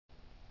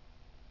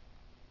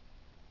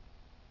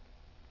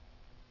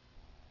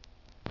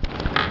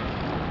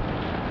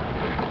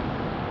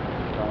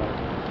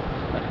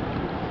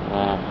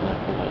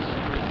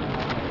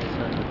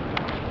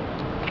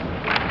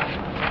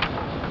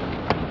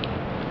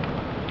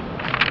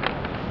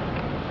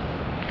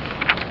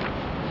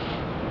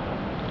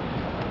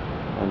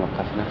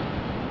وقفنا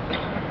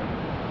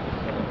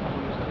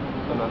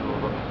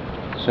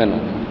سنة.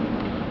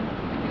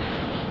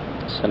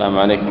 السلام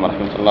عليكم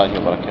ورحمة الله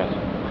وبركاته.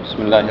 بسم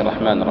الله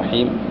الرحمن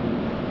الرحيم.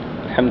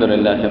 الحمد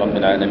لله رب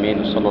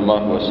العالمين، وصلى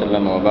الله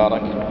وسلم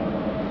وبارك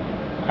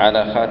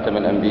على خاتم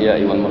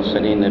الأنبياء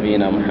والمرسلين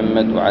نبينا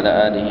محمد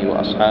وعلى آله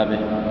وأصحابه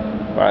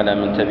وعلى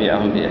من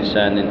تبعهم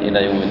بإحسان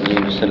إلى يوم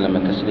الدين وسلم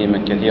تسليما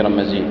كثيرا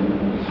مزيدا.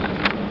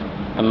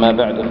 أما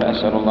بعد،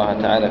 فأسأل الله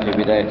تعالى في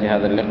بداية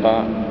هذا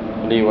اللقاء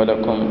لي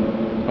ولكم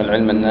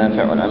والعلم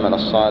النافع والعمل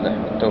الصالح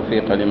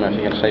والتوفيق لما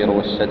فيه الخير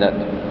والسداد.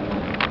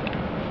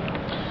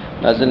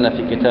 ما زلنا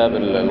في كتاب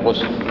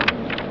الغسل،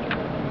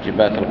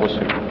 جبات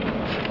الغسل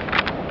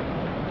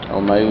أو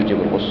ما يوجب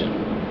الغسل.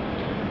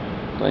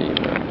 طيب،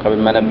 قبل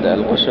ما نبدأ،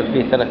 الغسل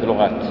فيه 3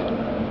 لغات.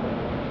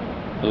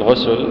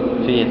 الغسل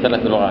فيه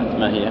 3 لغات،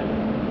 ما هي؟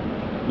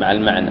 مع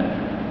المعنى: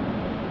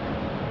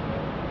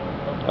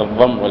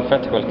 الضم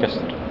والفتح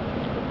والكسر.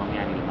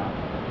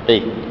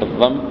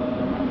 الضم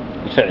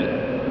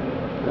الفعل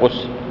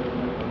غسل،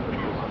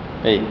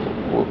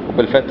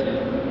 وبالفتح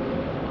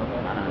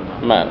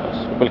ماء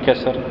الرأس،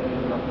 وبالكسر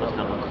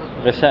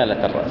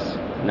غسالة الرأس.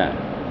 نعم،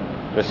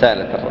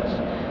 غسالة الرأس.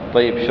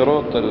 طيب،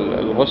 شروط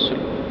الغسل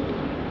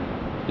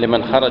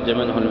لمن خرج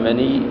منه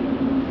المني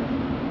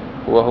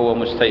وهو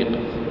مستيقظ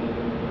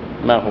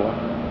ما هو؟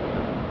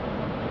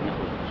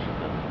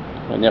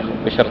 أن يخرج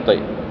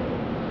بشرطين: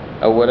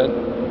 أولا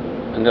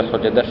أن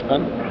يخرج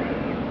دفقا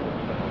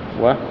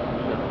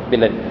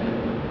وبلذة.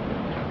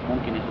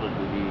 ممكن يخرج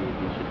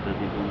بشدة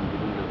بدون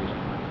ذبح؟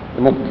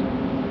 ممكن،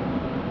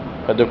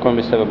 قد يكون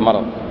بسبب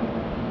مرض.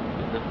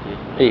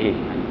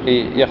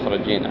 يخرج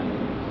هنا،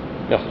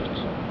 يخرج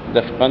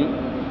دفقا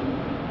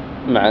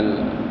مع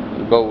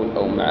البول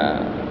أو مع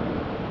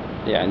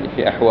يعني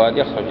في أحوال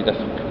يخرج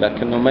دفق،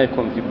 لكنه ما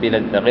يكون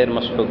بلذة، غير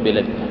مصحوب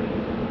بلذة.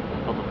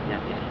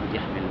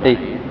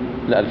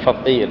 لا،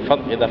 الفض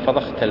إذا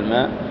فضخت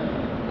الماء،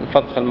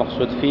 الفضخ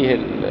المقصود فيه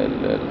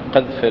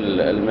القذف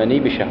المني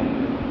بشهوة،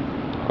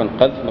 يكون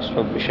قذف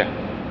مصحوب بشهوة.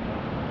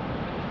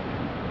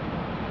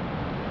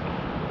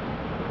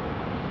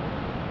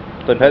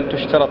 طيب، هل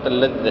تشترط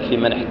اللذة في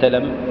من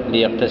احتلم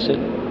ليغتسل؟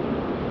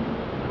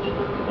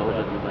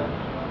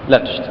 لا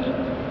تشترط.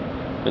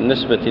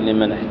 بالنسبة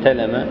لمن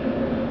احتلم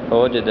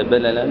فوجد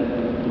بللا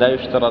لا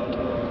يشترط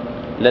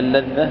لا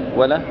اللذة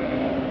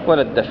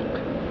ولا الدفق.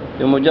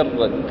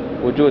 بمجرد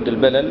وجود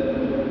البلل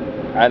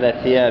على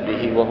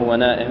ثيابه وهو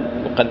نائم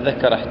وقد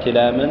ذكر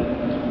احتلاما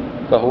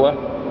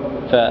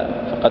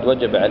فقد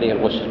وجب عليه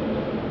الغسل.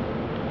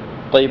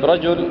 طيب،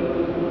 رجل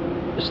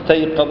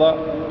استيقظ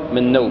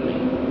من نومه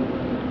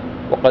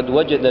وقد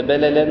وجد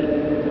بللا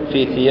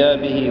في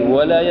ثيابه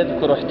ولا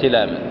يذكر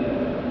احتلاما،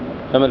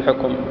 فما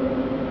الحكم؟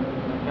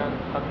 كان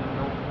قبل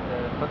النوم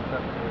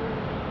فكر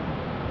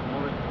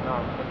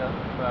نعم كذا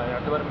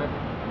فيعتبر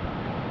مثل.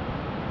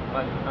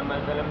 أما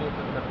إذا لم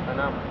يفكر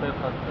فنام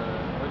استيقظ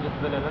وجد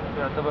بللا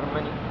فيعتبر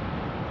مني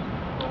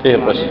فيه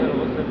الغسل.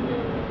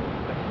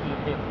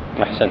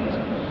 أحسنت.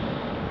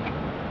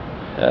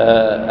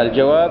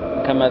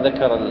 الجواب كما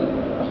ذكر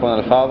أخونا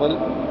الفاضل،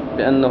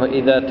 بأنه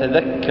إذا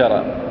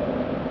تذكر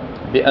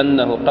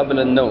بأنه قبل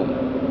النوم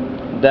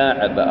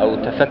داعب أو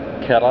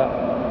تفكر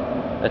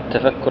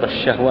التفكر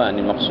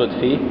الشهواني المقصود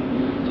فيه،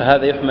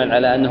 فهذا يحمل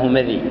على أنه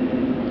مذي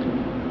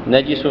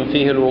نجس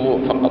فيه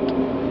الوضوء فقط.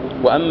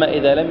 وأما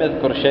إذا لم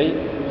يذكر شيء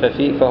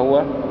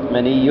فهو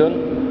مني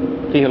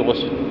فيه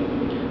الغسل.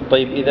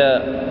 طيب،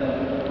 إذا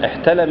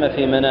احتلم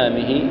في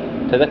منامه،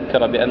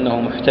 تذكر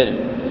بأنه محتلم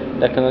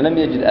لكنه لم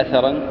يجد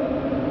أثرا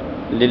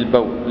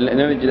للبول، لم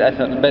يجد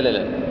أثر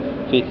بللا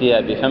في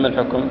ثيابه، فما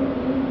الحكم؟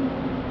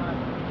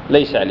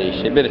 ليس عليه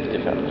شيء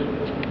بالاتفاق.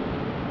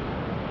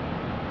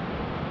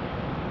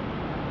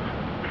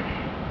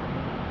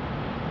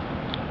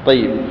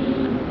 طيب،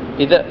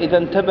 إذا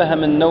انتبه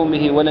من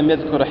نومه ولم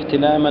يذكر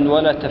احتلاما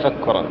ولا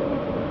تفكرا،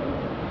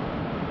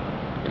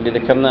 اللي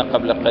ذكرناه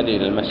قبل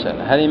قليل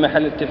المسألة، هل هي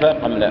محل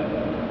اتفاق أم لا؟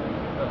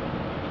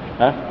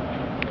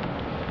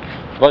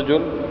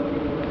 رجل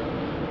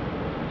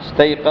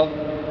استيقظ،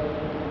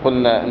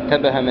 قلنا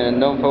انتبه من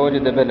النوم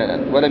فوجد بللا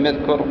ولم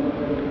يذكر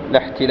لا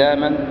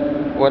احتلاما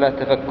ولا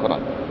تفكرا،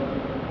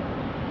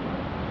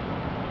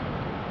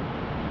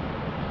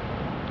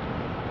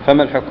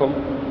 فما الحكم؟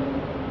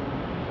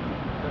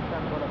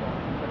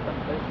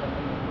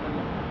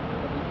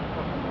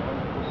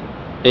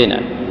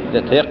 نعم،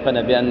 إذا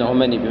تيقن بأنه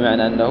مني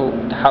بمعنى أنه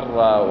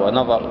تحرى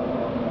ونظر.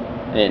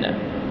 نعم.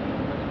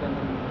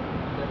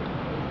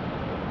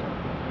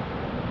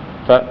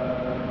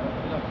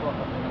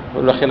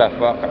 ولا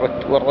خلاف واقع،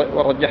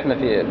 ورجحنا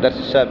في الدرس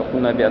السابق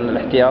قلنا بأن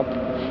الاحتياط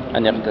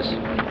أن يغتسل.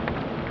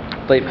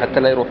 طيب، حتى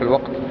لا يروح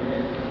الوقت،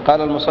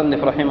 قال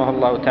المصنف رحمه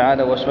الله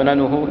تعالى: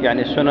 وسننه،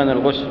 يعني سنن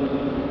الغسل: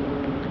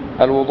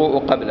 الوضوء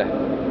قبله.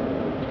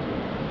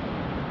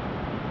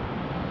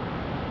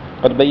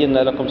 قد بينا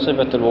لكم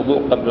صفة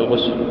الوضوء قبل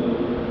الغسل،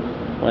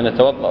 وأن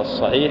يتوضأ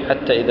الصحيح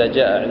حتى إذا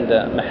جاء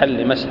عند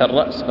محل مسح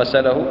الرأس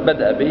غسله،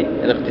 بدأ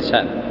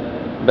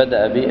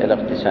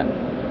بالاغتسال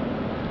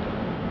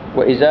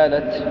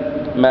وإزالة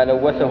ما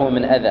لوثه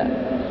من أذى.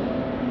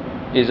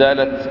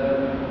 إزالة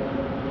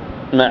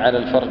ما على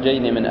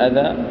الفرجين من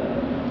أذى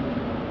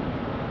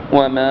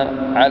وما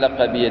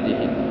علق بيده،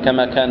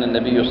 كما كان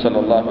النبي صلى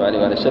الله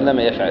عليه وسلم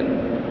يفعل.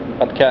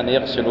 قد كان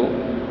يغسل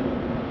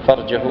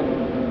فرجه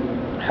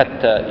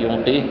حتى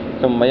ينقيه،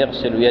 ثم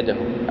يغسل يده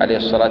عليه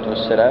الصلاة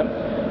والسلام،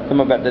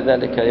 ثم بعد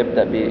ذلك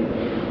يبدأ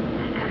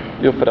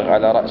يفرغ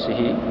على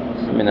رأسه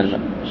من الماء.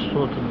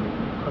 الصوت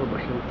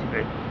الخربش لو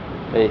تبعد.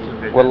 إيه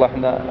والله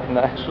احنا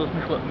الصوت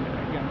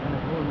يعني أنا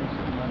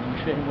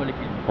مش فاهم ولا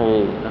كلمة.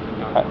 إيه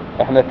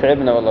احنا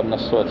تعبنا والله من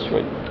الصوت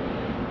شوي.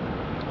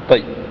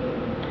 طيب،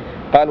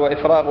 قال: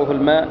 وإفراغه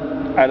الماء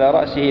على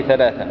رأسه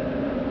 3،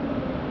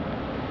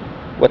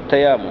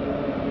 والتيامن،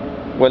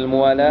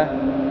 والموالاة،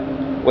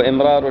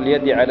 وإمرار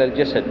اليد على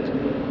الجسد،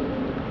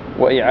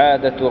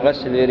 وإعادة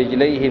غسل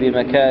رجليه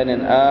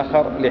بمكان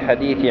آخر،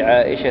 لحديث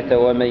عائشة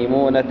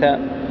وميمونة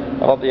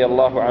رضي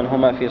الله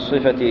عنهما في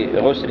صفة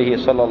غسله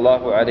صلى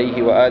الله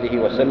عليه وآله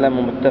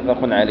وسلم، متفق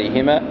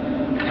عليهما.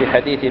 في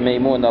حديث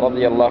ميمونة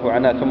رضي الله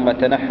عنها: ثم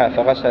تنحى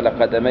فغسل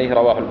قدميه،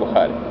 رواه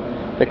البخاري.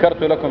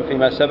 ذكرت لكم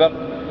فيما سبق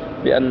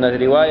بأن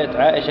رواية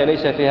عائشة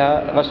ليس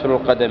فيها غسل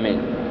القدمين،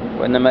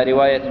 وإنما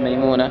رواية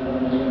ميمونة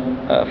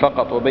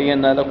فقط،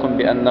 وبينا لكم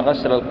بأن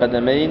غسل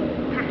القدمين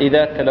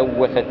إذا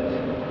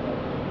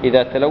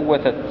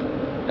تلوثت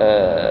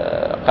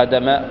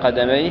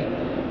قدميه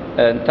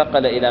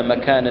انتقل إلى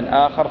مكان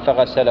آخر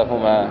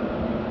فغسلهما.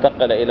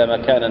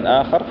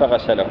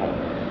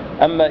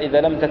 أما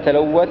إذا لم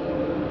تتلوث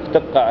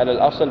تبقى على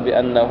الأصل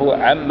بأنه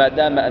ما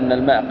دام أن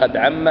الماء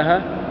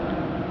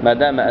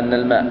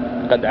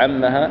قد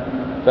عمها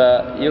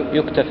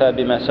فيكتفى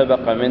بما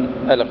سبق من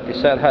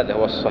الاغتسال. هذا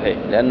هو الصحيح،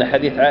 لأن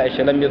حديث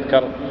عائشة لم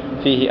يذكر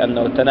فيه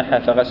أنه تنحى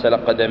فغسل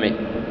قدميه.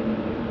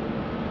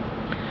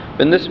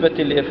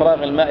 بالنسبة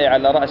لإفراغ الماء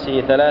على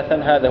رأسه 3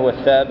 هذا هو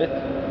الثابت،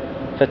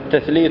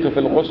 فالتثليث في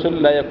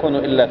الغسل لا يكون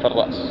إلا في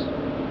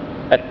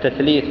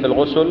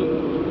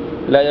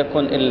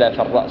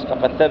الرأس.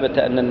 فقد ثبت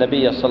أن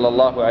النبي صلى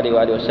الله عليه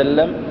وآله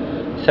وسلم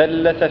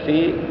ثلث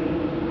في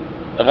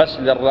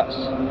غسل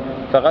الرأس،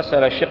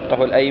 فغسل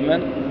شقه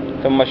الأيمن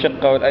ثم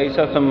شقه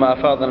الأيسر، ثم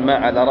أفاض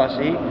الماء على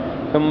رأسه،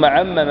 ثم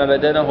عمم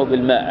بدنه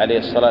بالماء عليه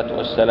الصلاة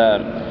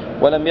والسلام.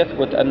 ولم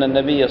يثبت أن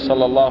النبي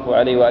صلى الله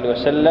عليه وآله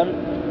وسلم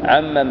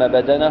عمم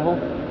بدنه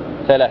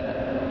 3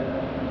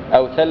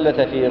 أو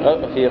ثلث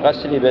في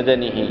غسل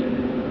بدنه،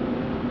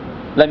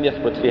 لم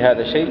يثبت في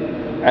هذا شيء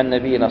عن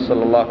نبينا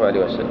صلى الله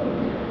عليه وسلم.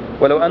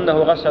 ولو أنه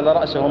غسل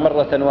رأسه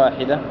مرة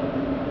واحدة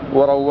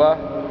ورواه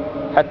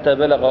حتى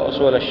بلغ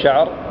أصول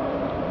الشعر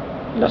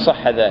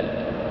لصح ذلك،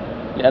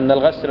 لأن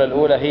الغسل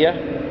الأولى هي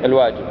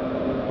الواجب،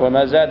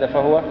 وما زاد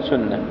فهو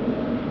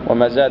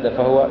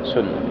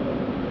سنة.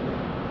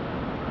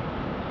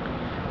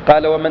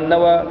 قال: ومن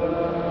نوى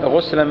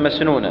غسلا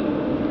مسنونا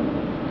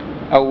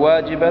أو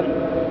واجبا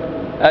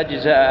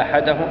أجزأ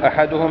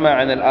أحدهما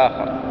عن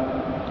الآخر،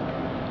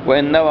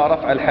 وإن نوى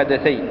رفع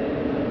الحدثين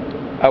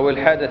أو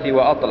الحدث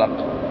وأطلق،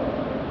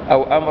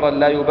 أو أمرا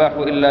لا يباح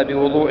إلا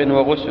بوضوء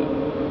وغسل،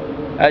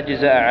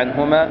 أجزأ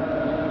عنهما.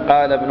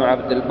 قال ابن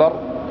عبد البر: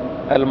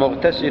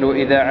 المغتسل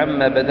إذا عم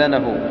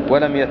بدنه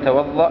ولم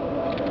يتوضأ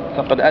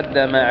فقد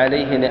أدى ما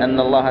عليه، لأن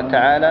الله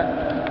تعالى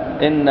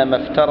إنما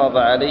افترض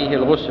عليه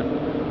الغسل،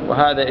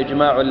 وهذا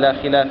إجماع لا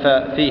خلاف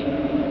فيه،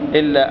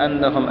 إلا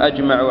أنهم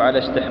أجمعوا على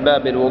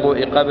استحباب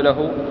الوضوء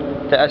قبله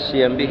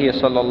تأسيا به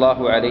صلى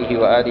الله عليه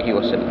وآله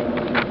وسلم.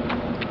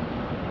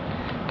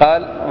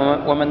 قال: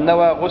 ومن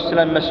نوى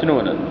غسلا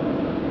مسنونا.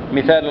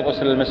 مثال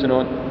الغسل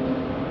المسنون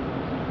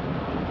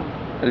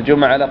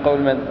الجمعة على قول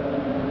من؟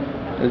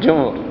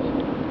 الجمهور.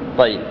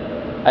 طيب،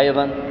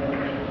 أيضا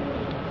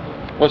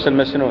غسل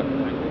مسنون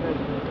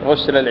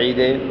غسل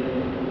العيدين.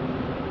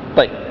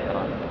 طيب،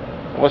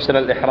 غسل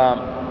الإحرام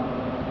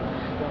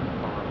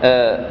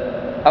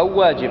أو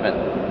واجبا.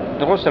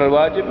 غسل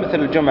الواجب مثل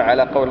الجمعة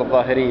على قول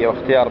الظاهرية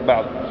واختيار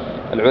بعض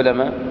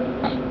العلماء،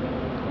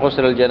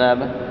 غسل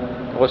الجنابة،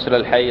 غسل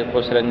الحيض،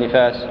 غسل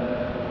النفاس.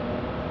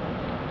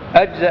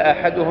 أجزأ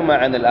أحدهما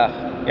عن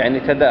الآخر، يعني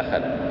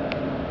تداخل،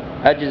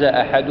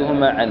 أجزأ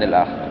أحدهما عن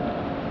الآخر.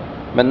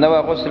 من نوى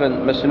غسلا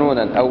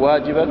مسنونا أو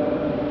واجبا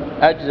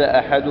أجزأ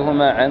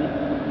أحدهما عن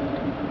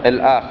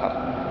الآخر،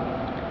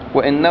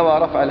 وإن نوى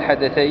رفع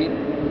الحدثين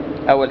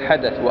أو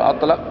الحدث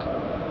وأطلق،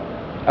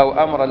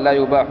 أو أمرا لا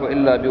يباح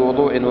إلا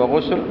بوضوء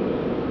وغسل،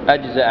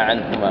 أجزأ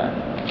عنهما.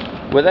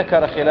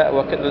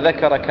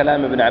 وذكر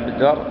كلام ابن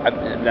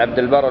عبد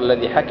البر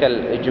الذي حكى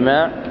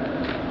الإجماع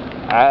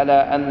على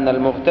أن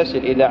المغتسل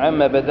إذا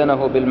عم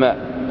بدنه بالماء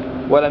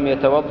ولم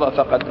يتوضأ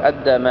فقد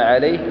أدى ما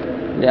عليه،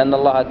 لأن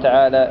الله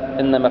تعالى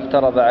إنما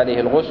افترض عليه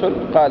الغسل.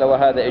 قال: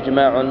 وهذا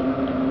إجماع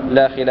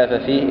لا خلاف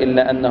فيه،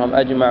 إلا أنهم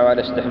أجمعوا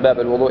على استحباب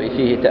الوضوء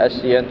فيه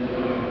تأسيا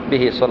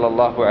به صلى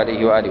الله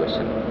عليه وآله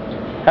وسلم.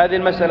 هذه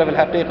المسألة في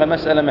الحقيقة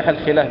مسألة محل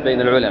خلاف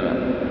بين العلماء،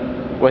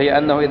 وهي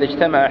أنه إذا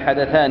اجتمع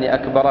حدثان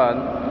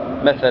أكبران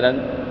مثلا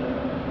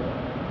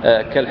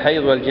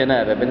كالحيض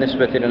والجنابة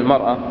بالنسبة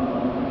للمرأة،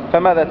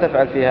 فماذا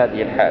تفعل في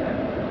هذه الحالة؟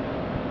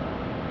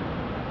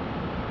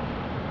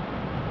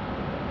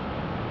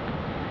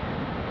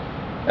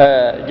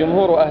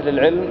 جمهور أهل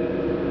العلم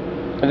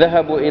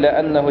ذهبوا إلى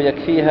أنه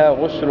يكفيها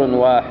غسل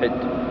واحد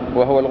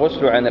وهو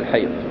الغسل عن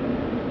الحيض.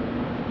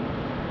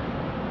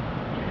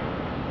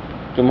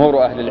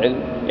 جمهور أهل العلم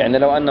يعني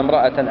لو أن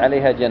امرأة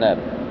عليها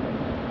جنابة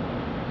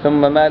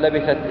ثم ما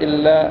لبثت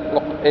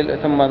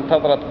ثم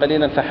انتظرت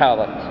قليلا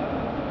فحاضت،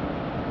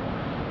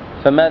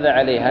 فماذا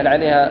عليها؟ هل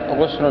عليها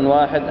غسل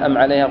واحد أم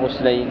عليها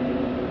غسلين؟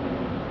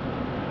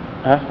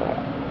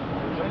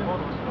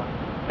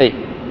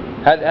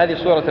 هذه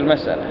صورة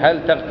المسألة. هل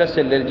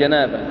تغتسل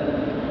للجنابة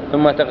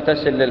ثم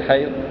تغتسل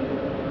للحيض؟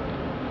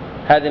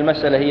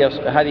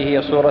 هذه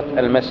هي صورة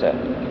المسألة.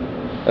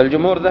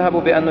 الجمهور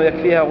ذهبوا بأنه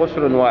يكفيها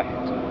غسل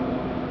واحد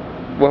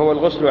وهو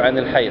الغسل عن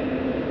الحيض.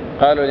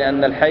 قالوا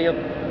لأن الحيض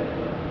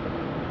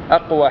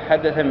أقوى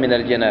حدثا من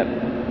الجنابة.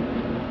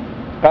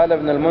 قال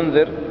ابن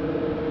المنذر: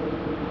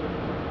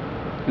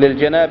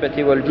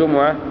 للجنابة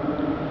والجمعة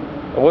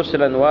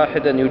غسلا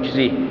واحدا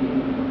يجزيه.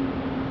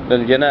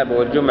 للجنابة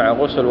والجمعة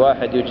غسل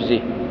واحد يجزيه،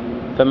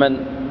 فمن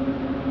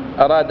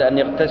أراد أن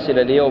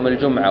يغتسل ليوم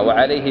الجمعة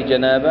وعليه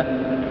جنابة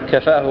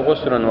كفاه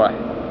غسل واحد.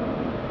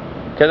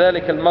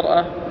 كذلك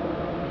المرأة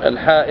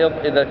الحائض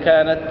إذا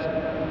كانت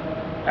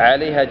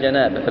عليها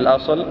جنابة في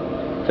الأصل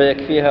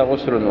فيكفيها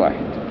غسل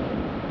واحد.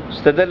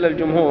 استدل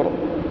الجمهور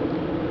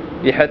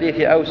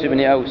بحديث أوس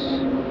بن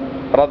أوس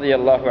رضي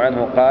الله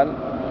عنه قال: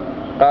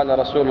 قال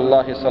رسول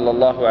الله صلى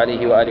الله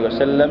عليه وآله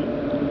وسلم: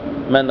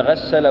 من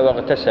غسل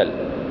واغتسل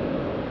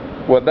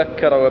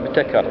وبكر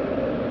وابتكر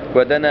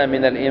ودنا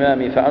من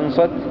الإمام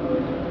فأنصت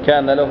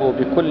كان له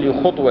بكل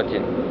خطوة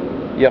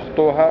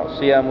يخطوها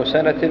صيام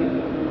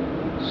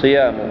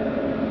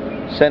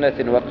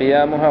سنة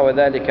وقيامها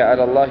وذلك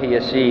على الله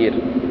يسير.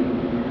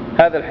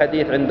 هذا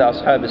الحديث عند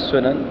أصحاب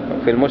السنن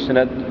في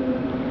المسند،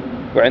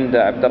 وعند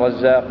عبد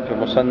الرزاق في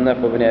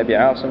المصنف، وابن أبي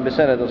عاصم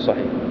بسند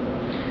صحيح.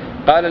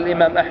 قال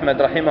الإمام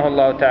أحمد رحمه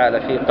الله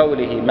تعالى في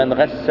قوله من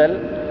غسل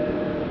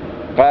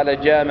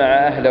قال جامع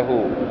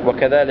أهله،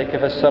 وكذلك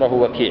فسره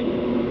وكيع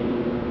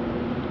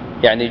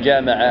يعني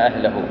جامع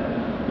أهله.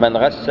 من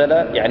غسل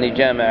يعني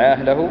جامع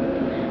أهله.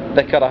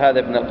 ذكر هذا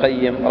ابن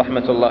القيم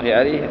رحمة الله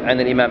عليه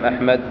عن الإمام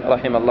أحمد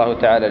رحمه الله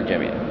تعالى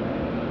الجميع.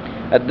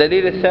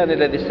 الدليل الثاني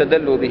الذي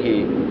استدلوا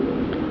به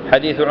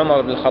حديث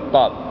عمر بن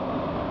الخطاب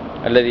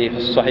الذي في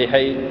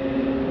الصحيحين،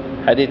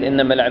 حديث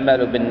إنما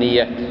الأعمال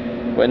بالنيات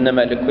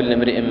وإنما لكل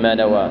امرئ ما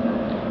نوى.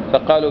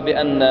 فقالوا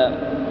بأن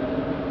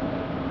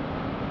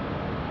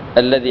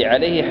الذي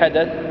عليه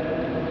حدث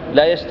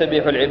لا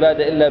يستبيح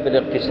العبادة إلا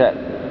بالاغتسال،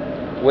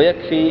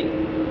 ويكفي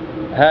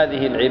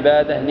هذه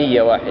العبادة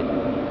نية واحدة،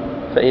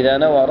 فإذا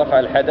نوى رفع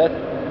الحدث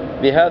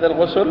بهذا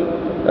الغسل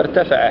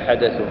ارتفع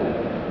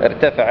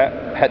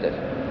حدثه.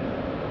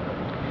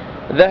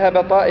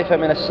 ذهب طائفة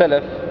من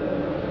السلف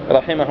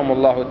رحمهم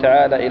الله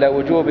تعالى إلى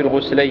وجوب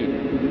الغسلين،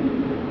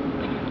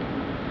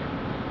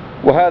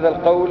 وهذا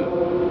القول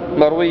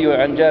مروي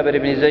عن جابر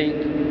بن زيد،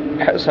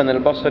 حسن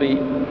البصري،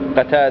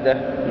 قتادة،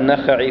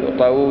 النخعي،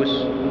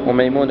 وطاووس،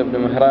 وميمون بن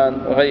مهران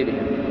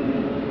وغيرهم.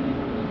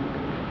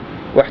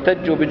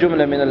 واحتجوا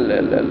بجملة من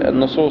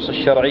النصوص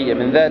الشرعية،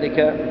 من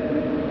ذلك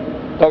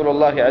قول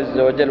الله عز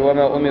وجل: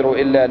 وما أمروا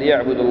إلا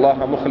ليعبدوا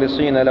الله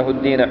مخلصين له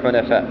الدين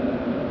حنفاء.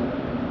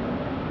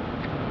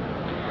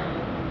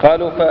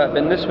 قالوا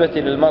فبالنسبة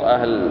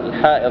للمرأة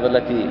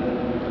الحائض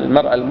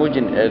المرأة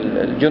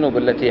الجنوب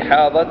التي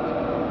حاضت،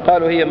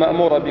 قالوا هي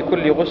مأمورة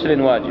بكل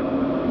غسل واجب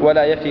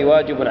ولا يفي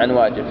واجب عن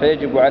واجب،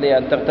 فيجب عليها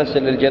أن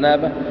تغتسل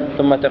للجنابة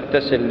ثم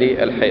تغتسل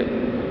للحيض.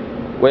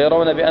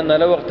 ويرون بأن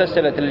لو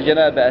اغتسلت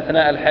للجنابة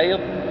أثناء الحيض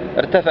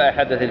ارتفع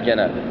حدث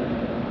الجنابة.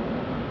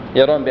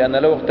 يرون بأن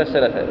لو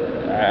اغتسلت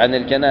عن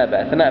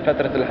الجنابة أثناء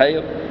فترة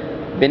الحيض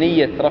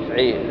بنية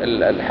رفع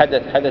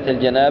حدث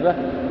الجنابة،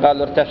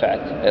 قالوا ارتفعت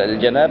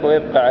الجنابة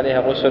ويبقى عليها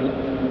غسل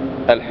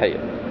الحيض.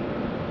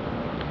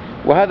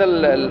 وهذا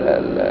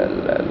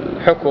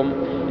الحكم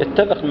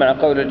يتفق مع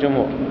قول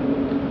الجمهور.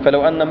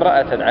 فلو أن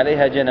امرأة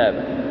عليها جنابة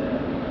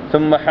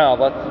ثم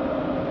حاضت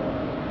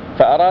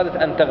فأرادت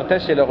أن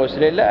تغتسل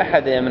غسلين لا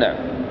أحد يمنع،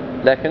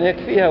 لكن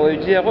يكفيها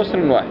ويجزيها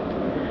غسل واحد.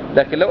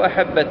 لكن لو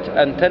أحبت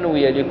أن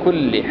تنوي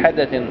لكل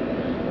حدث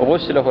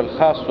غسله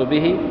الخاص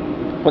به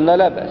قلنا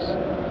لا بأس.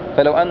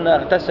 فلو أن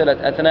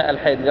اغتسلت أثناء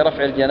الحيض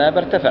لرفع الجنابة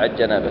ارتفعت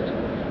جنابته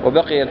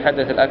وبقي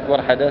الحدث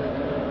الأكبر حدث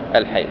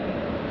الحيض.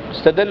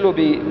 استدلوا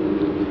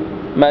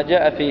بما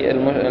جاء في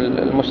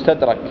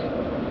المستدرك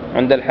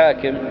عند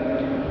الحاكم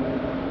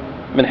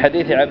من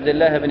حديث عبد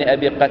الله بن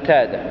أبي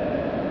قتادة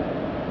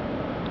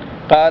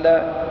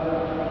قال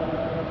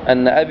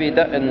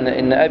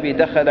إن أبي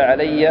دخل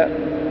علي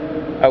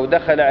أو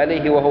دخل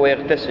عليه وهو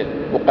يغتسل،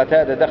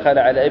 وقتادة دخل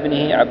على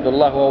ابنه عبد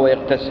الله وهو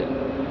يغتسل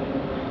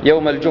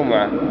يوم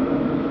الجمعة،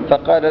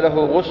 فقال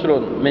له: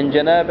 غسل من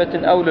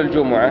جنابة أو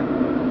للجمعة؟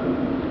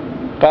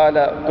 قال: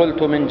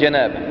 قلت من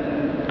جنابة.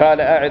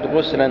 قال: أعد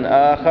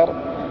غسلا آخر،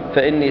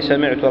 فإني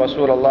سمعت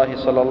رسول الله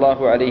صلى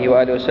الله عليه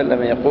وآله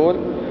وسلم يقول: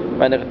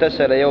 من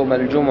اغتسل يوم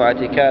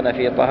الجمعة كان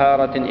في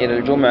طهارة إلى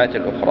الجمعة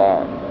الأخرى.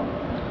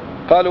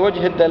 قالوا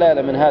وجه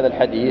الدلالة من هذا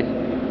الحديث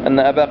أن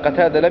أبا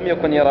قتادة لم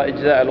يكن يرى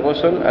إجزاء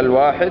الغسل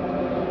الواحد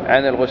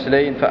عن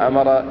الغسلين،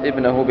 فأمر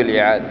ابنه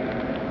بالإعادة.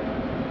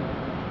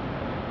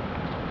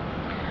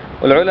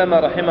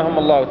 والعلماء رحمهم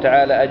الله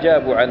تعالى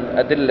أجابوا عن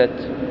أدلة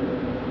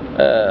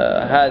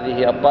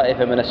هذه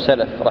الطائفة من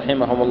السلف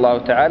رحمهم الله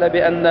تعالى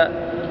بأن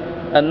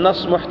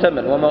النص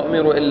محتمل، وما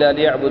أمروا إلا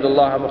ليعبدوا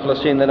الله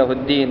مخلصين له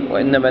الدين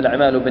وإنما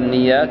الأعمال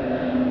بالنيات،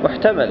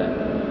 محتملة.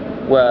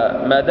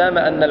 وما دام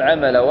أن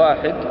العمل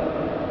واحد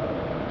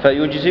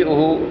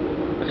فيجزئه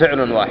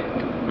فعل واحد،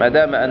 ما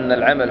دام أن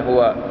العمل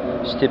هو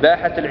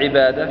استباحة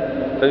العبادة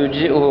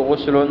فيجزئه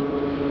غسل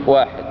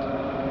واحد.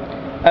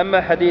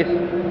 أما حديث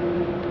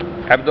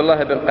عبد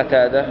الله بن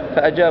قتادة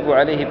فأجابوا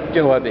عليه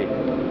بجوابين.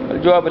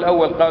 الجواب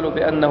الأول قالوا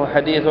بأنه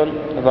حديث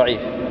ضعيف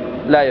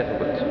لا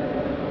يثبت،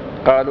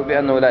 قالوا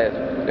بأنه لا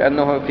يثبت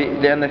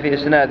لأن في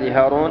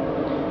إسناده هارون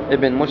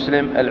ابن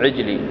مسلم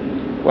العجلي،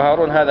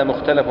 وهارون هذا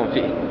مختلف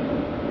فيه،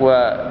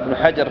 وابن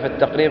حجر في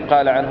التقريب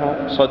قال عنه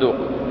صدوق،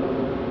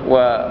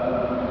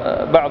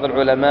 وبعض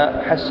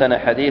العلماء حسن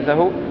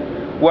حديثه.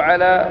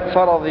 وعلى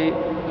فرض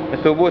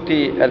ثبوت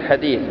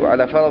الحديث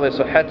وعلى فرض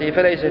صحته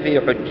فليس فيه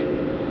حج،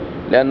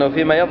 لأنه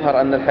فيما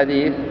يظهر أن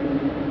الحديث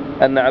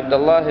أن عبد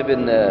الله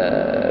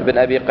بن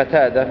أبي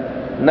قتادة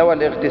نوى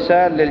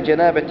الاغتسال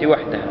للجنابة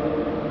وحدها،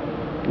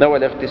 نوى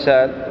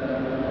الاغتسال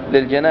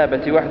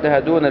للجنابة وحدها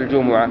دون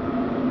الجمعة،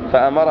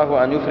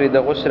 فأمره أن يفرد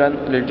غسلا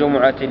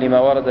للجمعة لما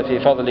ورد في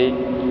فضل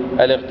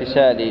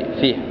الاغتسال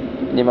فيها،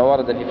 لما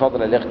ورد في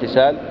فضل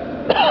الاغتسال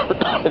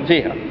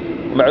فيها.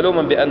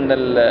 معلوم بأن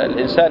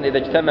الإنسان إذا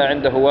اجتمع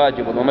عنده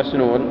واجب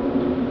ومسنون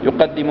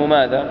يقدم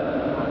ماذا؟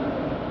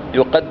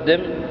 يقدم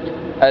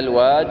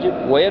الواجب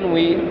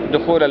وينوي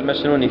دخول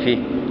المسنون فيه،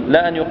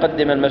 لا أن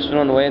يقدم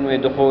المسنون وينوي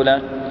دخول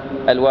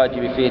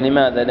الواجب فيه.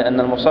 لماذا؟ لأن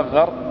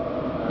المصغر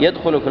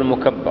يدخل في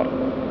المكبر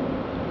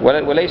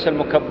وليس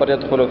المكبر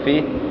يدخل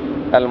فيه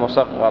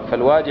المصغر،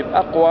 فالواجب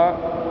أقوى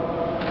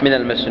من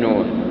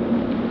المسنون.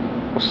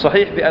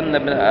 والصحيح بأن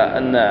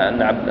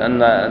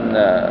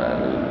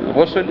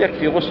الغسل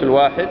يكفي غسل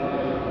واحد،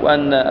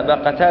 وأن أبا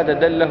قتادة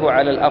دله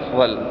على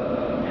الأفضل،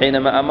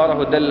 حينما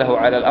أمره دله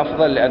على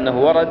الأفضل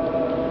لأنه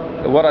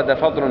ورد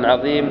فضل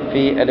عظيم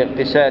في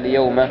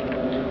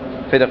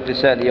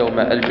الاغتسال يوم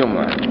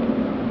الجمعة.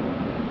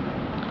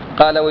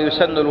 قال: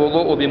 ويسن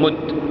الوضوء بمد،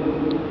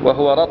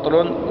 وهو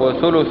رطل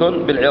وثلث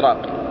بالعراق،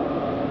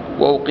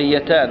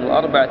 وأوقيتان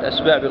و4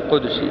 أسباع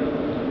بالقدس،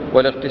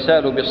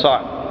 والاغتسال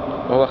بصاع،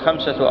 وهو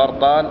 5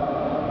 أرطال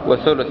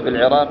وثلث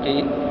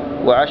بالعراق،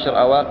 و10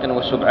 أواق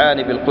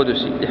وسبعان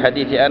بالقدس،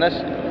 لحديث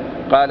أنس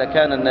قال: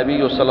 كان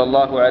النبي صلى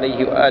الله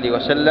عليه وآله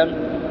وسلم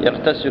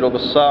يغتسل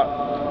بالصاع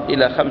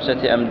إلى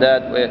 5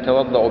 أمداد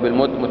ويتوضأ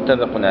بالمد،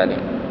 متفق عليه.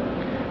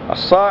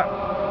 الصاع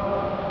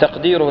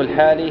تقديره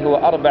الحالي هو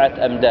 4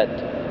 أمداد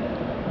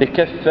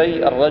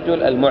بكفي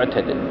الرجل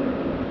المعتدل،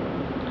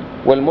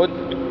 والمد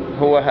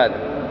هو هذا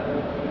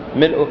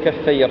ملء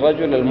كفي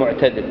الرجل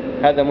المعتدل،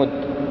 هذا مد،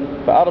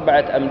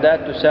 ف4 أمداد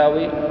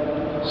تساوي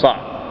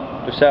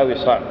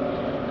صاع.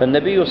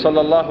 فالنبي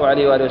صلى الله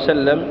عليه وآله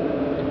وسلم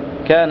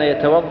كان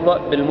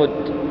يتوضأ بالمد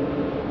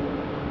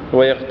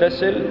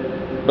ويغتسل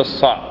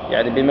بالصاع،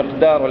 يعني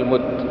بمقدار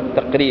المد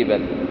تقريبا،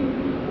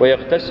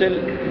 ويغتسل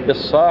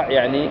بالصاع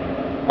يعني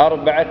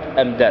 4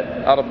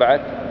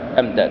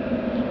 أمداد.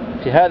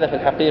 في هذا في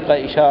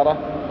الحقيقة إشارة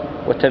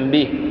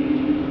وتنبيه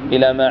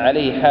إلى ما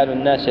عليه حال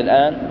الناس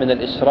الآن من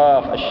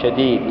الإسراف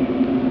الشديد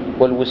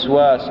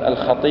والوسواس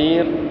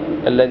الخطير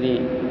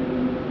الذي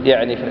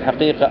يعني في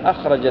الحقيقة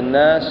أخرج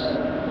الناس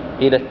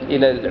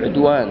إلى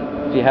العدوان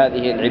في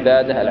هذه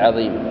العبادة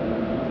العظيمة،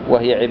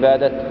 وهي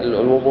عبادة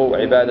الوضوء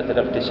وعبادة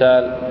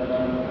الاغتسال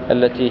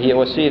التي هي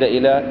وسيلة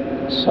إلى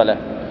الصلاة.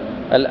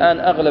 الآن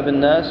أغلب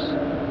الناس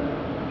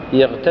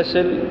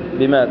يغتسل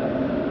بماذا؟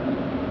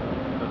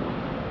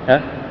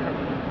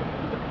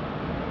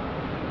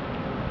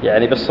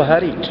 يعني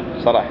بالصهاريج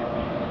صراحة.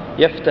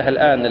 يفتح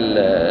الآن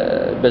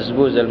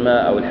بزبوز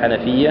الماء أو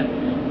الحنفية،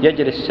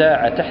 يجلس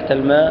ساعة تحت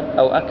الماء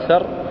أو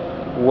أكثر،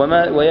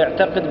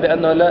 ويعتقد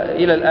بأنه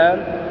إلى الآن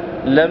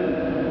لم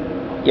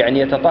يعني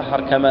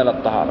يتطهر كمال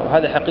الطهارة،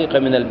 وهذا حقيقة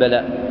من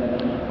البلاء.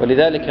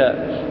 ولذلك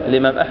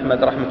الإمام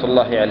أحمد رحمة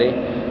الله عليه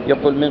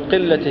يقول: من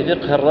قلة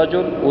فقه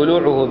الرجل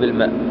ولوعه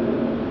بالماء،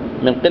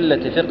 من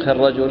قلة فقه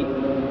الرجل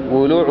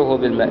ولوعه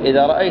بالماء.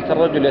 إذا رأيت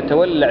الرجل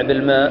يتولع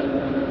بالماء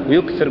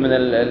ويكثر من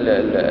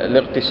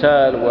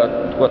الاغتسال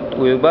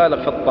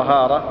ويبالغ في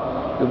الطهارة،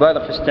 يبالغ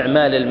في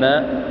استعمال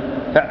الماء،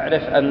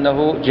 فاعرف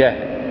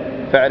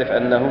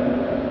أنه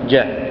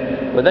جاهل.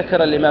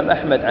 وذكر الإمام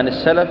أحمد عن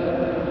السلف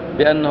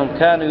بأنهم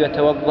كانوا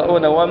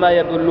يتوضؤون وما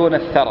يبلون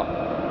الثرى،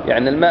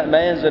 يعني الماء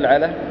ما ينزل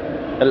على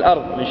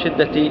الأرض من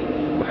شدة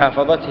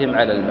محافظتهم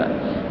على الماء.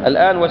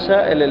 الآن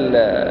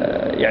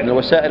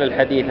الوسائل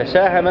الحديثة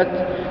ساهمت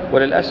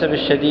وللأسف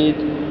الشديد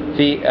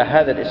في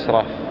هذا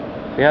الإسراف،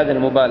 في هذه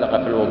المبالغة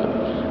في الوضوء.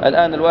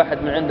 الآن الواحد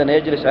من عندنا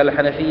يجلس على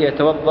الحنفية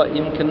يتوضأ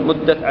يمكن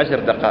مدة 10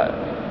 دقائق،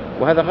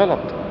 وهذا غلط.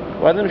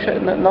 وهذا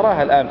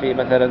نراها الآن في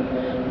مثلا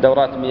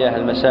دورات مياه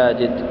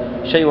المساجد،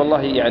 شيء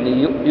والله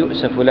يعني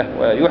يؤسف له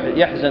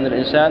ويحزن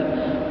الإنسان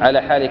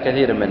على حال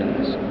كثير من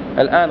الناس.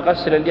 الآن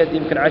غسل اليد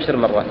يمكن 10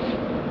 مرات،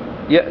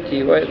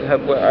 يأتي ويذهب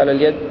على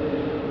اليد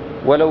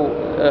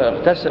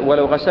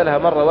ولو غسلها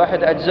مرة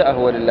واحدة أجزأه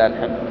ولله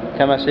الحمد،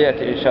 كما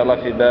سيأتي إن شاء الله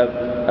في باب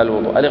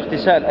الوضوء.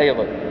 الاغتسال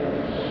أيضا،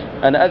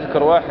 أنا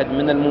أذكر واحد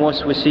من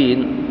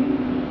الموسوسين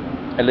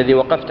الذي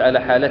وقفت على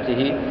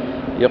حالته،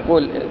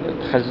 يقول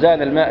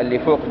خزان الماء اللي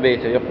فوق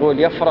بيته يقول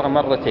يفرغ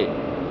مرتين،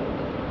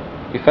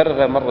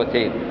 يفرغ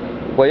مرتين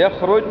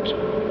ويخرج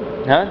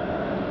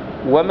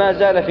وما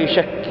زال في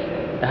شك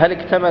هل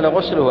اكتمل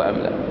غسله أم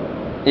لا.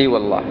 اي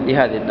والله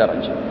لهذه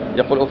الدرجة،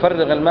 يقول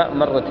أفرغ الماء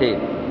مرتين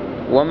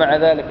ومع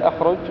ذلك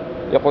أخرج،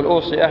 يقول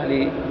أوصي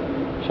أهلي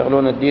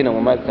يشغلون الدينة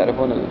وما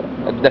تعرفون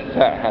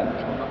الدفاع هذا،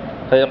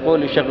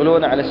 فيقول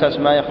يشغلون على أساس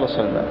ما يخلص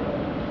الماء.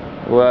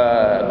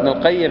 وابن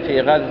القيم في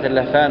إغاثة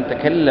اللهفان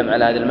تكلم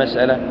على هذه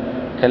المسألة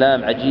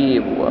كلام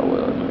عجيب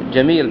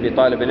وجميل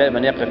بطالب العلم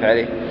أن يقف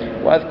عليه.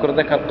 وأذكر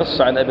ذكر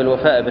قصة عن أبي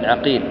الوفاء بن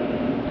عقيل،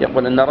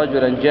 يقول أن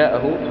رجلا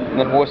جاءه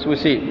من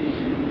الموسوسين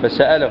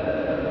فسأله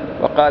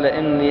وقال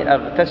إني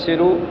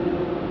أغتسل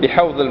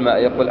بحوض الماء،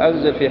 يقول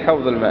أنزل في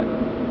حوض الماء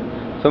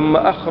ثم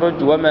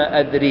أخرج وما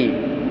أدري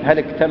هل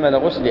اكتمل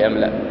غسلي أم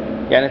لا.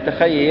 يعني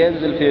تخيل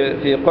ينزل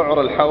في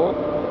قعر الحوض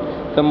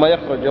ثم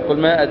يخرج يقول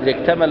ما أدري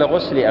اكتمل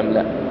غسلي أم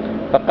لا.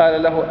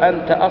 فقال له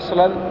أنت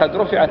أصلا قد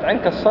رفعت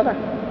عنك الصلاة،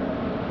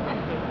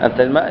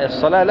 أنت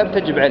الصلاة لم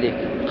تجب عليك.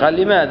 قال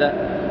لماذا؟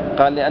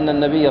 قال لأن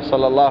النبي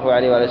صلى الله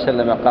عليه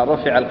وسلم قال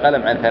رفع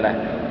القلم عن 3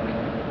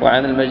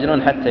 وعن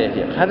المجنون حتى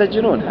يفيق. هذا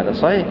جنون، هذا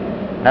صحيح،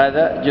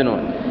 هذا جنون.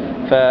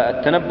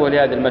 فالتنبه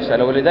لهذه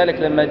المسألة.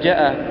 ولذلك لما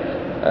جاء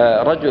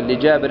رجل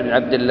لجابر بن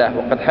عبد الله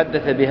وقد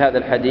حدث بهذا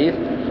الحديث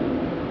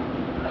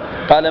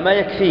قال ما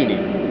يكفيني،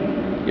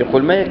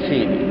 يقول ما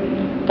يكفيني.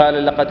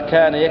 قال لقد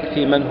كان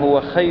يكفي من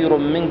هو خير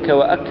منك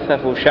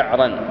وأكثف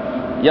شعرا،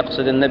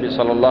 يقصد النبي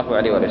صلى الله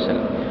عليه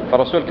وسلم.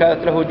 فالرسول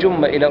كانت له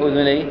جمة إلى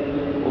أذنيه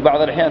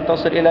وبعض الأحيان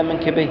تصل إلى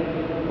منكبيه،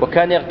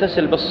 وكان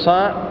يغتسل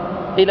بالصاع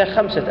إلى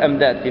 5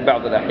 أمداد في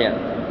بعض الأحيان،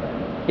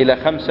 إلى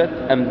 5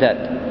 أمداد،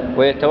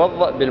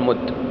 ويتوضأ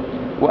بالمد.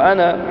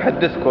 وأنا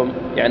أحدثكم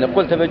يعني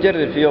قلت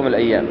بجرب في يوم من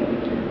الأيام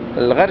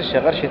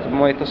غرشة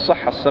موية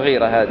الصحة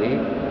الصغيرة هذه،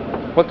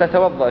 قلت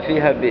أتوضأ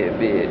فيها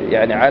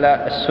يعني على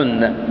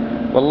السنة.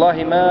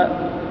 والله ما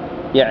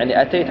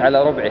يعني أتيت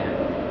على ربعها،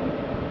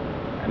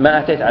 ما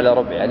أتيت على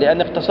ربعها،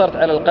 لأن اقتصرت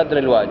على القدر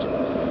الواجب.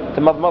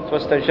 تمضمضت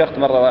واستنشقت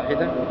مرة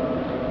واحدة،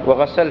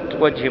 وغسلت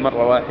وجهي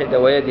مرة واحدة،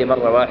 ويدي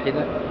مرة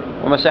واحدة،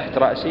 ومسحت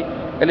رأسي.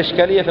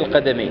 الإشكالية في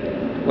القدمين،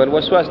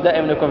 والوسواس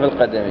دائما يكون في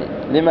القدمين.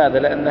 لماذا؟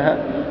 لأنها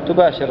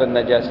تباشر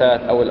النجاسات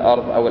أو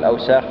الأرض أو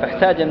الأوساخ،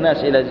 فاحتاج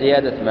الناس إلى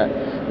زيادة ماء.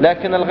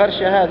 لكن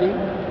الغرشة هذه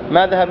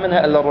ما ذهب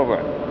منها إلا الربع،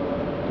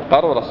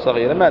 القارورة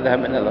الصغيرة ما ذهب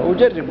منها إلا.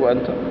 وجربوا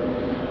أنتم.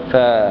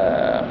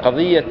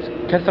 فقضية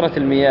كثرة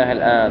المياه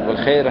الآن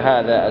والخير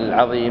هذا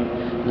العظيم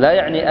لا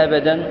يعني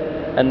أبدا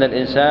أن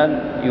الإنسان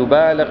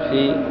يبالغ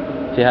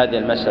في هذه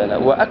المسألة.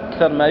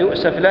 وأكثر ما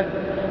يؤسف له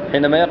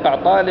حينما يقع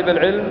طالب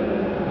العلم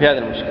في هذه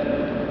المشكلة،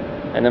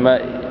 حينما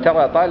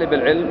ترى طالب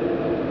العلم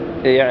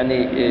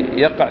يعني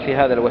يقع في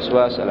هذا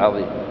الوسواس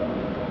العظيم.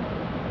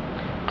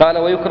 قال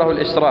ويكره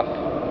الإسراف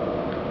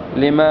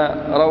لما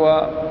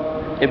روى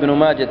ابن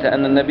ماجة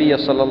أن النبي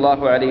صلى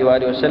الله عليه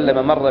وآله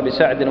وسلم مر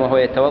بسعد وهو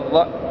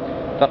يتوضأ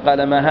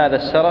فقال ما هذا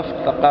السرف؟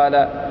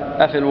 فقال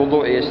أفي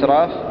الوضوء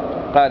إسراف؟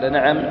 قال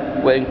نعم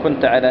وإن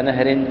كنت على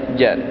نهر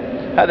جاري.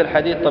 هذا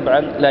الحديث طبعا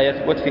لا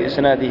يثبت، في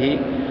إسناده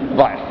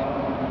ضعف،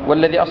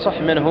 والذي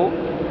أصح منه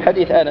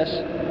حديث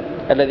أنس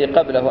الذي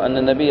قبله أن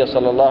النبي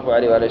صلى الله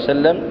عليه وآله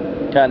وسلم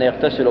كان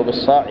يغتسل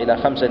بالصاع إلى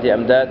 5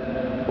 أمداد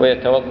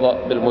ويتوضأ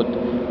بالمد.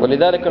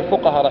 ولذلك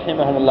الفقهاء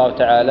رحمهم الله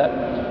تعالى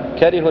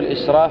كرهوا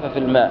الإسراف في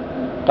الماء،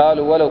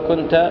 قالوا ولو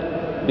كنت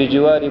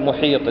بجوار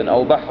محيط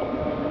أو بحر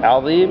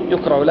عظيم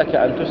يكره لك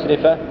أن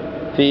تسرف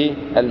في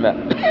الماء.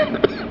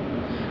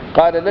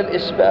 قال لا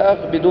الإسباغ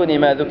بدون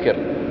ما ذكر،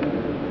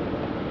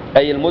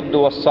 أي المد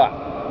والصاع،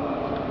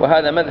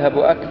 وهذا مذهب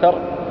أكثر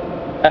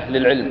أهل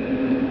العلم.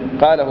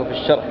 قاله في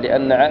الشرح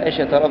لأن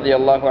عائشة رضي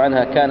الله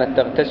عنها كانت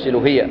تغتسل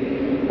هي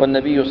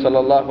والنبي صلى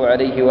الله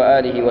عليه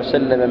وآله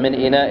وسلم من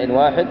إناء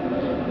واحد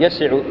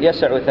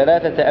يسع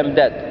 3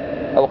 أمداد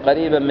أو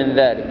قريبا من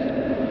ذلك،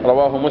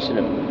 رواه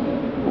مسلم.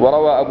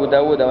 وروى أبو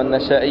داود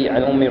والنسائي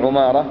عن أم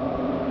عمارة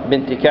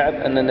بنت كعب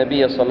أن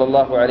النبي صلى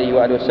الله عليه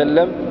وآله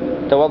وسلم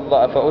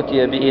توضأ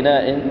فأتي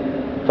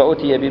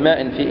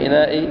بماء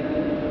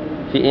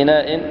في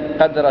إناء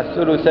قدر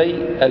ثلثي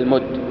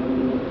المد،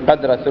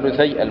 قدر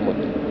ثلثي المد.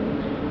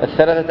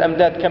 3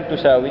 أمداد كم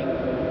تساوي؟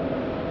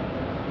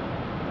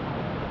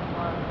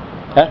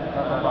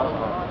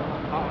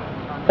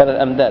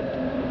 3 أمداد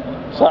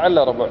صاع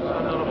إلا ربع،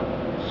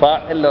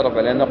 صاع إلا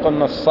ربع، لأن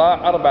قلنا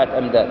الصاع 4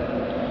 أمداد.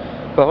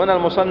 فهنا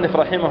المصنف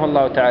رحمه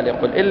الله تعالى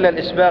يقول إلا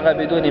الإسباغ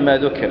بدون ما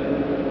ذكر،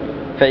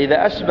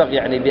 فإذا أسبغ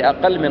يعني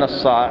بأقل من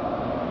الصاع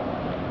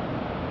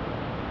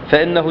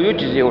فإنه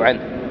يجزئ عنه،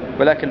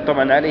 ولكن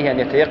طبعا عليه أن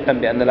يتيقن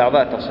بأن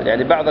الأعضاء تصل.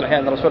 يعني بعض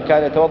الأحيان الرسول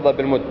كان يتوضأ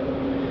بالمد،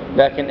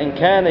 لكن إن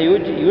كان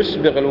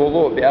يسبغ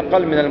الوضوء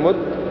بأقل من المد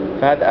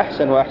فهذا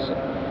أحسن وأحسن.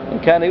 إن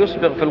كان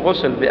يسبغ في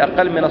الغسل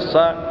بأقل من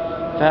الصاع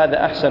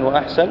فهذا أحسن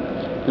وأحسن،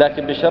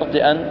 لكن بشرط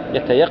أن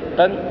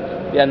يتيقن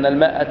بأن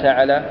الماء أتى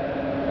على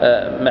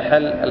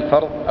محل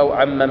الفرض أو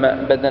عمم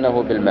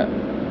بدنه بالماء.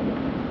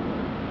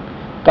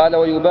 قال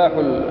ويباح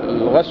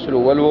الغسل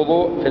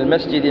والوضوء في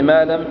المسجد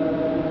ما لم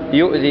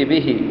يؤذي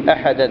به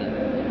أحدا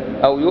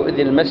أو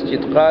يؤذي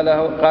المسجد.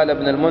 قال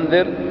ابن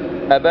المنذر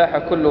أباح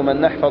كل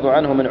من نحفظ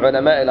عنه من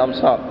علماء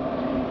الأمصار،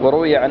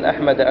 وروي عن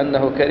أحمد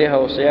أنه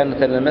كرهه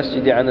صيانة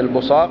للمسجد عن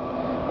البصاق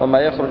وما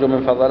يخرج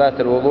من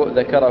فضلات الوضوء،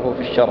 ذكره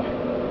في الشرح.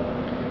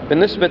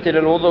 بالنسبة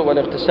للوضوء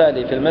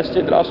والاغتسال في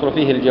المسجد الأصل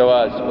فيه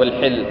الجواز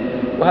والحل،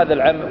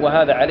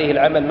 وهذا عليه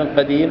العمل من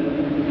قديم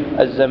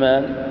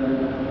الزمان.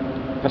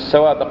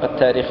 فالسوابق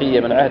التاريخية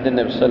من عهد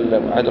النبي صلى الله عليه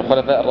وسلم وعهد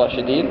الخلفاء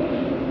الراشدين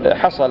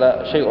حصل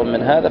شيء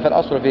من هذا،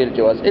 فالأصل فيه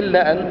الجواز،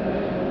 إلا أن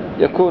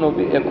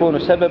يكون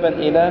سببا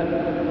إلى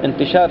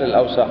انتشار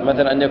الأوساخ،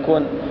 مثلا أن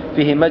يكون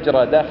فيه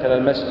مجرى داخل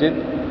المسجد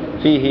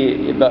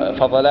فيه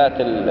فضلات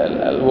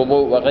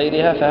الوضوء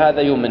وغيرها،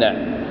 فهذا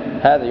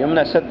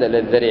يمنع سدا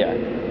للذريعة.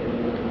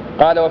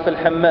 قال وفي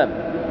الحمام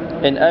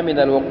إن أمن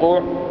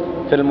الوقوع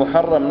في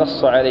المحرم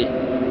نص عليه،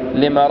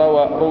 لما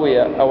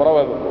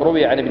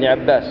روي عن ابن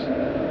عباس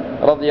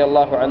رضي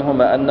الله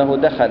عنهما أنه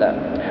دخل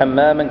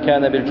حماما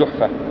كان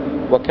بالجحفة،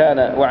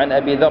 وعن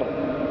أبي ذر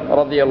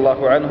رضي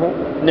الله عنه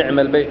نعم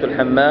البيت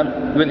الحمام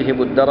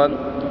يذهب الدرن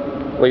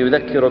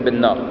ويذكر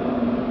بالنار.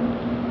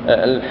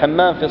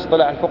 الحمام في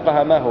اصطلاح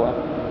الفقهاء ما هو؟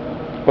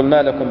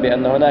 قلنا لكم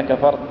بأن هناك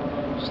فرق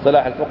في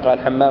اصطلاح الفقهاء.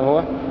 الحمام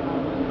هو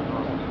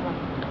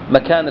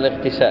مكان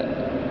الاغتسال.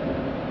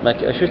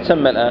 شو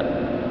تسمى الآن؟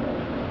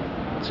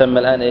 تسمى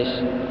الآن إيش؟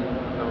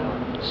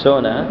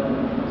 سونا،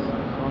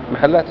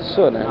 محلات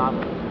السونا،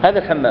 هذه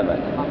الحمامات.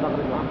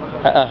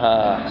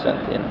 أحسنت،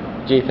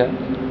 جيتها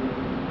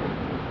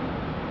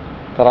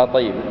ترى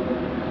طيب.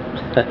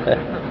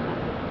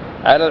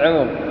 على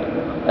العموم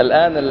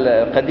الآن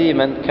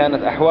قديما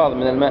كانت أحواض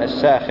من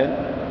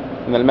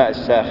الماء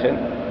الساخن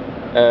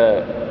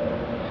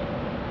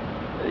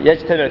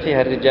يجتمع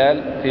فيها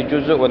الرجال في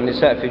جزء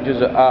والنساء في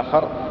جزء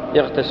آخر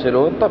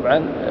يغتسلون.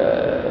 طبعا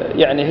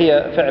يعني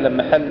هي فعلا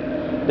محل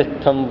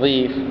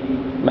للتنظيف،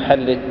 محل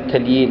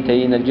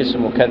للتليين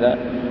الجسم وكذا،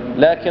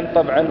 لكن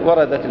طبعا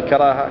وردت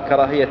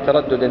كراهية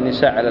تردد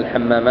النساء على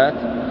الحمامات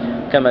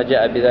كما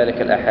جاء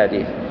بذلك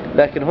الأحاديث.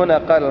 لكن هنا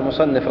قال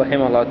المصنف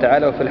رحمه الله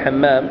تعالى وفي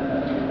الحمام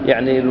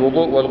يعني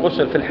الوضوء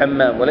والغسل في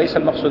الحمام، وليس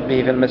المقصود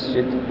به في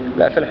المسجد،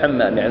 لا في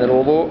الحمام، يعني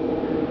الوضوء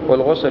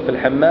والغسل في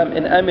الحمام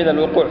إن أمن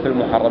الوقوع في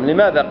المحرم.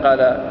 لماذا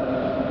قال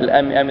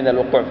أمن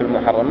الوقوع في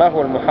المحرم؟ ما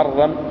هو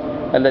المحرم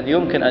الذي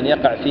يمكن أن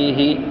يقع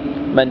فيه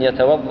من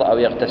يتوضأ أو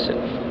يغتسل؟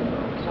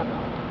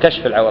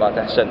 كشف العورات.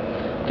 أحسن،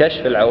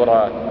 كشف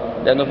العورات،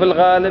 لأنه في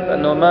الغالب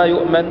أنه ما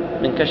يؤمن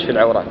من كشف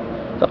العورات،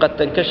 فقد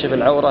تنكشف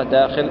العورة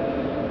داخل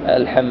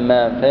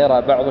الحمام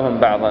فيرى بعضهم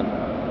بعضا.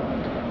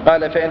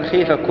 قال فإن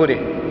خيف كره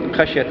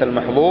خشية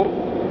المحظور.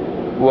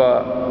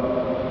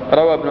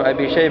 وروى ابن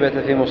أبي شيبة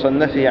في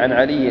مصنفه عن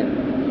علي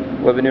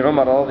وابن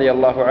عمر رضي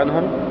الله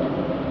عنهم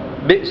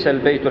بئس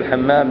البيت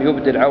الحمام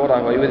يبدي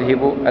العورة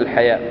ويذهب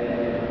الحياء،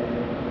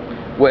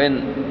 وإن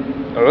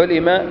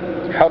علم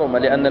حرم،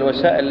 لأن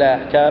الوسائل لها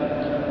أحكام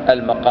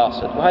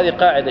المقاصد. وهذه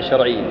قاعدة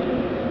شرعية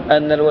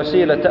أن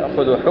الوسيلة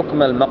تأخذ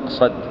حكم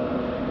المقصد،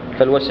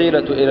 فالوسيلة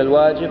إلى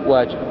الواجب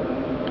واجب،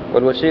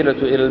 والوسيلة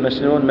إلى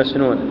المسنون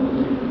مسنون،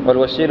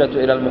 والوسيلة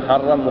إلى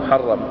المحرم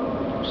محرم،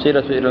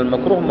 والوسيلة إلى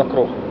المكروه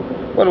مكروه،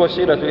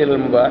 والوسيلة إلى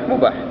المباح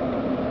مباح،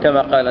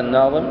 كما قال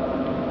الناظم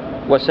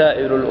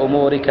وسائل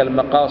الأمور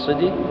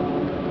كالمقاصد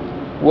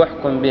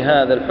واحكم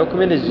بهذا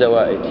الحكم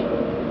للزوائد.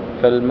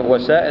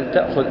 فالوسائل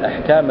تأخذ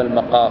أحكام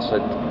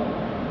المقاصد،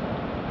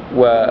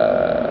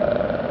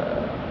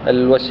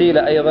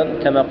 والوسيلة أيضا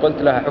كما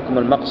قلت لها حكم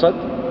المقصد.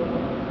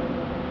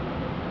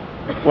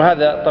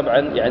 وهذا طبعا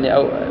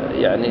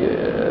يعني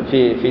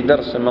في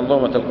درس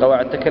منظومة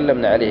القواعد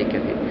تكلمنا عليه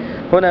كثير.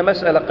 هنا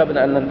مسألة قبل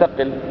أن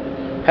ننتقل،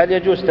 هل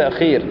يجوز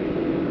تأخير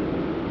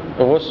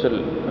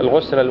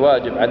الغسل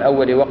الواجب عن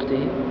أول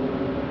وقته؟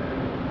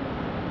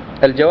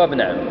 الجواب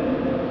نعم،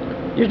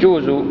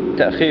 يجوز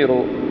تأخير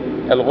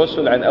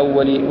الغسل عن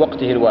أول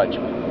وقته الواجب.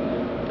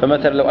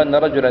 فمثلا لو أن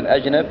رجلا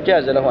أجنب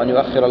جاز له أن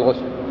يؤخر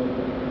الغسل،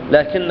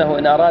 لكنه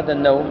إن أراد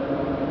النوم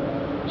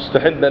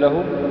استحب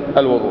له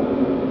الوضوء.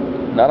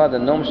 إن أراد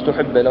النوم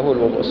استحب له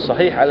الوضوء،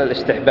 الصحيح على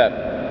الاستحباب،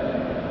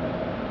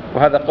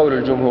 وهذا قول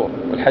الجمهور.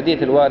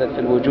 والحديث الوارد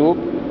في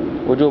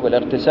وجوب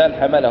الاغتسال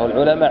حمله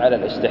العلماء على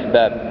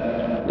الاستحباب،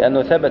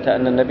 لأنه ثبت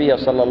أن النبي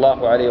صلى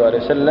الله عليه وآله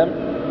وسلم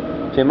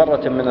في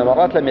مرة من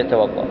المرات لم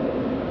يتوضأ،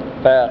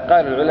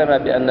 فقال العلماء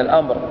بأن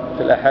الأمر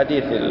في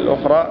الأحاديث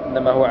الأخرى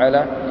إنما هو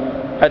على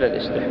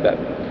الاستحباب.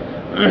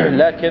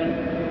 لكن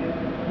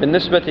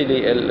بالنسبة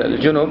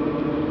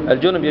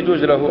للجنب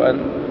يجوز له أن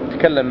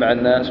يتكلم مع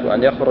الناس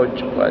وأن يخرج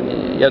وأن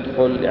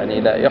يدخل،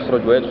 يعني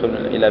يخرج ويدخل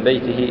إلى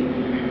بيته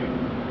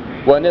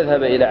وأن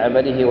يذهب إلى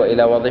عمله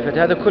وإلى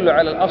وظيفته. هذا كله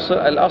على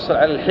الأصل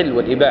على الحل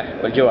والإباح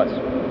والجواز،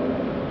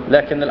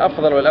 لكن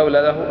الأفضل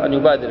والأولى له أن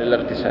يبادر إلى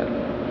الاغتسال.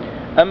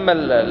 أما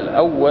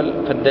الأول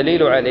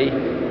فالدليل عليه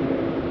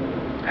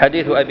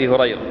حديث أبي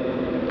هريرة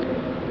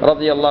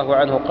رضي الله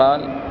عنه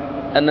قال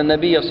أن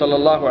النبي صلى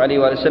الله عليه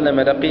وسلم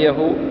لقيه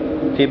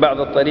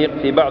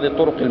في بعض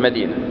طرق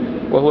المدينة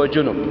وهو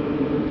جنب،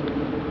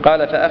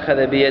 قال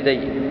فأخذ بيدي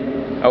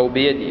أو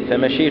بيدي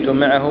فمشيت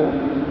معه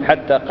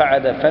حتى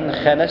قعد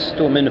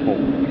فانخنست منه.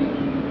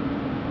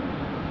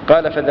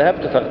 قال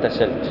فذهبت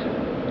فاغتسلت.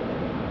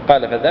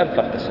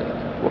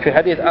 وفي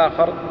حديث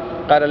آخر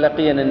قال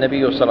لقيني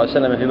النبي صلى الله عليه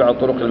وسلم في بعض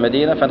طرق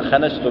المدينة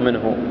فانخنست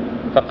منه،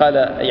 فقال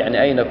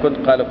يعني أين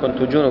كنت؟ قال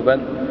كنت جنبا،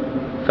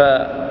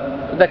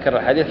 فذكر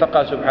الحديث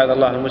فقال سبحان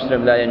الله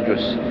المسلم لا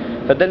ينجس.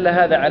 فدل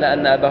هذا على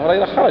أن أبا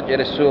هريرة خرج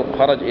إلى السوق،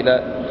 خرج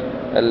إلى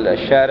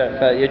الشارع،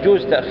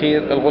 فيجوز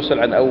تأخير الغسل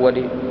عن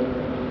أول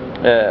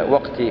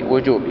وقت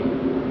وجوبه.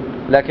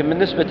 لكن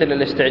بالنسبة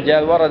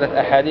للاستعجال وردت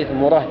أحاديث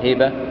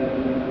مرهبة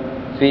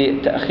في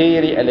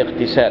تأخير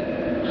الاغتسال،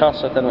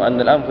 خاصة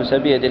وأن الأنفس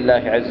بيد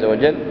الله عز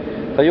وجل،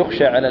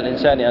 فيخشى على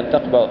الإنسان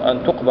أن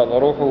تقبض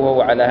روحه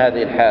وهو على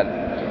هذه الحال.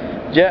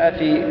 جاء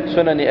في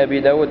سنن أبي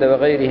داود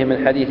وغيره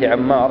من حديث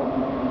عمار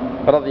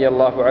رضي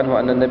الله عنه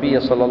أن النبي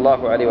صلى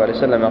الله عليه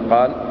وسلم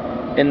قال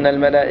إن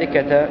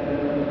الملائكة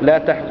لا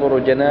تحضر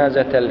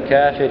جنازة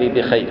الكافر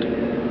بخير،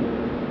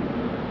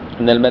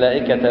 إن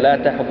الملائكة لا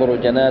تحضر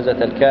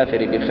جنازة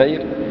الكافر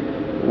بخير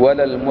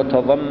ولا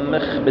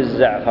المتضمخ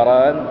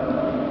بالزعفران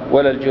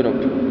ولا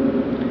الجنب.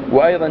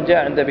 وأيضا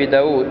جاء عند أبي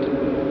داود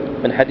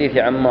من حديث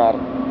عمار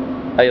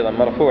أيضا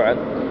مرفوعا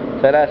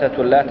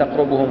ثلاثة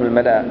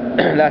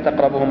لا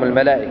تقربهم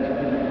الملائكة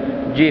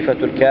جيفة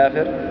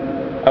الكافر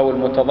أو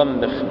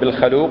المتضمخ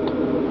بالخلوق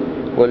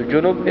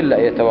والجنب إلا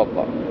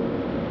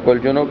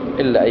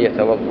أن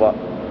يتوضأ.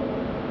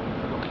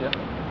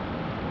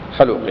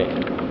 خلوقين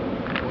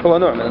هو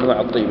نوع من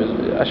أنواع الطيب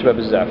أشبه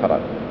بالزعفران.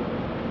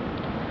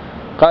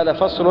 قال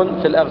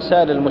فصل في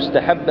الأغسال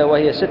المستحبة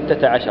وهي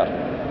 16،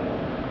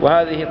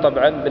 وهذه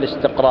طبعا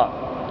بالاستقراء،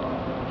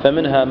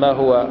 فمنها ما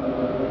هو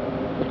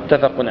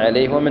متفق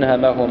عليه ومنها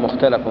ما هو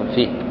مختلف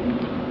فيه.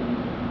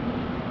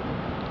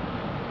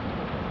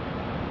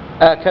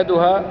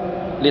 آكدها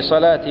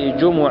لصلاة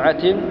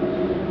جمعة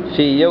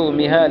في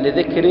يومها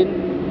لذكر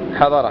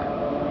حضره،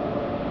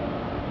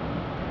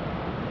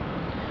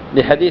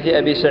 لحديث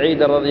أبي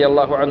سعيد رضي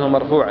الله عنه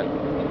مرفوعا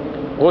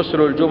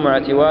غسل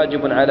الجمعة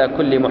واجب على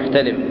كل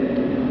محتلم.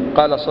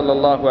 قال صلى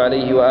الله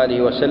عليه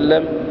وآله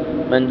وسلم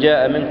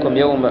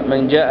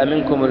من جاء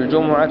منكم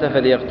الجمعة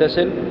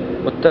فليغتسل،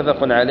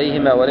 متفق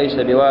عليهما وليس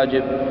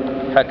بواجب،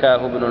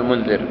 حكاه ابن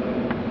المنذر.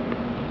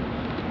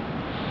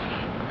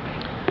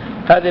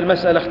 هذه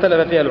المسألة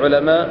اختلف فيها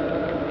العلماء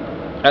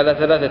على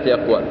 3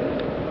 أقوال.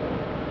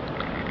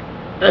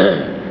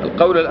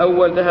 القول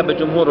الأول ذهب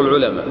جمهور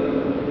العلماء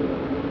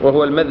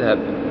وهو المذهب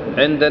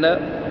عندنا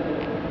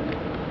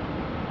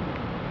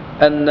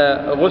أن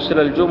غسل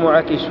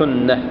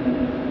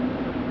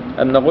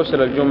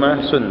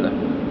الجمعة سنة،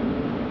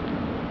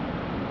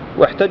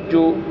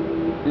 واحتجوا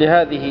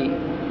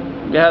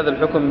لهذا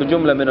الحكم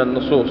بجملة من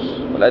النصوص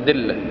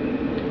والأدلة،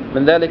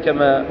 من ذلك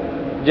ما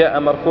جاء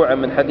مرفوعا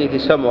من حديث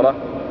سمرة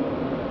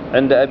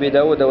عند أبي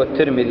داود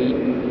والترمذي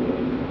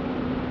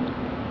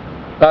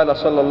قال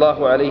صلى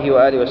الله عليه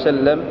وآله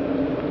وسلم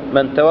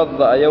من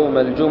توضأ يوم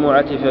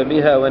الجمعة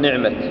فبها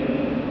ونعمت،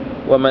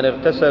 ومن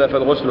اغتسل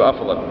فالغسل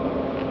أفضل.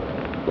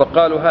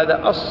 وقالوا هذا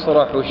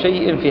أصرح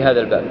شيء في هذا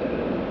الباب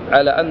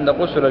على أن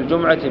غسل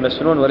الجمعة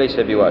مسنون وليس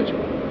بواجب.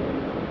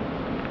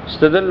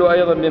 استدلوا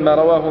أيضا بما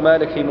رواه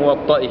مالك في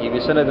موطئه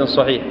بسند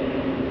صحيح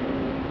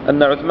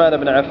أن عثمان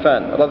بن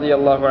عفان رضي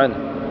الله عنه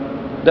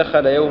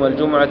دخل يوم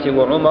الجمعة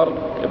وعمر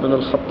بن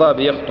الخطاب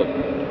يخطب،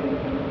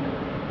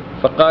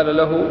 فقال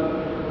له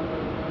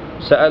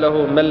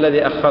سأله ما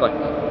الذي أخرك؟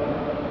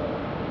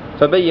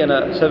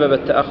 فبين سبب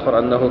التأخر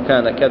أنه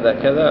كان كذا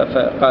كذا،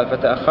 فقال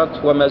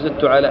فتأخرت وما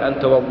زدت على أن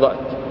توضأت.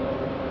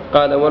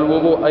 قال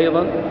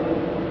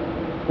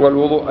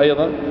والوضوء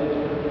أيضا.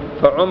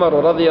 فعمر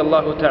رضي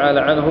الله تعالى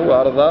عنه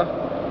وأرضاه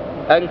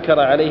أنكر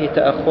عليه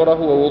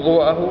تأخره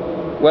ووضوءه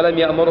ولم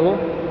يأمره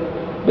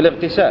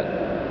بالاغتسال،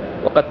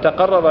 وقد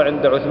تقرر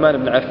عند عثمان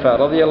بن عفان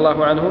رضي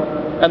الله عنه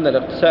أن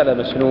الاغتسال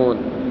مسنون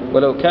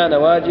ولو كان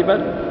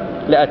واجبا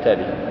لأتى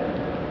به.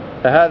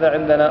 فهذا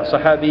عندنا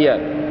صحابيان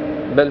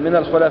بل من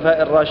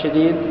الخلفاء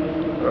الراشدين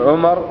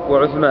عمر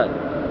وعثمان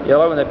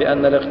يرون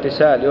بأن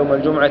الاغتسال يوم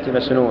الجمعة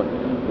مسنون،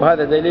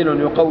 وهذا دليل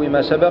يقوي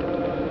ما سبق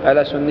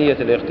على سنية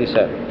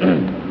الاغتسال.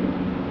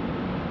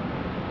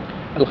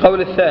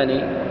 القول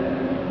الثاني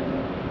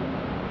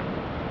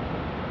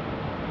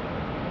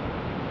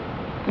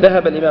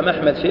ذهب الإمام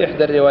أحمد في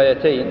إحدى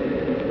الروايتين،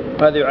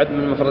 وهذا يعد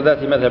من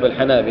مفردات مذهب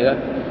الحنابلة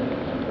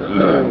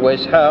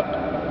وإسحاق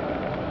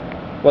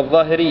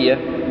والظاهرية،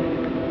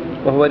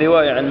 وهو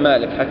رواية عن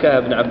مالك حكاها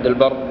ابن عبد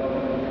البر،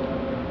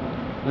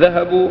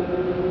 ذهبوا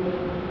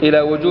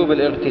إلى وجوب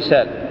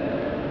الاغتسال.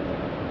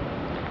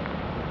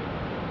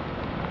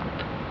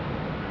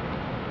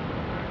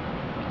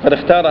 قد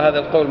اختار هذا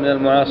القول من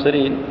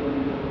المعاصرين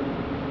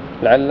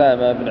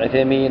العلامة ابن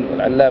عثيمين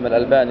والعلامة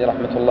الألباني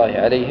رحمة الله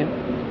عليهم،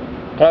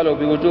 قالوا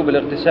بوجوب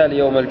الاغتسال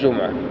يوم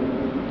الجمعة،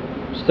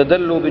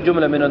 استدلوا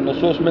بجملة من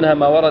النصوص منها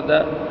ما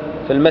ورد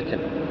في المتن،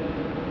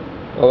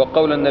 وهو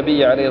قول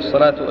النبي عليه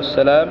الصلاة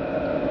والسلام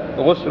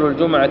غسل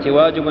الجمعة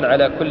واجب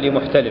على كل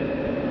محتلم.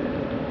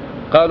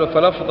 قالوا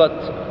فلفظة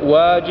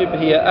واجب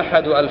هي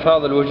أحد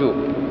ألفاظ الوجوب،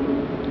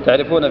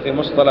 تعرفون في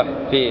مصطلح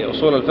في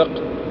أصول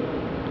الفقه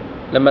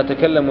لما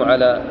تكلموا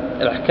على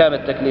الأحكام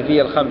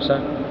التكليفية الخمسة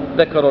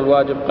ذكروا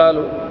الواجب،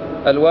 قالوا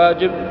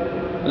الواجب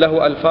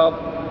له ألفاظ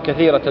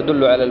كثيرة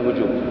تدل على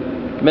الوجوب،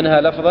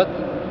 منها لفظة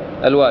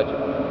الواجب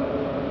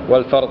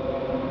والفرض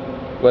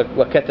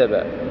وكتب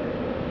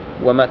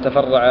وما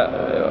تفرع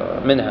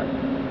منها،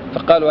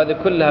 فقالوا هذه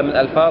كلها من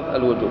ألفاظ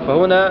الوجوب.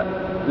 فهنا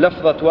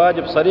لفظة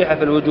واجب صريحة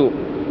في الوجوب،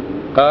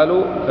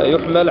 قالوا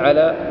فيحمل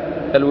على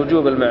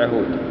الوجوب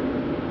المعهود.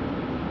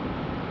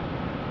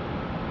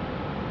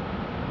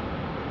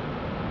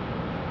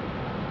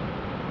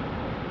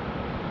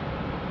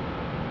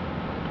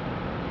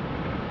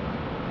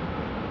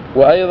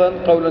 وأيضا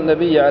قول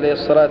النبي عليه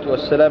الصلاة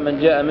والسلام من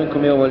جاء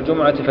منكم يوم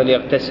الجمعة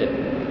فليغتسل،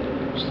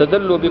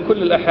 استدلوا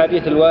بكل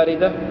الأحاديث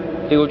الواردة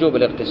في وجوب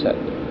الاغتسال،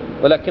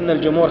 ولكن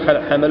الجمهور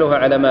حملوها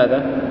على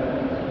ماذا؟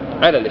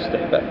 على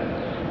الاستحباب.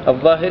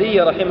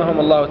 الظاهرية رحمهم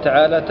الله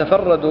تعالى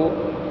تفردوا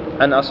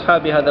عن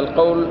أصحاب هذا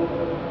القول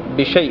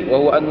بشيء،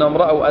 وهو أنهم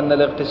رأوا أن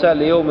الاغتسال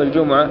ليوم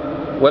الجمعة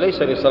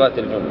وليس لصلاة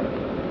الجمعة.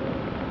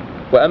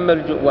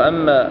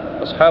 وأما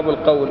أصحاب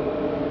القول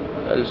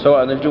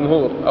سواء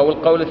الجمهور أو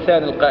القول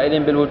الثاني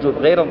القائلين بالوجوب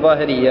غير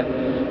الظاهرية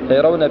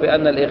فيرون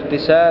بأن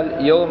الاغتسال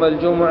يوم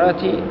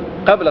الجمعة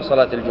قبل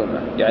صلاة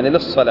الجمعة، يعني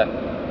للصلاة.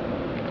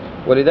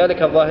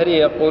 ولذلك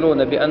الظاهرية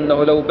يقولون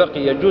بأنه لو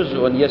بقي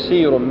جزء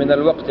يسير من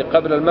الوقت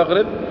قبل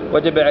المغرب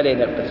وجب عليه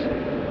الاغتسال،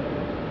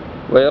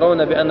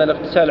 ويرون بأن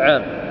الاغتسال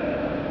عام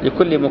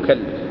لكل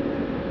مكلف.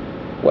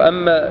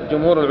 وأما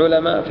جمهور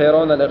العلماء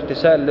فيرون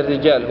الاغتسال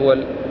للرجال هو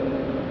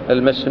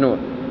المسنون،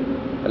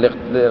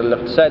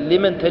 الاغتسال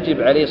لمن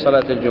تجب عليه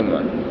صلاة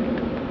الجمعة.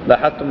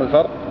 لاحظتم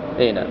الفرق؟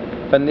 نعم.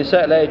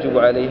 فالنساء لا يجب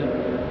عليه،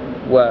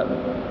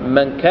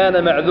 ومن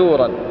كان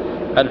معذورا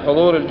عن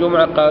حضور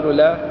الجمعة قالوا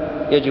لا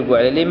يجب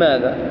عليه.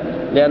 لماذا؟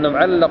 لأنهم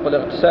علقوا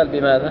الاغتسال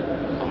بماذا؟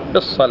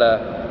 بالصلاة.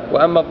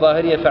 وأما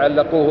الظاهرية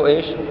فعلقوه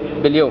إيش؟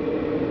 باليوم،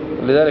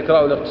 ولذلك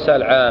رأوا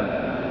الاغتسال عام.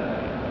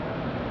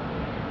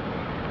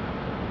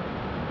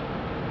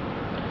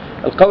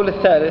 القول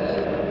الثالث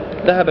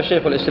ذهب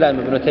شيخ الإسلام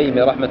ابن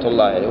تيمية رحمة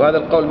الله عليه، وهذا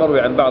القول مروي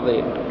عن بعض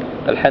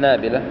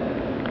الحنابلة،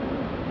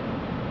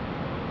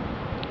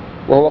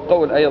 وهو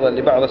قول أيضا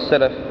لبعض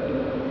السلف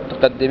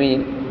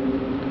المتقدمين،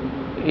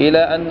 إلى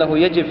أنه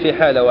يجب في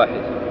حالة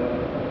واحدة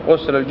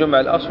غسل الجمعة.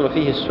 الأصل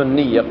فيه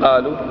السنية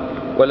قالوا،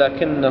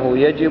 ولكنه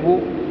يجب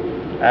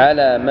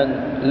على من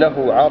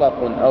له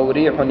عرق أو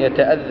ريح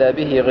يتأذى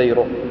به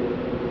غيره.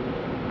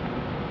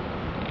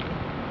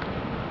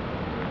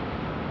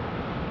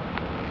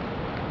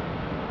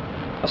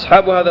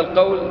 أصحاب هذا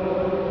القول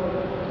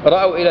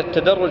رأوا إلى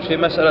التدرج في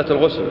مسألة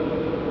الغسل،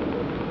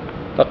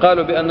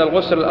 فقالوا بأن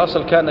الغسل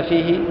الأصل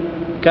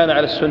كان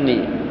على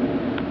السنية،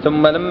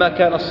 ثم لما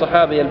كان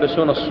الصحابة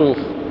يلبسون الصوف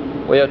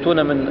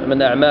ويأتون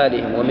من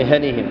أعمالهم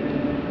ومهنهم،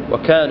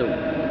 وكانوا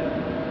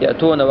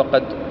يأتون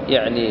وقد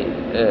يعني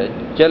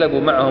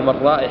جلبوا معهم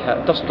الرائحة،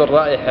 تصدر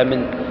الرائحة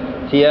من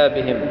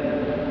ثيابهم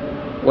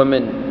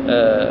ومن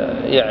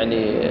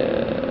يعني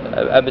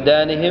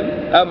أبدانهم،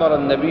 أمر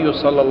النبي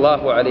صلى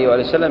الله عليه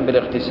وسلم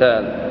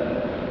بالاغتسال.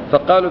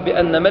 فقالوا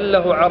بأن من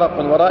له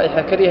عرق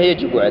ورائحة كريهة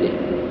يجب عليه،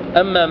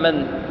 أما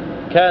من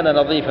كان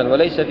نظيفا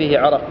وليس فيه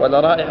عرق ولا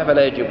رائحة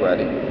فلا يجب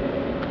عليه.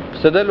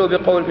 استدلوا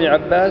بقول ابن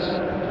عباس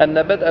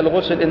أن بدء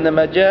الغسل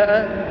إنما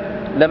جاء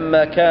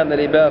لما كان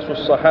لباس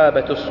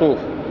الصحابة الصوف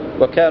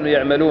وكانوا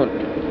يعملون،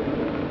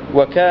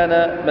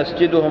 وكان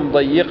مسجدهم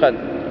ضيقا،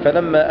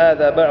 فلما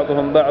آذى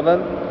بعضهم بعضا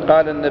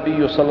قال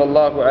النبي صلى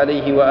الله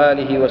عليه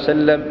وآله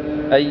وسلم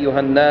أيها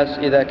الناس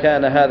إذا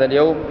كان هذا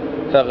اليوم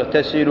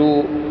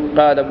فاغتسلوا.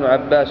 قال ابن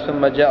عباس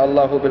ثم جاء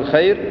الله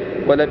بالخير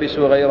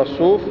ولبسوا غير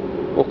الصوف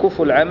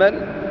وكفوا العمل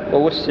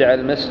ووسع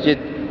المسجد.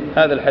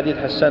 هذا الحديث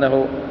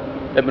حسنه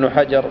ابن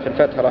حجر في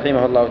الفتح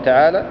رحمه الله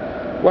تعالى،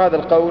 وهذا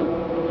القول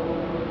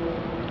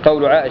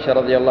قول عائشة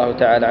رضي الله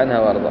تعالى عنها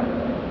وارضاها.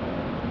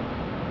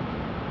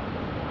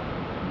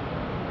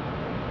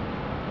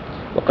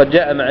 وقد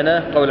جاء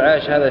معناه قول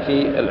عائشة هذا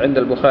عند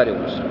البخاري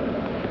ومسلم.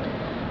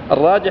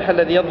 الراجح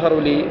الذي يظهر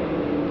لي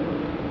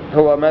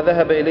هو ما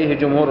ذهب إليه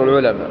جمهور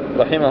العلماء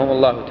رحمهم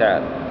الله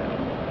تعالى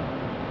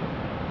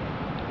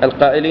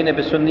القائلين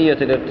بسنية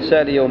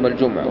الاغتسال يوم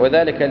الجمعة،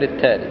 وذلك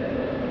للتالي: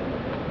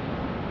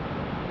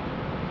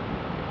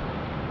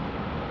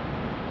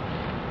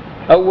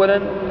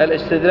 أولا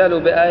الاستدلال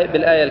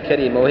بالآية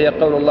الكريمة، وهي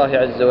قول الله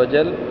عز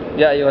وجل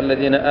يا أيها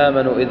الذين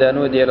آمنوا إذا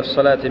نودي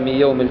للصلاة من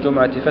يوم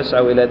الجمعة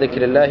فاسعوا إلى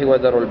ذكر الله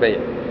وذروا البيع.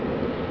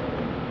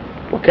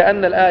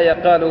 وكأن الآية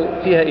قالوا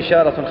فيها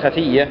إشارة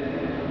خفية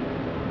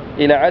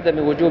إلى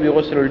عدم وجوب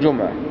غسل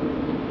الجمعة،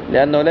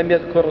 لأنه لم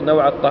يذكر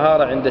نوع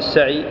الطهارة عند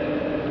السعي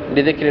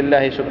لذكر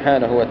الله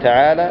سبحانه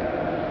وتعالى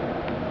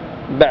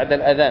بعد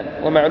الأذان،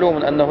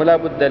 ومعلوم أنه لا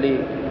بد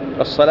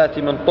للصلاة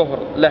من طهر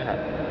لها،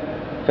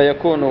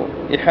 فيكون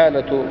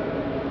إحالة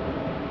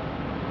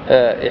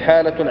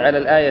على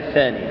الآية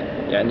الثانية،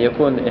 يعني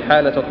يكون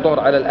إحالة الطهر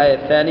على الآية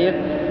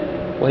الثانية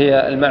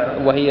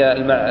وهي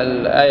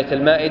الآية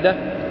المائدة،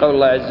 قول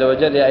الله عز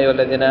وجل يا أيها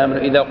الذين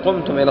آمنوا إذا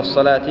قمتم إلى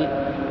الصلاة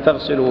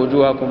فاغسلوا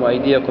وجوهكم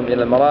وأيديكم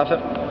إلى المرافق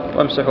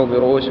وامسحوا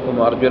برؤوسكم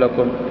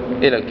وأرجلكم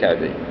إلى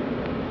الكعبين.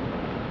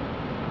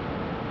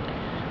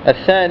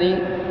 الثاني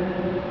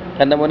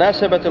أن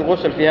مناسبة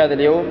الغسل في هذا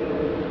اليوم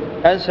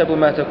أنسب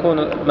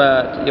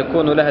ما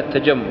يكون لها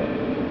التجمع،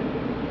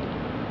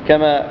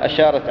 كما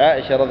أشارت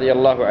عائشة رضي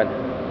الله عنها،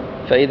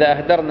 فإذا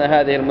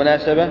أهدرنا هذه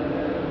المناسبة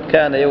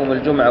كان يوم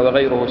الجمعة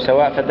وغيره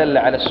سواء، فدل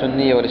على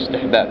السنية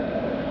والاستحباب.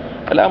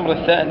 الأمر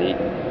الثاني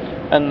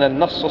أن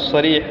النص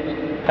الصريح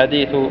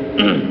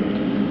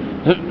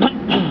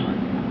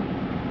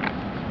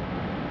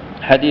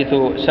حديث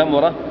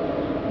سمرة: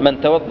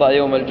 من توضأ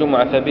يوم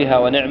الجمعة فبها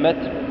ونعمت،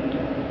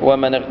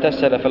 ومن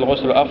اغتسل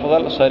فالغسل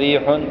أفضل،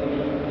 صريح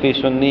في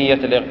سنية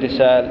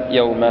الاغتسال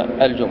يوم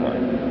الجمعة.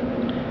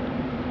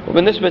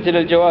 وبالنسبة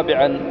للجواب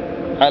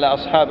على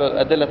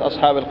أدلة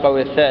أصحاب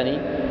القول الثاني،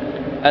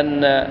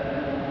 أن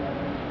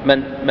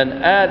من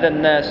آذى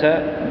الناس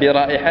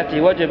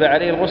برائحته وجب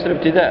عليه الغسل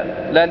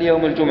ابتداء، لا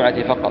ليوم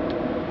الجمعة فقط،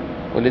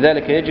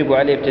 ولذلك يجب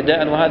عليه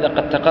ابتداء، وهذا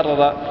قد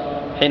تقرر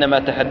حينما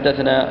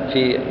تحدثنا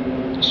في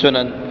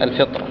سنن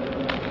الفطر،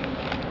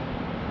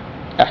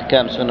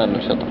 أحكام سنن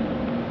الفطر.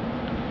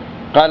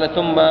 قال: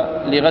 ثم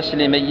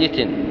لغسل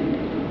ميت،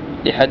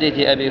 لحديث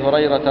أبي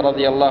هريرة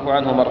رضي الله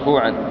عنه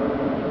مرفوعا: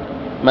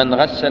 من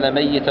غسل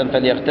ميتا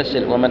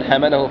فليغتسل، ومن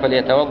حمله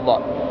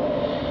فليتوضأ.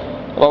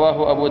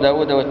 رواه أبو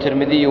داود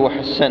والترمذي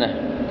وحسنه،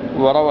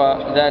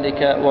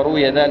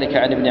 وروي ذلك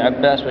عن ابن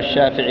عباس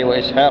والشافعي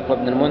وإسحاق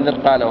وابن المنذر،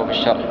 قاله في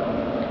الشرح.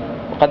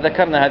 وقد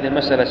ذكرنا هذه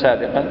المسألة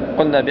سابقا،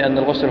 قلنا بأن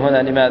الغسل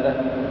هنا لماذا؟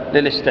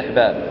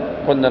 للاستحباب.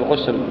 قلنا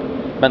الغسل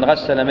من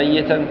غسل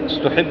ميتا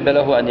استحب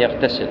له أن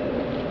يغتسل،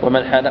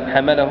 ومن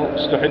حمله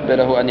استحب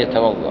له أن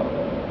يتوضأ.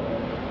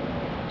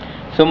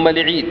 ثم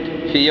لعيد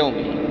في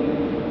يومه،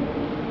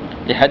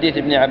 لحديث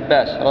ابن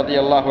عباس رضي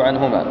الله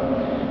عنهما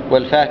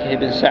والفاكه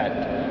بن سعد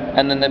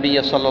أن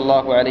النبي صلى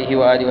الله عليه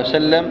وآله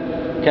وسلم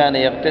كان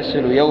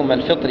يغتسل يوم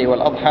الفطر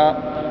والأضحى،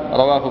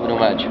 رواه ابن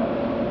ماجه.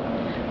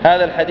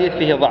 هذا الحديث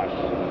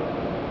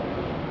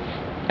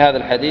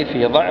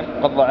فيه ضعف،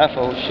 قد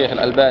ضعفه الشيخ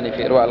الألباني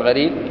في إرواء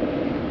الغليل،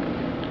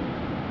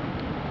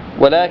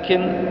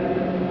 ولكن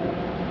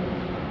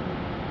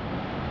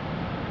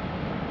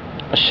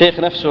الشيخ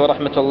نفسه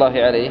رحمة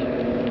الله عليه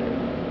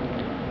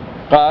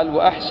قال: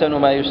 وأحسن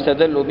ما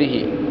يستدل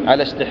به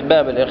على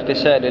استحباب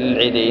الاغتسال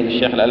للعيدين،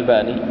 الشيخ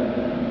الألباني،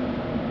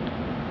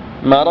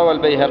 ما روى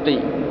البيهقي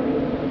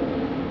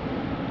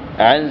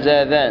عن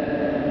زاذان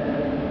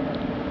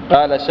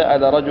قال: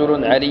 سأل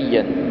رجل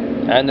عليا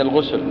عن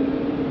الغسل،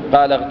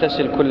 قال: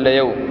 اغتسل كل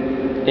يوم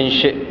إن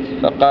شئت،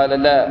 فقال: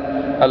 لا،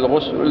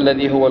 الغسل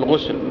الذي هو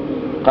الغسل.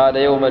 قال: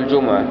 يوم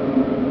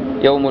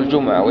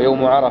الجمعة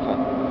ويوم عرفة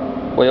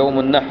ويوم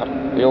النحر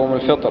ويوم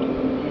الفطر.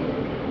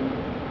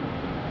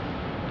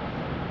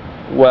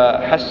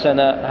 وحسن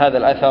هذا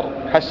الأثر،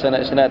 حسن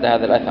إسناد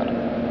هذا الأثر.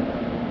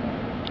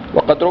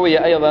 وقد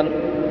روي أيضا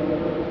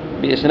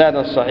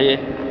بإسناد صحيح،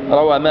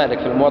 روى مالك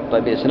في الموطأ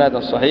بإسناد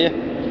صحيح،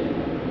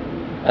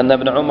 أن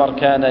ابن عمر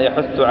كان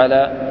يحث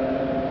على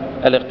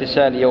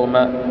الاغتسال يوم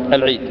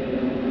العيد.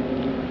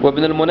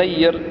 وابن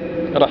المنير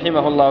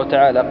رحمه الله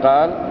تعالى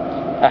قال: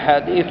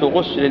 أحاديث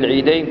غسل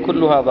العيدين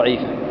كلها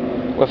ضعيفة،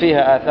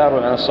 وفيها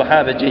آثار عن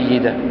الصحابة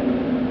جيدة،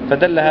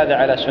 فدل هذا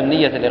على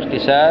سنية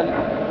الاغتسال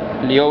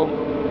ليوم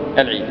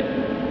العيد.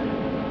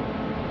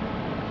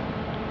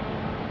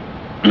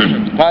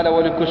 قال: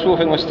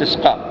 ولكسوف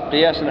واستسقاء،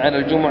 قياسا على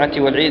الجمعة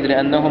والعيد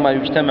لأنهما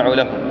يجتمع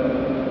لهم.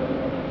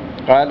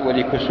 قال: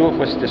 ولكسوف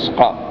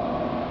واستسقاء،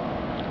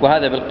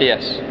 وهذا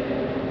بالقياس.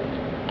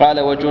 قال: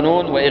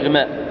 وجنون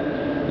وإغماء،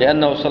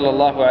 لأنه صلى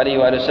الله عليه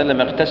وآله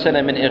وسلم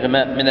اغتسل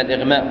من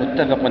الإغماء،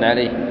 متفق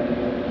عليه،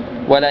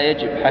 ولا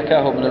يجب،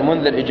 حكاه ابن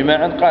المنذر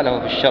إجماعا، قاله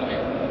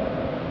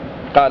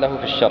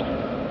في الشرح.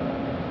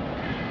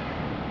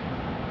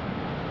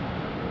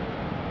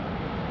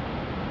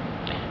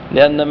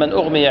 لأن من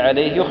أغمي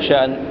عليه يخشى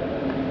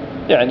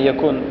أن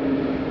يكون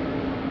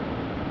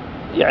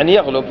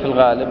يغلب في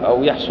الغالب،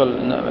 أو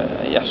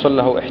يحصل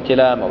له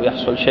احتلام أو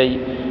يحصل شيء،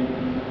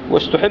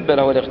 واستحب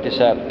له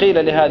الاغتسال.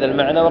 قيل لهذا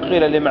المعنى،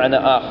 وقيل لمعنى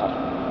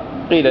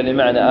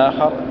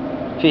آخر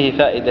فيه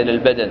فائدة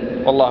للبدن،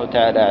 والله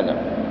تعالى أعلم.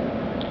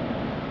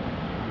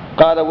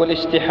 قال: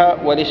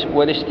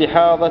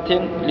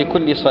 والاستحاضة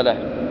لكل صلاة،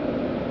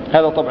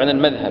 هذا طبعا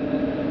المذهب،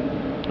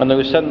 أنه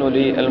يسن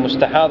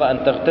للمستحاضة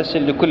أن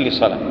تغتسل لكل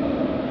صلاة،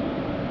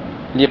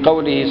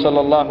 لقوله صلى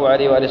الله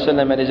عليه وآله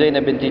وسلم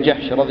لزينب بنت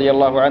جحش رضي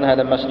الله عنها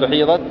لما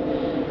استحيضت: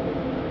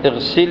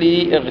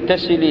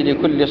 اغتسلي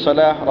لكل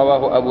صلاة،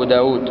 رواه أبو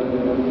داود.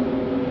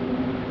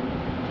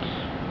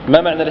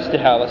 ما معنى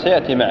الاستحاضة؟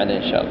 سيأتي معنا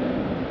إن شاء الله.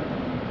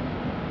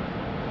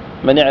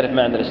 من يعرف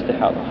معنى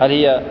الاستحاضة؟ هل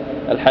هي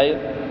الحيض؟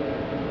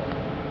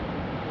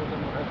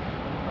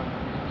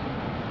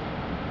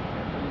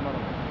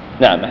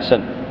 نعم،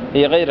 أحسن،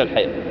 هي غير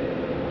الحيض.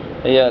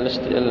 هي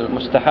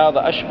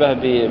المستحاضة أشبه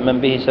بمن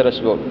به سلس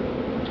بول،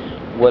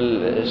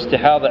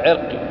 والاستحاضة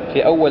عرق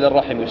في أول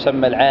الرحم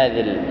يسمى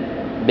العاذل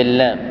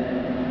باللام،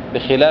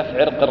 بخلاف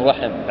عرق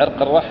الرحم.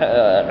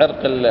 عرق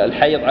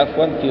الحيض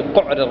في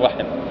قعر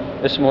الرحم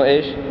اسمه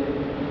إيش؟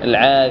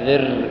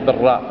 العاذر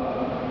بالراء.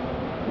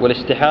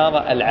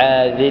 والاستحاضة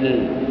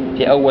العاذل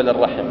في أول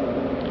الرحم.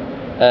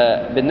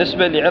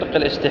 بالنسبة لعرق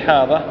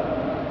الاستحاضة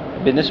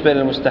بالنسبة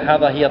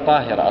للمستحاضة هي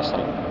طاهرة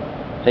أصلا،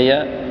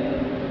 هي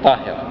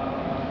طاهرة،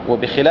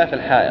 وبخلاف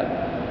الحائض.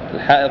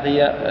 الحائض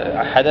هي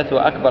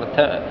حدثها أكبر،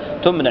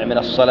 تمنع من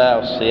الصلاة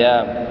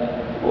والصيام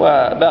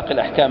وباقي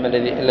الأحكام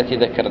التي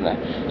ذكرناها.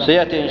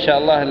 سيأتي إن شاء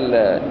الله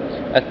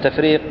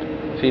التفريق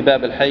في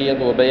باب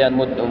الحيض وبيان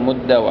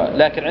مدة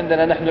لكن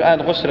عندنا نحن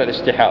الآن غسل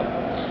الاستحاضة.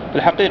 في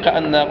الحقيقة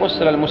أن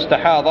غسل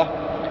المستحاضة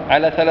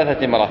على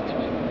 3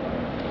 مراتب.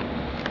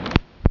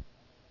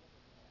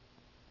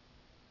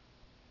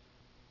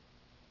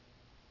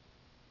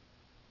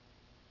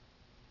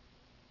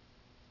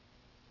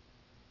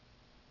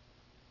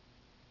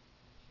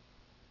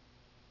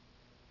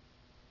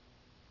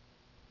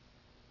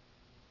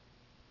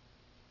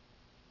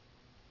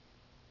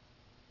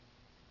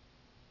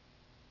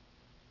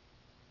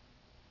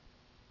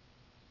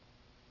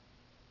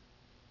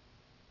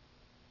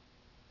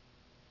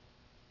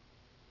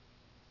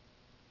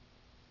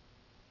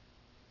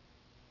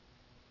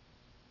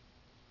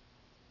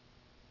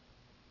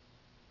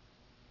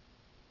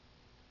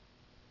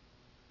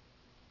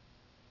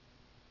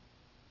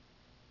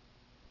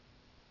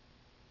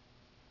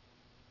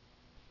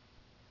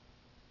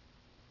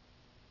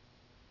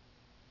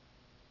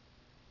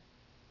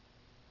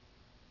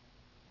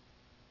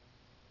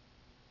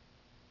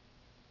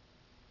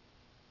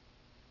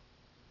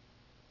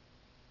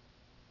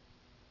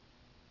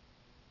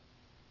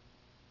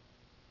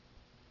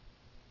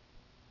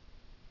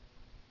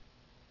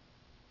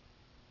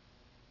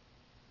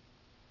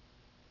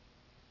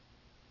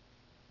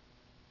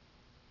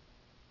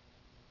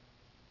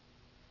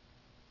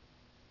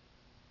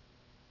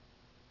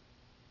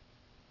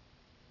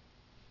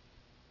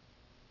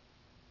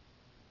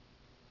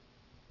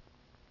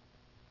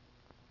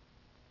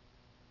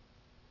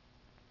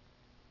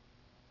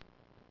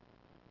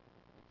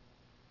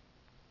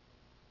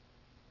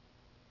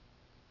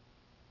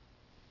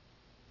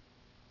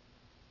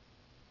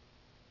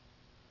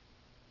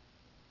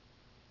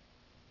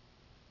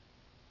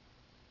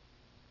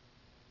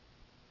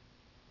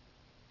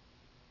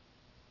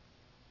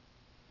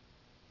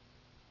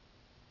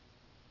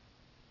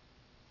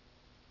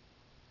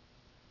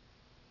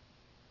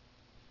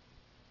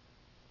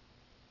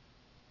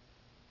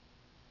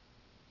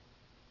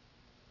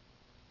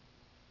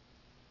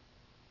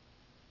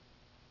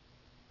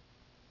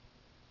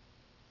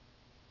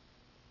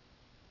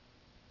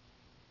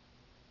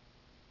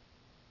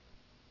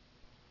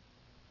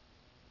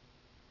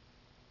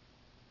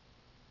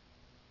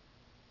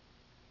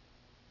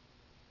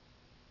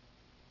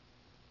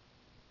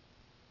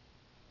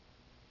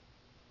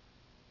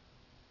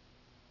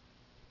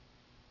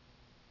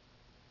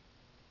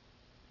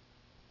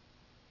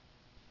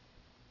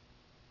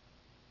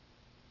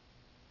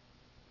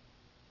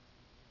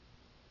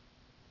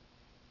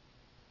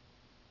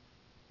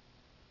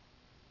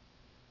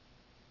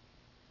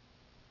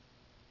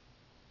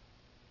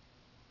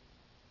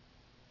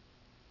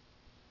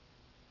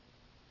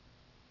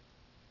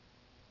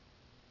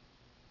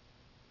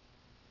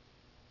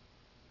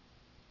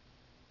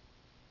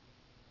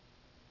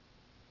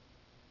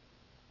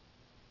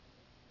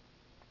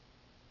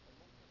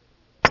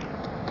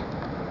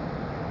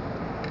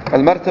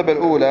 المرتبة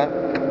الأولى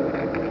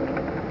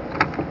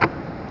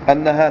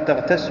أنها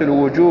تغتسل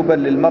وجوبا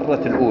للمرة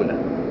الأولى،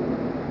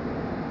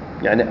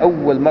 يعني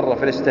أول مرة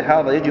في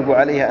الاستحاضة يجب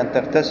عليها أن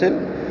تغتسل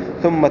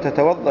ثم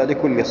تتوضأ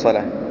لكل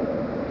صلاة.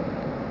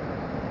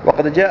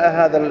 وقد جاء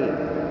هذا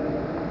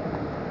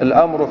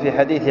الأمر في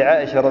حديث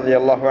عائشة رضي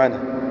الله عنها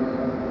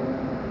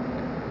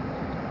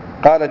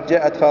قالت: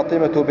 جاءت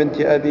فاطمة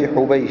بنت أبي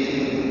حبيش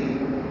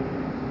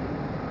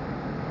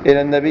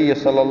إلى النبي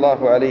صلى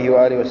الله عليه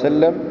وآله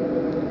وسلم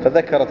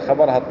فذكرت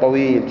خبرها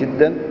الطويل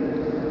جدا.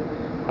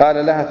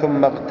 قال لها: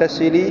 ثم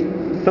اغتسلي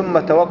ثم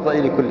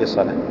توضئي لكل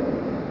صلاة،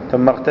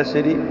 ثم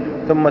اغتسلي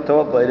ثم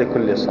توضئي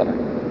لكل صلاة،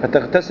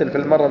 فتغتسل في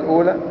المرة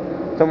الأولى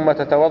ثم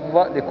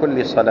تتوضأ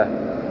لكل صلاة.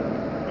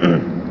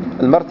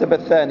 المرتبة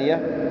الثانية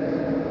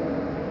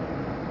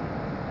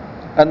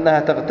أنها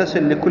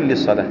تغتسل لكل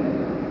صلاة،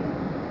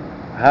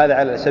 هذا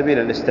على سبيل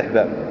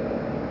الاستحباب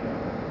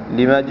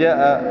لما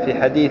جاء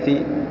في حديث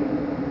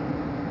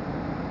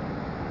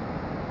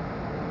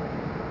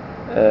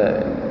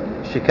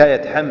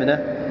شكاية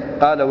حمنة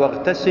قال: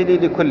 واغتسلي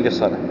لكل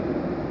صلاة،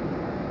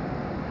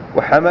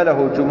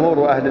 وحمله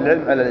جمهور أهل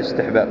العلم على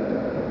الاستحباب،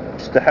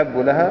 استحب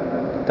لها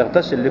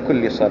تغتسل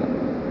لكل صلاة،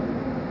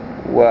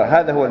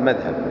 وهذا هو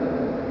المذهب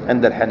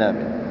عند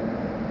الحنابلة.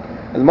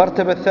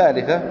 المرتبة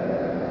الثالثة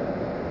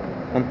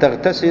أن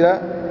تغتسل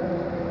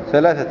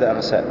 3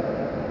 أغسال،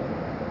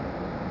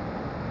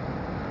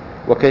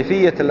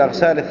 وكيفية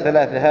الأغسال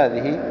 3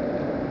 هذه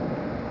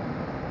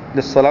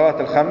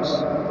للصلوات ال5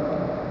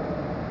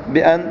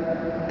 بأن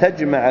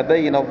تجمع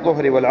بين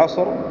الظهر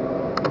والعصر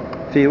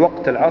في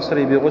وقت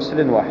العصر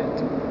بغسل واحد،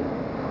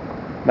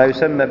 ما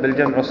يسمى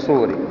بالجمع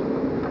الصوري.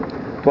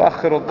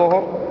 تؤخر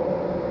الظهر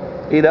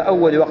إلى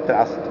أول وقت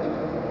العصر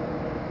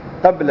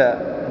قبل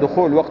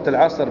دخول وقت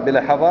العصر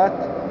بلحظات،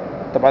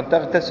 طبعا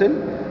تغتسل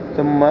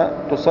ثم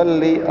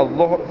تصلي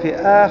الظهر في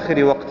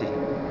آخر وقته،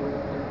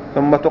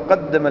 ثم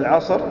تقدم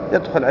العصر،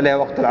 يدخل عليها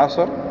وقت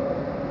العصر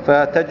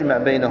فتجمع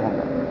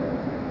بينهما،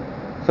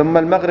 ثم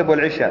المغرب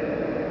والعشاء.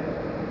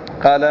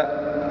 قال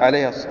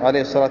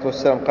عليه الصلاة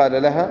والسلام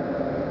قال لها: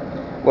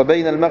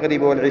 وبين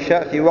المغرب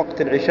والعشاء في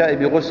وقت العشاء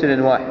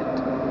بغسل واحد.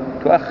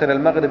 تؤخر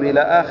المغرب إلى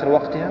آخر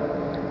وقتها،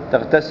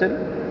 تغتسل،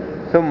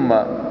 ثم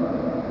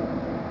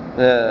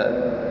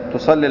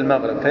تصلي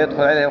المغرب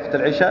فيدخل عليها وقت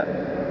العشاء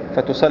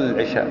فتصلي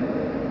العشاء،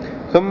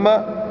 ثم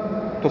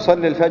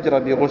تصلي الفجر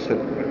بغسل،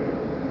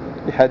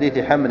 لحديث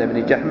حمنة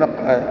بن جحمق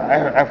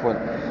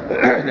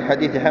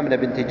لحديث حمنة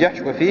بنت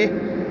جحش، وفيه: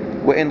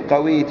 وإن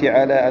قويت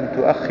على أن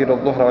تؤخر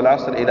الظهر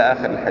والعصر إلى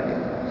آخر الحديث.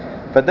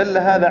 فدل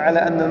هذا على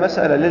أن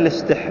المسألة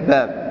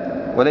للاستحباب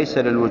وليس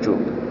للوجوب،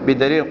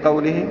 بدليل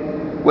قوله: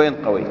 وإن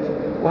قويت.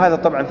 وهذا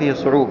طبعا فيه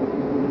صعوبة،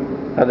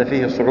 هذا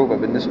فيه صعوبة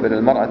بالنسبة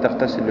للمرأة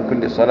تغتسل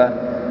لكل صلاة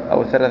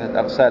أو 3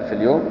 أغسال في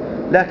اليوم،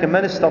 لكن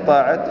من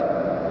استطاعت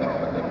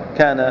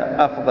كان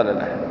أفضل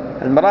لها.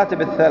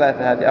 المراتب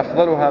الثلاثة هذه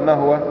أفضلها ما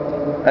هو؟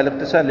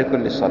 الاغتسال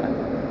لكل صلاة،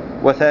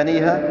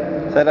 وثانيها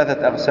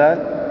 3 أغسال،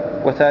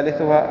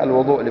 وثالثها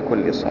الوضوء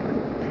لكل صلاة.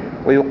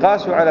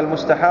 ويقاس على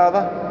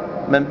المستحاضة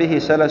من به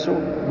سلس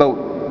بول،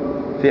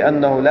 في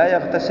أنه لا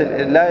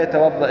يغتسل لا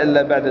يتوضأ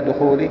إلا بعد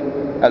دخول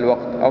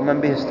الوقت، أو من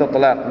به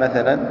استطلاق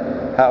مثلا،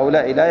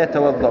 هؤلاء لا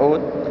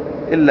يتوضؤون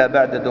إلا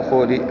بعد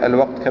دخول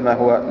الوقت كما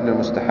هو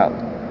للمستحاض.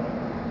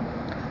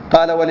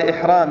 قال: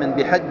 ولإحرام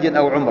بحج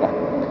أو عمرة،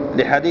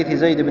 لحديث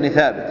زيد بن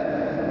ثابت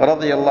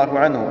رضي الله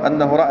عنه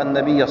أنه رأى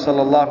النبي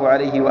صلى الله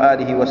عليه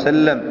وآله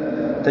وسلم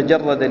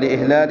تجرد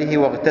لإهلاله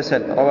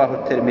واغتسل، رواه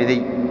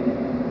الترمذي.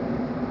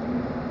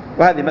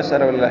 وهذه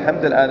مسألة ولله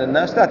الحمد الآن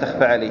الناس لا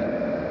تخفى عليه،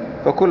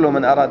 فكل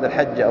من أراد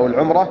الحج أو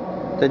العمرة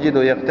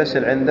تجده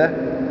يغتسل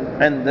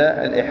عند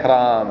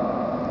الإحرام.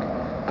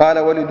 قال: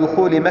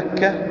 ولدخول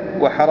مكة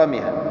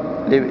وحرمها،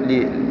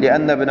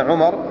 لأن ابن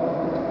عمر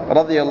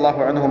رضي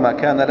الله عنهما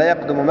كان لا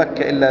يقدم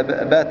مكة إلا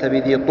بات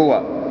بذي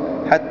طوى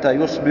حتى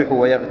يصبح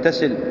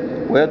ويغتسل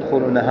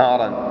ويدخل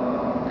نهارا.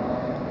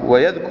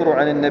 ويذكر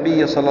عن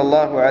النبي صلى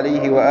الله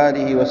عليه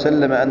وآله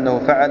وسلم أنه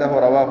فعله،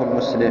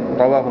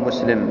 رواه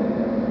مسلم.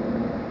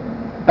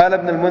 قال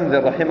ابن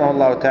المنذر رحمه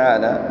الله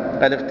تعالى: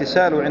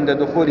 الاغتسال عند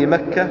دخول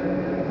مكة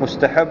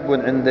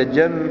مستحب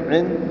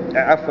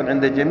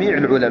عند جميع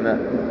العلماء،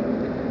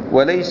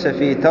 وليس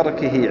في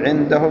تركه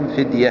عندهم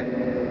فدية.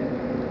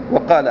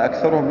 وقال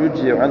أكثرهم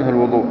يجزئ عنه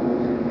الوضوء.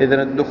 إذن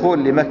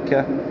الدخول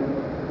لمكة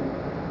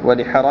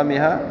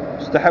ولحرمها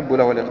استحب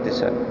له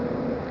الاغتسال.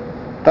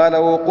 قال: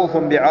 ووقوف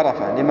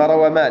بعرفة، لما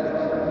روى مالك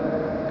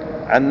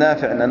عن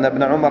نافع أن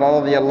ابن عمر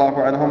رضي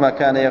الله عنهما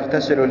كان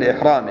يغتسل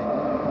لإحرامه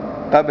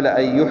قبل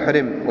أن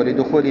يحرم،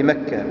 ولدخول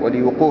مكة،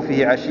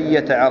 ولوقوفه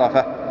عشية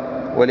عرفة،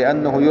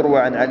 ولأنه يروى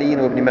عن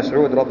علي وابن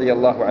مسعود رضي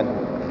الله عنه.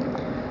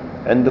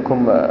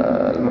 عندكم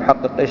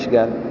المحقق إيش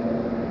قال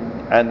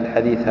عن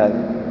الحديث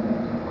هذا؟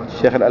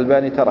 الشيخ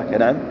الألباني ترك.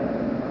 نعم،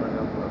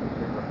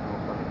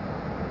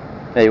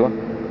 أيوة،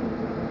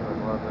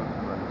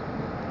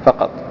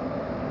 فقط.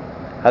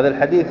 هذا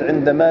الحديث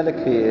عند مالك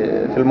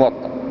في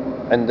الموطأ.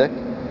 عندك؟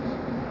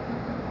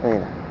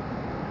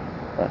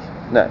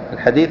 نعم،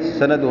 الحديث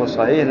سنده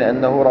صحيح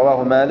لأنه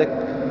رواه مالك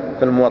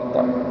في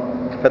الموطأ.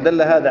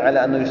 فدل هذا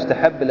على أنه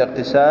يستحب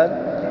الاغتسال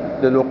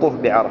للوقوف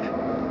بعرفة،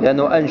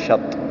 لأنه أنشط،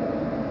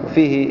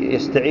 وفيه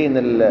يستعين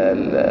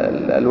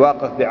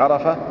الواقف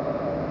بعرفة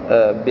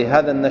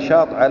بهذا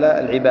النشاط على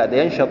العبادة،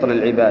 ينشط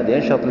للعبادة،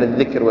 ينشط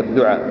للذكر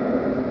والدعاء.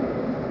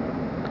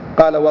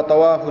 قال: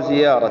 وطواف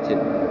زيارة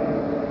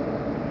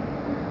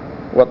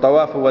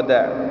وطواف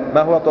وداع.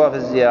 ما هو طواف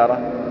الزيارة؟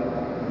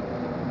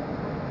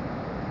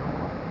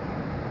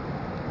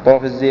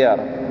 طواف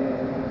الزيارة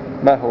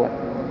ما هو؟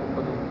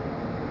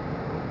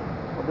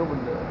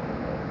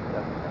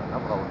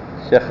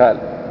 شيخ خالد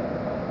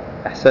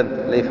أحسنت،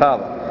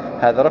 الإفاضة.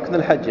 هذا ركن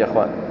الحج يا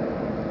أخوان،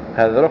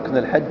 هذا ركن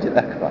الحج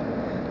الأكبر.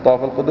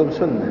 طواف القدوم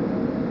سنة.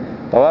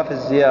 طواف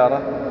الزيارة،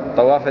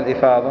 طواف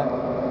الإفاضة،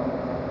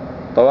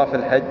 طواف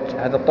الحج،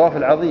 هذا الطواف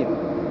العظيم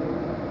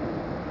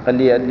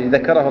اللي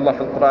ذكره الله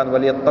في القرآن: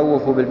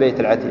 وليطوفوا بالبيت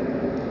العتيق.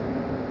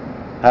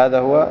 هذا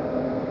هو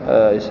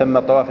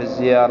يسمى طواف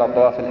الزيارة،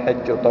 طواف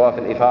الحج، وطواف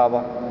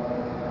الإفاضة.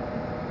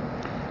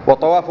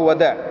 وطواف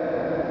وداع،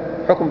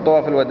 حكم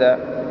طواف الوداع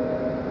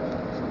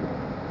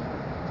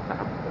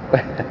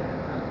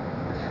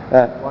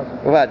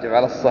واجب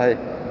على الصحيح.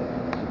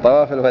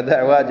 طواف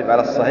الوداع واجب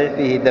على الصحيح،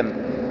 فيه دم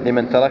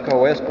لمن تركه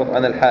ويسقط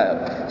عن الحائض،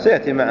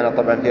 سيأتي معنا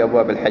طبعا في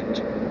أبواب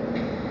الحج.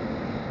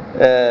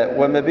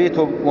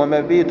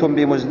 ومبيت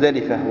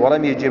بمزدلفة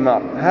ورمي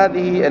جمار.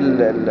 هذه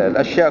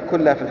الأشياء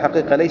كلها في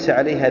الحقيقة ليس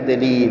عليها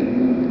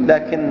دليل،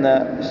 لكن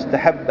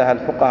استحبها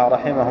الفقهاء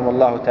رحمهم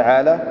الله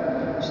تعالى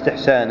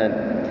استحسانا،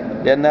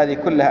 لأن هذه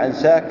كلها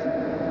أنساك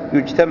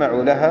يجتمع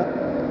لها،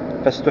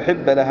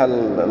 فاستحب لها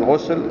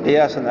الغسل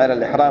قياسا على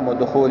الإحرام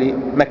ودخول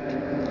مكة.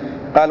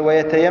 قال: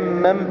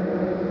 ويتيمم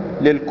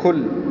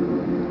للكل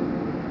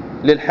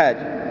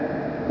للحاجة،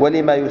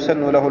 ولما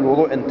يسن له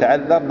الوضوء إن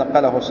تعذر،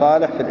 نقله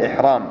صالح في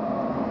الإحرام.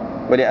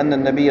 ولأن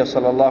النبي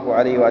صلى الله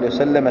عليه وآله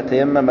وسلم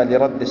تيمم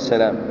لرد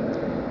السلام.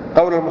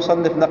 قول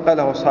المصنف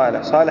نقله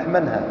صالح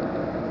من هذا؟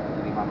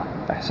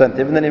 أحسنت،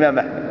 ابن الإمام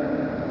أحمد،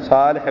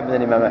 صالح ابن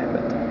الإمام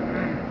أحمد.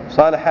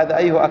 صالح هذا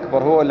أيه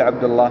أكبر، هو ولا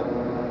عبد الله؟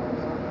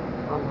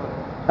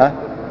 ها؟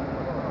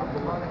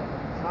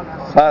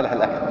 صالح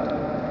الأكبر،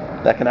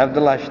 لكن عبد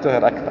الله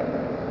اشتهر أكثر،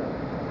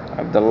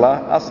 عبد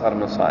الله أصغر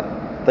من صالح.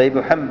 طيب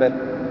وحنبل؟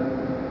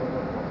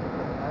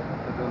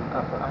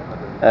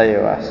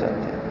 أيوة أحسنت.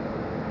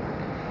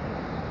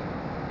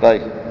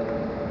 طيب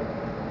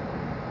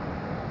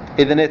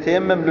إذن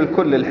يتيمم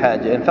للكل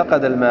الحاجة، إن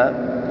فقد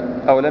الماء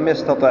أو لم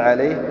يستطع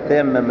عليه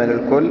تيمم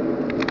للكل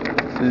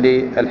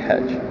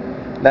للحاجة.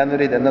 لا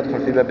نريد أن ندخل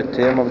في باب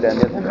التيمم لأن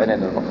يذهب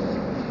علينا الوقت.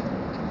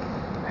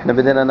 احنا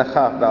بدنا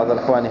نخاف بعض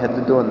الأخوان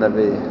يهددوننا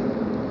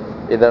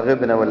إذا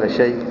غبنا ولا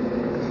شيء.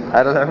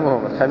 على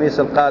العموم الخميس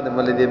القادم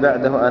والذي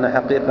بعده أنا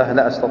حقيقة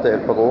لا أستطيع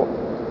الحضور،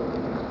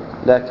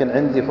 لكن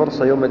عندي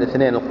فرصة يوم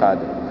الاثنين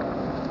القادم.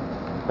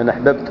 من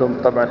أحببتم،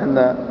 طبعا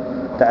احنا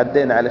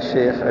تعدينا على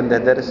الشيخ عنده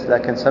درس،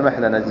 لكن سمح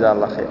لنا جزاه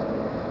الله خير.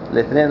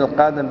 الاثنين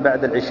القادم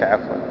بعد العشاء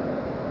عفوا،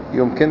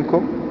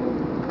 يمكنكم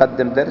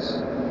نقدم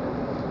درس؟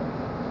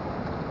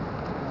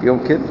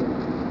 يمكن؟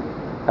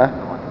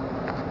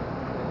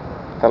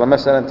 ترى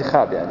مسألة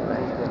انتخاب يعني.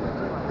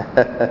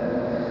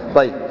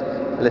 طيب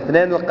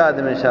الاثنين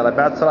القادم إن شاء الله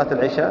بعد صلاة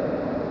العشاء.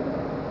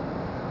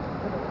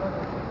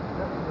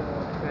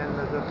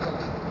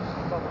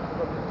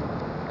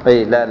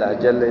 أي لا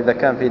أجل، إذا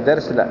كان في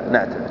درس لا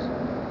نعتذر،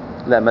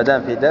 لا ما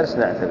دام في درس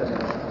نعتذر.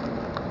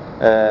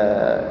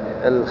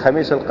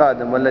 الخميس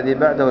القادم والذي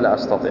بعده لا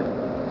أستطيع،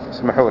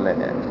 اسمحوا لي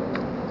يعني،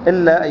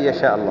 إلا أن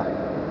يشاء الله.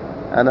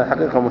 أنا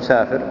حقيقة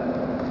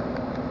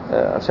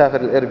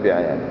أسافر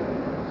الأربعاء يعني،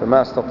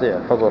 فما أستطيع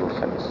الحضور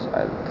الخميس.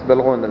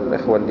 تبلغون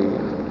الإخوة اللي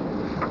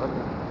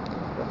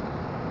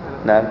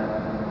نعم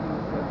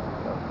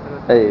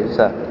أي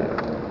سافر.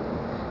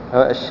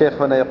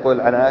 الشيخ هنا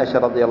يقول عن عائشة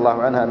رضي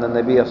الله عنها أن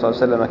النبي صلى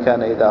الله عليه وسلم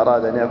كان إذا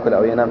أراد أن يأكل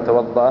أو ينام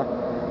توضأ،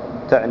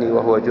 تعني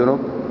وهو جنب.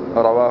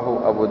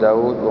 رواه أبو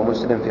داود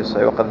ومسلم في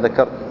صحيح. وقد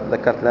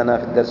ذكرت لنا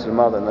في الدرس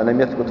الماضي أنه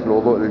لم يثبت في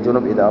الوضوء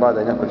للجنب إذا أراد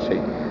أن يأكل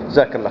شيء.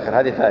 جزاك الله خير،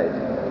 هذه فائدة.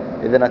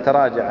 إذا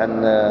نتراجع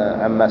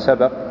عما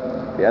سبق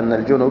بأن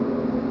الجنب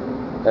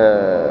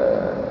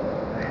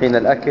حين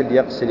الأكل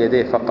يغسل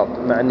يديه فقط،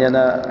 مع أني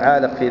أنا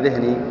عالق في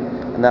ذهني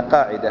أن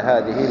قاعدة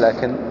هذه،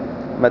 لكن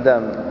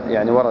مدام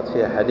يعني ورد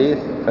فيها حديث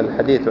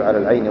فالحديث على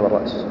العين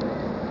والرأس.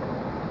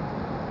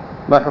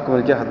 ما حكم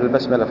الجهر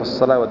بالبسملة في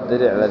الصلاة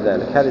والدليل على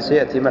ذلك؟ هذه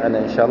سيأتي معنا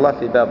إن شاء الله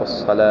في باب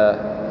الصلاة،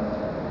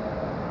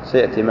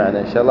 سيأتي معنا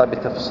إن شاء الله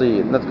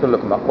بتفصيل، نذكر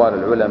لكم أقوال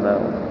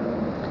العلماء.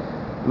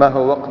 ما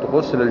هو وقت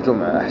غسل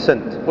الجمعة؟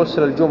 أحسنت،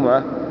 غسل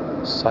الجمعة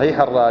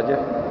الصحيح الراجح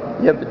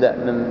يبدأ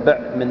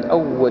من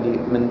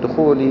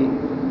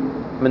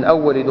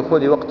أول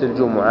دخول وقت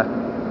الجمعة،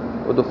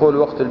 ودخول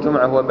وقت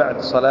الجمعة هو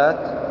بعد صلاة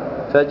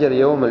فجر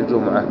يوم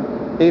الجمعة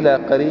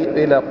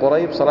إلى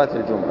قريب صلاة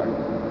الجمعة.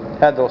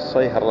 هذا هو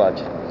الصحيح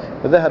الراجح.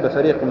 وذهب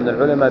فريق من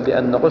العلماء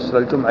بأن غسل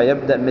الجمعة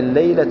يبدأ من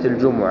ليلة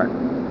الجمعة،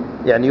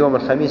 يعني يوم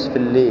الخميس في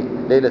الليل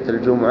ليلة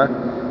الجمعة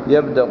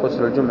يبدأ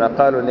غسل الجمعة.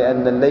 قالوا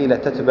لأن الليلة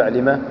تتبع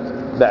لما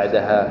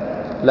بعدها،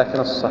 لكن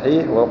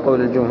الصحيح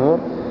وقول الجمهور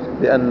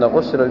بأن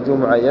غسل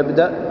الجمعة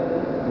يبدأ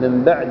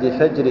من بعد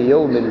فجر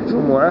يوم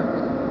الجمعة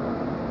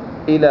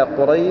إلى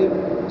قريب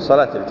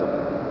صلاة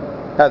الجمعة.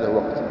 هذا هو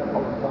وقت.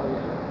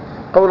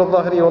 قول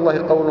الظاهري والله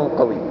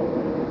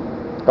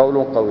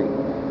قول قوي،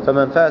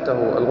 فمن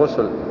فاته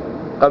الغسل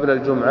قبل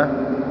الجمعة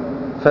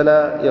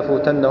فلا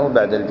يفوتنه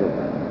بعد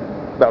الجمعة.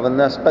 بعض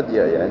الناس قد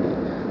يعني،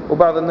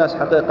 وبعض الناس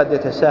حقيقة قد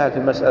يتساهل في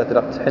مسألة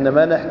الوقت.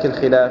 حينما نحكي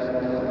الخلاف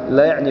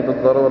لا يعني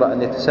بالضرورة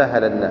أن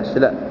يتساهل الناس،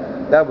 لا،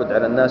 لابد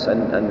على الناس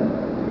أن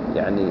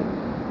يعني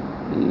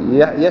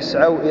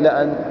يسعوا إلى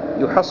أن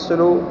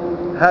يحصلوا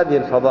هذه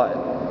الفضائل.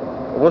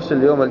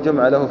 غسل يوم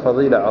الجمعة له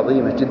فضيلة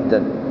عظيمة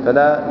جدا،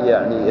 فلا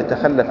يعني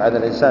يتخلف عن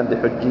الإنسان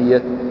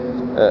بحجية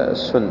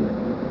السنة.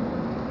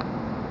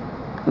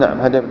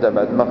 نعم، هل يبدأ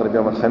بعد المغرب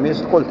يوم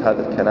الخميس؟ قلت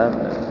هذا الكلام.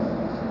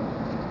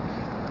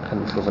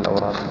 خلينا نشوف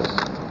الأوراق بس.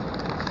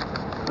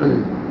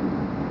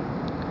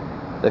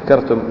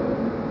 ذكرتم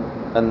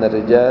أن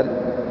الرجال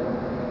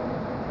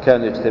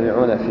كانوا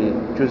يجتمعون في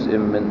جزء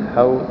من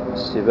حوض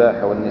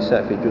السباحة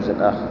والنساء في جزء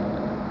آخر.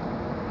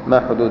 ما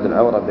حدود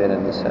العورة بين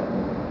النساء؟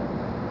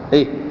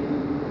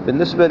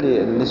 بالنسبة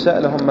للنساء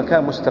لهم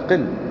مكان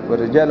مستقل،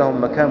 والرجال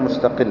لهم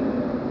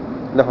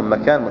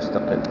مكان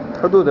مستقل.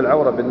 حدود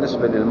العورة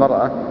بالنسبة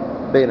للمرأة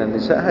بين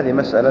النساء هذه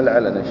مسألة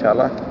لعلنا إن شاء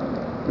الله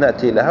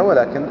نأتي لها،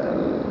 ولكن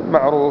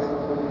معروف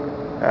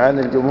عن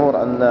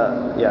الجمهور أن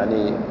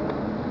يعني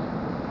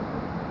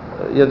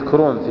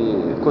يذكرون في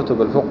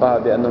كتب الفقهاء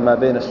بأن ما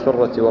بين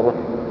السرة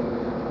والركبة،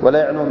 ولا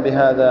يعنون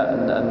بهذا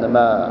أن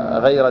ما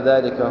غير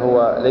ذلك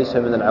هو ليس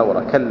من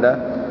العورة، كلا،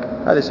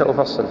 هذه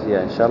سأفصل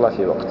فيها إن شاء الله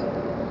في وقت.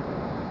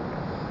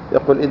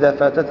 يقول إذا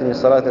فاتتني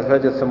صلاة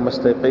الفجر ثم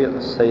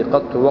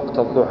استيقظت وقت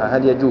الضحى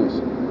هل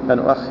يجوز أن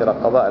أؤخر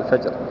قضاء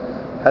الفجر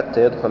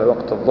حتى يدخل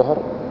وقت الظهر؟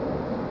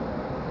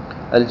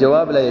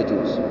 الجواب لا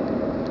يجوز،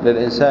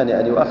 للإنسان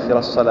أن يؤخر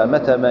الصلاة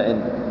متى ما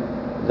إن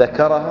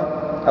ذكرها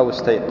أو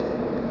استيقظ،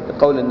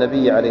 لقول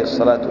النبي عليه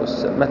الصلاة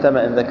والسلام متى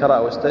ما إن ذكرها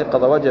أو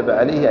استيقظ وجب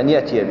عليه أن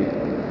يأتي به،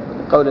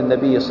 لقول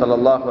النبي صلى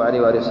الله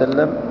عليه وآله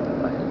وسلم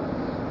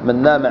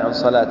من نام عن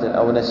صلاة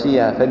أو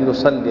نسيها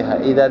فليصلها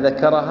إذا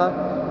ذكرها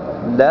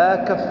لا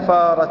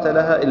كفارة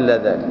لها إلا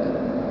ذلك.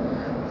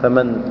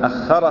 فمن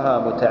أخرها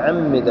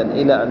متعمدا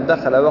إلى أن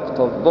دخل وقت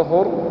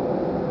الظهر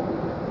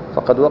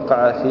فقد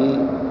وقع في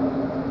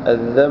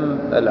الذنب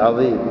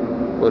العظيم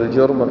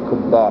والجرم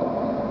الكبار،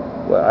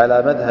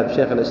 وعلى مذهب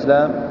شيخ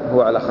الإسلام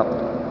هو على خطر،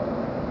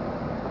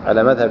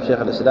 على مذهب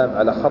شيخ الإسلام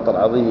على خطر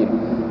عظيم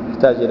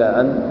يحتاج إلى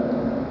أن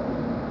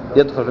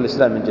يدخل في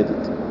الإسلام من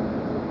جديد.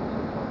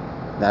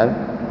 نعم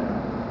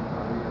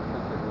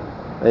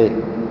أي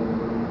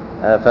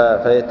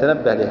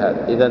فيتنبه لهذا.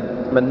 إذا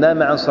من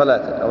نام عن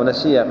صلاة أو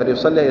نسيها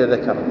فليصلي إذا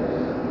ذكر.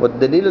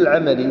 والدليل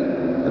العملي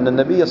أن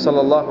النبي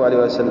صلى الله عليه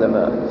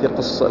وسلم في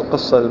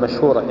القصة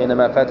المشهورة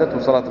حينما فاتته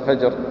صلاة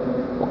الفجر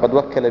وقد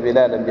وكل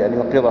بلالا بأن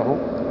يوقظه،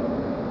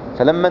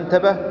 فلما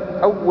انتبه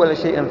أول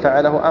شيء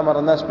فعله أمر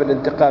الناس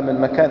بالانتقال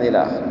من مكان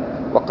إلى آخر،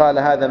 وقال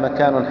هذا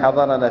مكان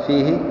حضرنا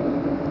فيه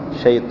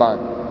شيطان،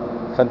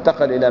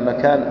 فانتقل إلى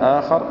مكان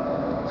آخر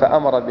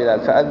فأمر بلال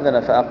فأذن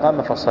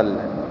فأقام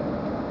فصلى.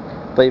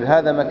 طيب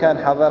هذا مكان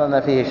حضرنا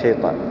فيه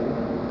شيطان،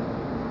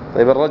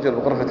 طيب الرجل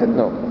بغرفة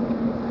النوم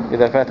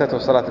إذا فاتته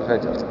صلاة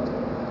الفجر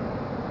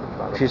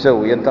شو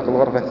يسوي؟ ينتقل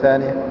الغرفة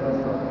الثانية؟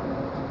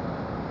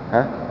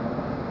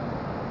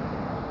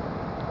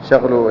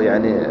 شغلوا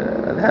يعني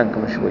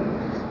أذهانكم شوي.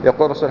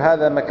 يقول الرسول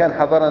هذا مكان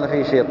حضرنا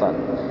فيه شيطان،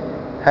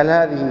 هل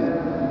هذه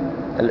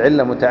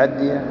العلة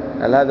متعدية؟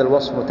 هل هذا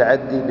الوصف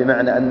متعدي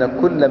بمعنى أن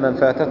كل من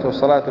فاتته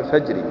صلاة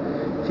الفجر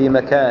في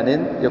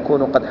مكان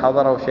يكون قد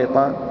حضره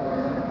شيطان،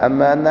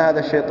 أما أن هذا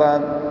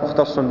الشيطان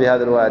مختص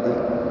بهذا الوادي؟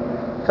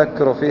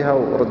 فكروا فيها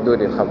وردوا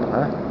لي الخبر.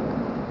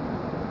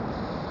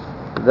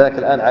 ذاك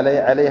الآن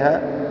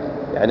عليها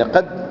يعني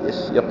قد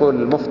يقول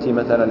المفتي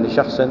مثلا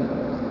لشخص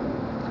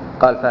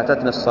قال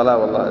فاتتنا الصلاة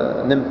والله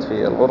نمت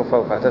في الغرفة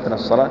وفاتتنا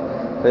الصلاة،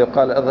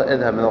 فيقال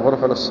اذهب من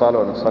الغرفة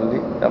للصالون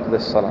وصلي اقضي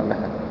الصلاة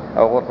مثلا،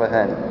 أو غرفة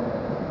ثانية.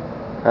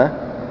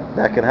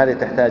 لكن هذه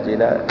تحتاج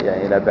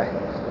إلى بحث.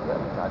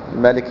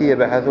 المالكية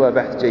بحثوها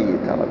بحث جيد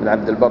ترى ابن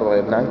عبد البر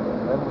وابن عم.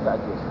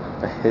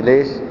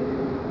 ليش؟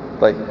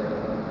 طيب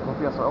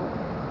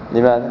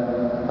لماذا؟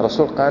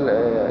 الرسول قال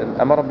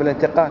أمر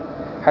بالانتقال،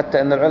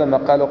 حتى أن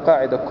العلماء قالوا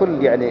قاعدة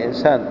كل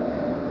إنسان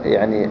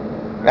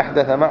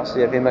أحدث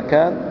معصية في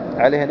مكان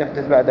عليه أن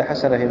يحدث بعد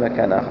حسنة في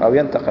مكان آخر أو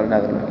ينتقل من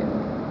هذا المكان،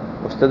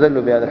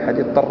 واستدلوا بهذا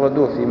الحديث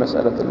طردوه في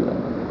مسألة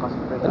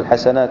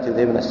الحسنات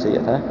يذهبن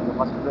السيئات.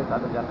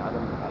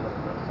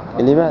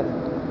 لماذا؟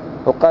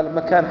 وقال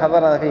مكان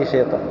حضرنا فيه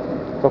شيطان،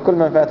 فكل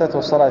من فاتته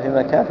الصلاة في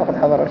مكان فقد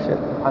حضر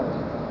الشيطان.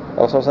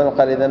 الرسول صلى الله عليه وسلم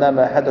قال إذا نام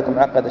أحدكم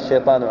عقد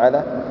الشيطان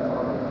على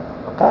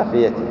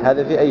قافيته.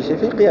 هذا في أي شيء؟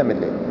 في قيام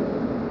الليل.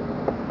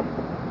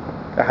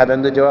 أحد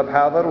عنده جواب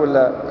حاضر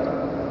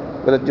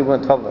ولا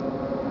تجيبون؟ تفضل.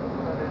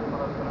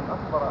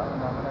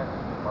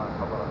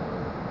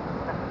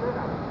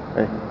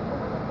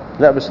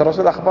 لا بس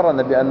الرسول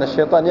أخبرنا بأن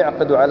الشيطان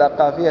يعقد على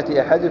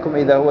قافية أحدكم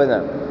إذا هو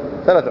نام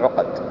 3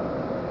 عقد.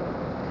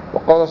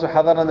 وقال الرسول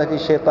حضرنا فيه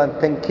الشيطان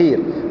تنكير،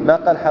 ما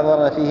قال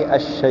حضرنا فيه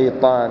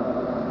الشيطان،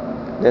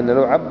 لأن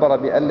لو عبر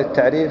بأل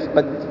التعريف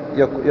قد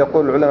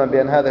يقول العلماء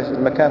بأن هذا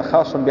المكان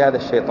خاص بهذا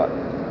الشيطان.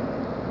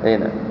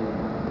 هنا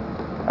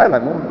على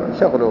العموم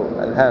شغلوا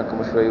أذهانكم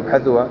شوي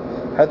وابحثوها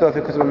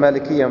في كتب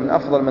المالكية، من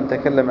أفضل من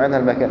تكلم عنها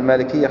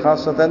المالكية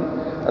خاصة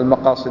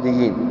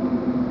المقاصديين.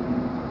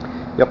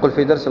 يقول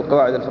في درس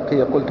القواعد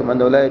الفقهية قلتم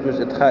أنه لا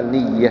يجوز إدخال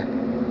نية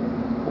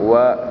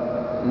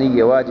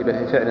ونية واجبة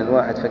في فعل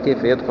واحد،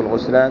 فكيف يدخل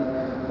غسلان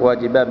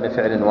واجبان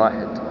بفعل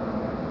واحد؟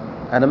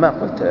 أنا ما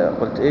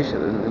قلت إيش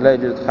لا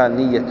يجوز إدخال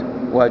نية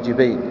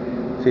واجبين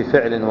في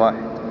فعل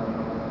واحد،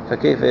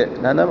 فكيف؟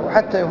 أنا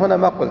حتى هنا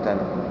ما قلت،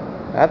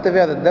 أنا حتى في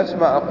هذا الدرس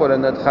ما أقول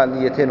أن إدخال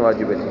نيتين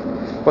واجبتين،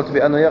 قلت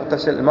بأنه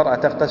المرأة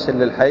تغتسل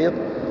للحيض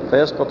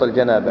فيسقط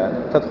الجنابة،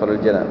 تدخل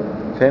الجنابة.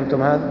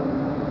 فهمتم هذا؟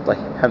 طيب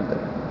الحمد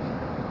لله.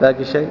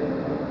 باقي شيء؟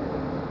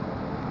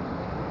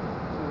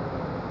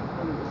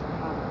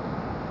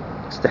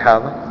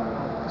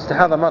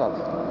 استحاضة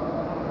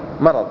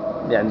مرض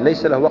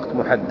ليس له وقت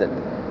محدد،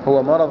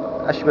 هو مرض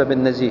أشبه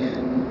بالنزيف،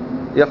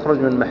 يخرج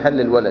من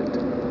محل الولد،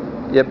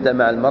 يبدأ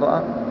مع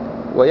المرأة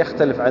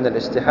ويختلف عن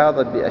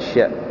الاستحاضة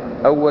بأشياء.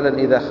 أولا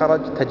إذا خرج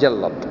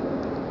تجلط.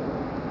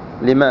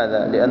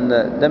 لماذا؟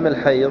 لأن دم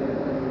الحيض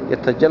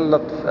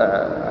يتجلط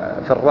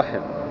في الرحم،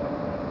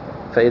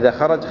 فإذا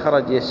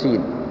خرج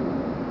يسيل،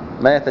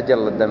 ما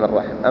يتجلط دم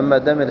الرحم. أما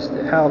دم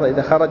الاستحاضة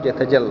إذا خرج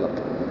يتجلط،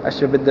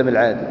 أشبه بالدم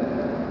العادي.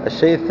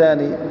 الشيء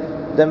الثاني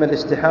دم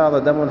الاستحاضة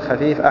دم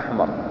خفيف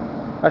أحمر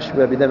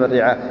أشبه بدم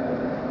الرعاف،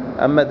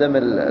 أما دم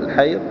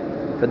الحيض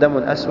فدم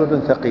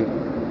أسود ثقيل.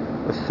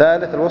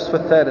 والثالث الوصف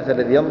الثالث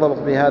الذي ينضبط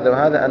به هذا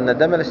وهذا أن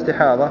دم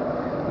الاستحاضة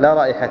لا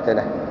رائحة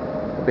له،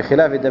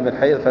 بخلاف دم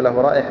الحيض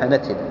فله رائحة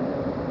نتنة.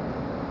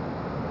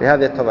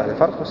 بهذا يتضح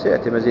الفرق،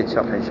 وسيأتي مزيد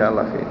شرح إن شاء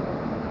الله فيه.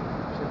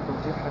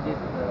 في حديث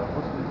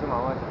غسل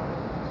الجمعة واجب،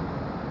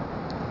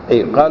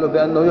 أي قالوا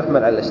بأنه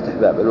يحمل على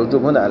الاستحباب،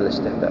 الوجوب هنا على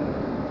الاستحباب،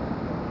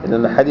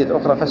 لأن حديث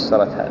أخرى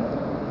فسرت هذا.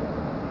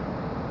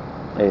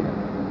 أي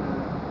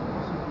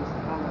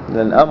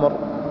لأن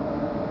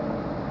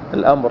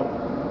الأمر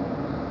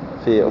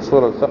في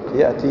أصول الفقه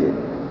يأتي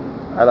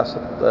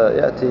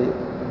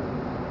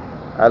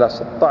على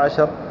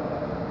 16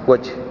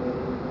 وجه،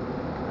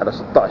 على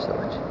 16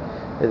 وجه.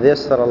 إذا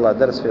يسر الله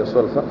درس في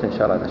أصول الفقه إن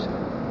شاء الله نشر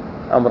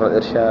أمر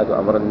الإرشاد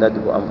وأمر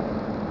الندب وأمر.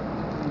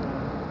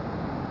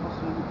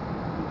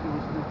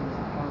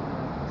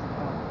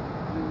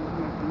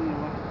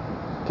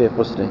 كيف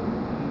غسله؟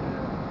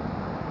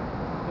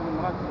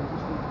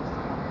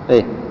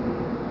 إيه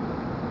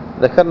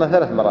ذكرنا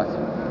 3 مراتب.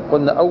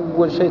 قلنا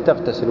أول شيء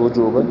تغتسل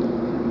وجوبا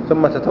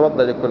ثم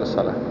تتوضأ لكل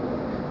صلاة.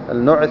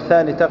 النوع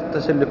الثاني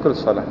تغتسل لكل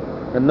صلاة.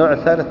 النوع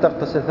الثالث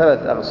تغتسل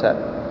 3 أغسال،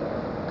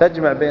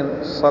 تجمع بين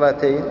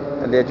الصلاتين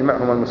اللي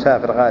يجمعهم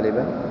المسافر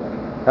غالبا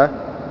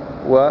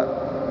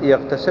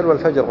ويغتسل،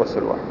 والفجر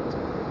غسل واحد.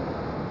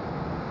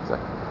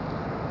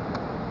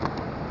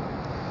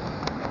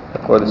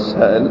 يقول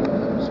السائل: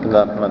 بسم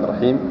الله الرحمن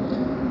الرحيم،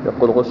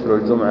 يقول: غسل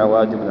الجمعة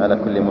واجب على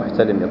كل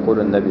محتلم. يقول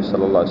النبي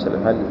صلى الله عليه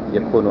وسلم: هل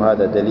يكون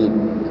هذا دليل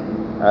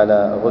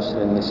على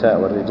غسل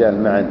النساء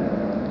والرجال معا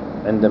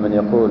عند من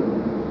يقول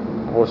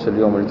غسل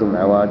يوم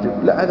الجمعة واجب؟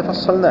 لا، هذا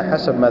فصلناه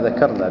حسب ما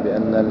ذكرنا،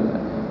 بأن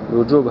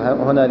الوجوب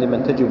هنا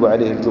لمن تجب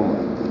عليه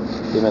الجمعة،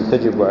 لمن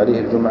تجب عليه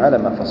الجمعة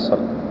لما فصل.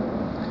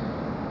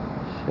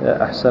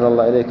 أحسن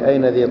الله إليك.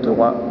 أين ذي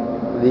طوى؟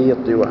 ذي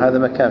طوى هذا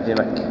مكان في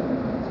مكة.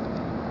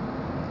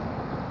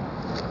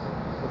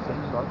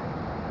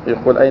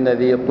 يقول: أين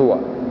ذي طوى؟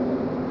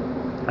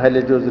 هل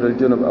يجوز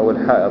للجنب أو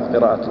الحائض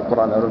قراءة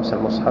القرآن أو لمس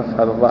المصحف؟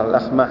 هذا الظاهر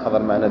الأخ ما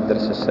حضر معنا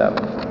الدرس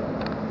السابق.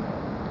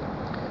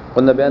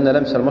 قلنا بأن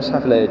لمس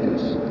المصحف لا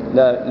يجوز،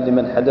 لا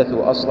لمن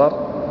حدثه أصغر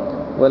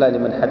ولا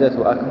لمن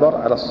حدثه أكبر،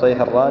 على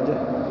الصحيح الراجح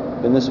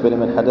بالنسبة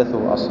لمن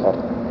حدثه أصغر،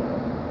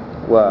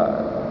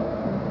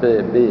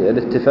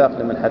 وبالاتفاق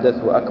لمن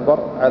حدثه أكبر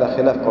على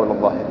خلاف قول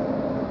الظاهر.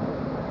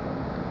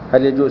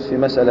 هل يجوز في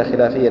مسألة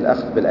خلافية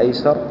الأخذ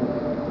بالأيسر؟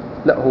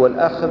 لا، هو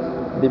الأخذ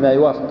بما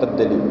يوافق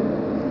الدليل.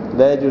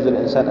 لا يجوز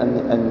الإنسان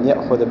أن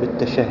يأخذ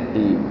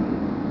بالتشهي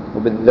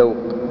وبالذوق،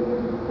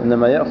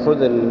 إنما يأخذ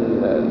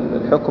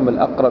الحكم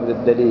الأقرب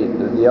للدليل،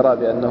 الذي يرى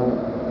بأنه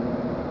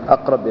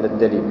أقرب إلى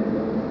الدليل.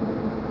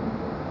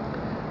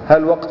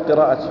 هل وقت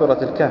قراءة سورة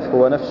الكهف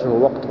هو نفسه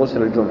وقت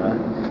غسل الجمعة؟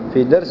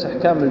 في درس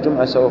أحكام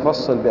الجمعة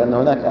سأفصل بأن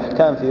هناك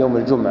أحكام في يوم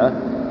الجمعة،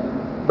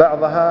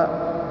 بعضها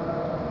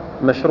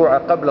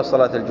مشروعة قبل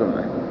صلاة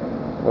الجمعة،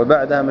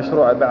 وبعدها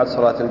مشروعة بعد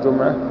صلاة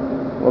الجمعة،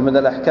 ومن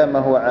الأحكام ما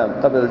هو عام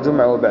قبل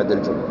الجمعة وبعد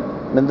الجمعة.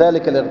 من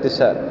ذلك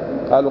الاغتسال،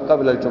 قالوا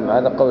قبل الجمعة،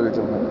 هذا قول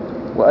الجمهور.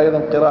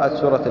 وأيضا قراءة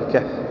سورة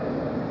الكهف،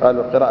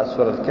 قالوا قراءة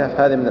سورة الكهف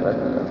هذه من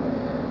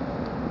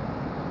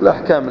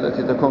الأحكام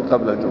التي تكون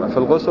قبل الجمعة.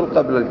 فالغسل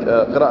قبل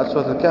قراءة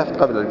سورة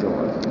الكهف قبل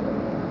الجمعة.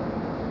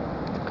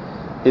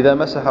 إذا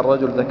مسح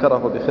الرجل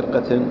ذكره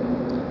بخرقة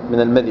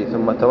من المذي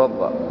ثم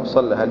توضأ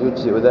وصلى، هل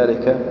يجزئ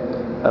ذلك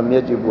أم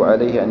يجب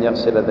عليه أن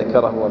يغسل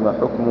ذكره؟ وما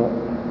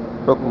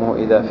حكمه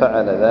إذا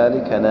فعل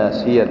ذلك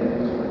ناسيا؟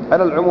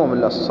 على العموم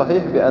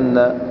الصحيح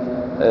بأن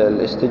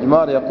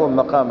الاستجمار يقوم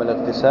مقام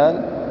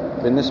الاغتسال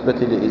بالنسبة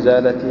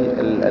لإزالة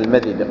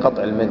المذي،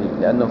 لقطع المذي،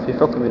 لأنه في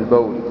حكم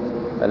البول،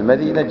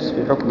 المذي نجس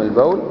في حكم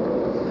البول،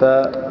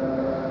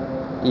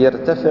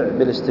 فيرتفع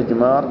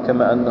بالاستجمار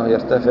كما أنه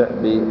يرتفع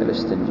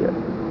بالاستنجاء.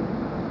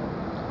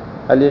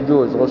 هل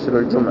يجوز غسل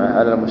الجمعة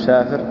على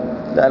المسافر؟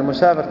 لا،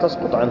 المسافر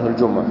تسقط عنه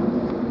الجمعة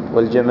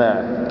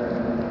والجماعة،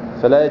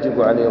 فلا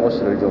يجب عليه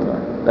غسل الجمعة،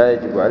 لا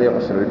يجب عليه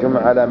غسل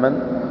الجمعة على من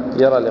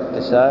يرى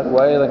الاغتسال،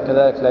 وأيضا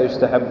كذلك لا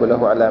يستحب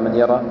له على من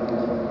يرى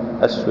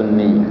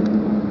السنية.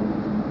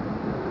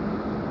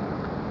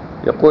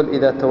 يقول: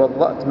 إذا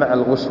توضأت مع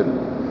الغسل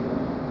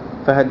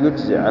فهل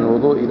يجزئ عن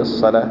وضوئي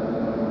للصلاة؟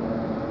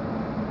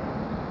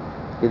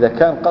 إذا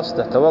كان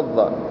قصده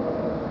توضأ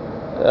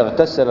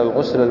اغتسل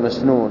الغسل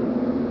المسنون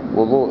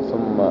وضوء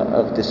ثم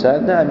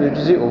اغتسال، نعم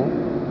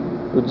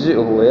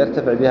يجزئه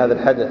ويرتفع بهذا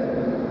الحدث،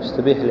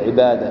 يستبيح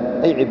العبادة،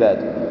 أي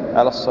عبادة،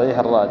 على الصحيح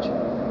الراجح.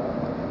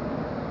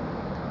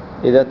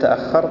 إذا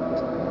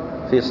تأخرت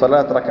في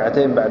صلاة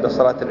ركعتين بعد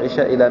صلاة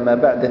العشاء إلى ما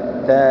بعد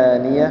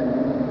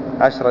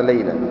 12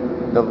 ليلة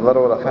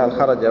للضرورة، فهل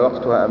خرج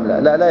وقتها أم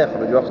لا؟ لا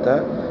يخرج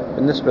وقتها.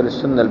 بالنسبة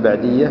للسنة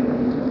البعدية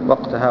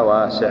وقتها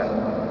واسع.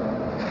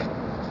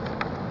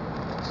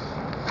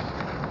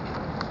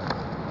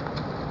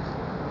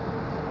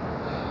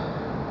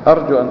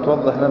 أرجو أن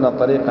توضح لنا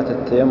طريقة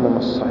التيمم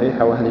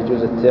الصحيحة، وهل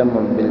يجوز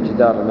التيمم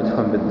بالجدار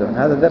المدفون بالدهن؟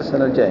 هذا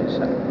درسنا الجاي إن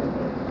شاء الله،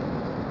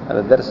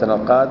 هذا درسنا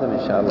القادم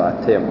إن شاء الله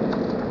التيمم.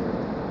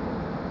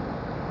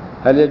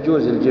 هل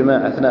يجوز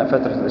الجماع أثناء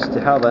فترة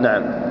الاستحاضة؟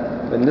 نعم،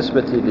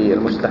 بالنسبة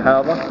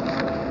للمستحاضة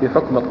في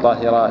حكم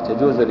الطاهرات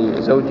يجوز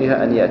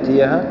لزوجها أن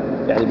يأتيها،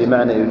 يعني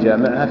بمعنى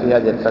يجامعها في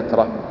هذه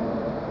الفترة،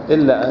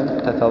 إلا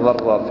أن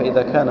تتضرر،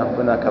 فإذا كان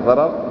هناك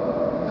ضرر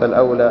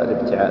فالأولى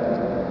الابتعاد،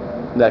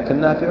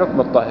 لكنها في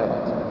حكم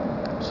الطاهرات،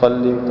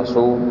 تصلي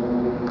وتصوم.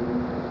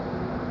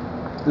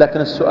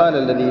 لكن السؤال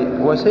الذي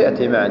هو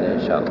سيأتي معنا إن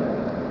شاء الله،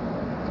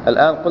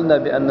 الآن قلنا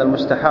بأن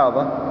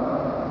المستحاضة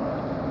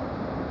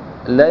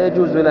لا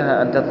يجوز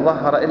لها أن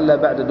تتطهر إلا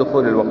بعد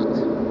دخول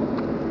الوقت.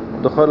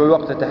 دخول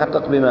الوقت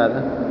يتحقق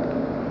بماذا؟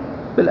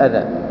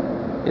 بالأذان،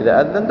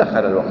 إذا أذن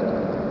دخل الوقت.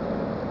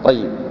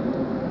 طيب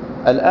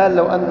الآن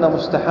لو أن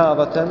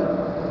مستحاضة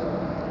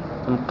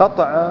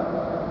انقطع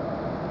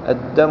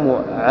الدم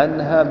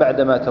عنها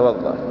بعدما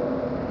توضأ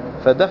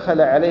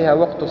فدخل عليها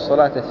وقت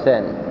الصلاة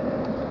الثاني،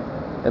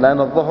 الآن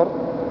الظهر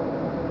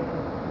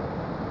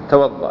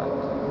توضأت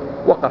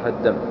وقف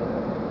الدم،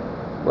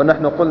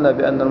 ونحن قلنا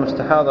بأن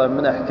المستحاضة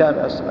من أحكام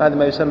هذا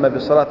ما يسمى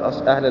بصلاة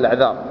أهل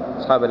الأعذار،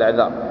 أصحاب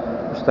الأعذار،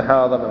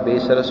 مستحاضة من به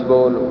سلس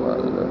بول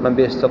ومن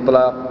به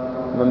استطلاق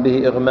ومن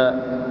به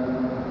إغماء،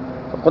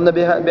 فقلنا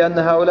بأن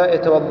هؤلاء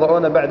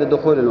يتوضؤون بعد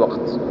دخول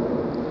الوقت.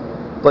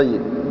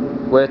 طيب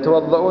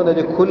ويتوضؤون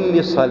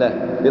لكل صلاة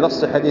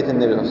بنص حديث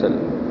النبي صلى الله عليه وسلم،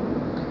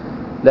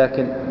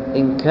 لكن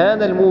إن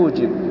كان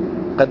الموجب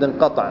قد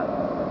انقطع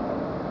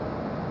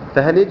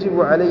فهل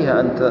يجب عليها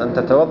أن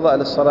تتوضأ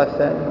للصلاة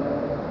الثانية؟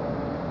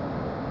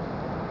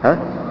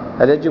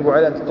 هل يجب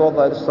عليها أن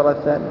تتوضأ للصلاة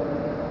الثانية؟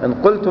 إن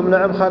قلتم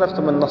نعم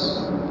خالفتم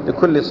النص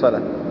لكل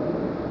صلاة،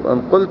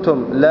 وإن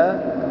قلتم لا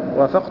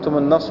وافقتم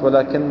النص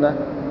ولكن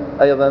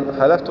أيضا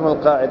خالفتم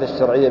القاعدة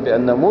الشرعية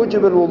بأن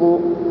موجب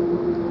الوضوء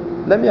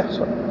لم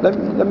يحصل،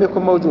 لم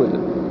يكن موجودا.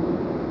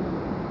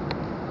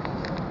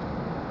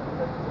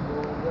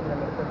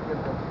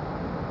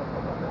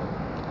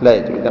 لا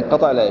يجب، إذا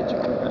انقطع لا يجب.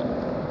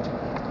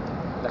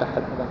 إذا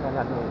كان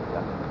يعني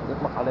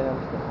يطلق عليها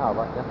مستحاضة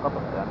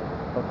ينقطع يعني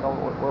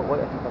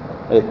ويأتي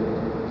فترة. إيه؟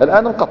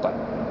 الآن انقطع،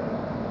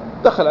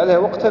 دخل عليها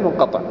وقتا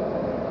وانقطع،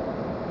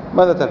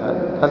 ماذا تفعل؟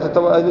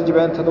 هل يجب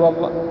أن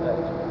تتوضأ؟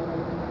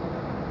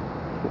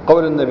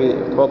 وقول النبي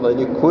توضأ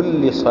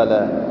لكل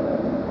صلاة.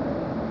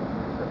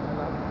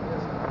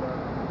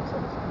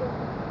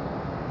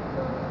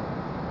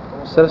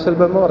 سلسل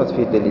ما ورد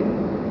فيه دليل.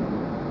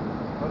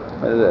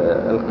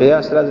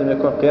 القياس لازم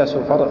يكون قياس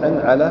فرع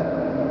على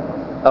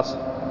أصل،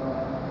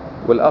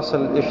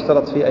 والأصل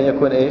يشترط فيه أن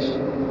يكون إيش؟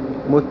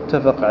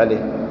 متفق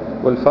عليه،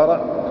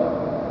 والفرع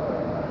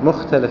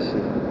مختلف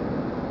فيه.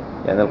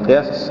 يعني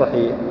القياس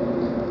الصحيح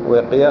هو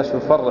قياس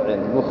فرع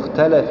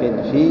مختلف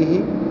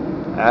فيه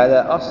على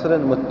أصل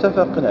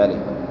متفق عليه،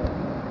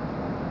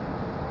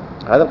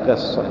 هذا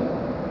القياس الصحيح.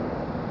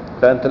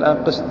 فأنت الآن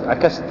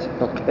عكست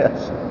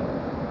القياس.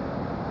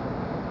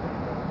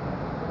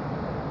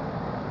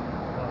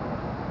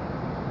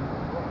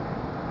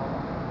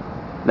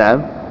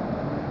 نعم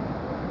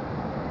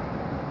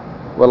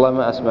والله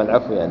ما أسمع،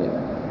 العفو يعني.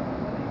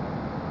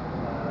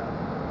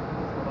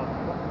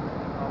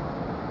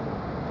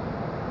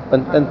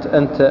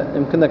 أنت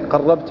يمكنك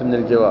قربت من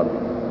الجواب،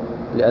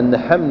 لأن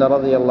حمنة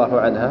رضي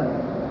الله عنها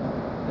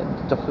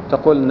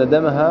تقول أن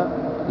دمها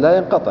لا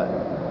ينقطع،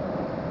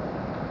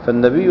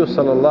 فالنبي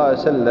صلى الله عليه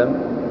وسلم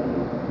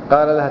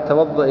قال لها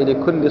توضئي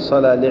لكل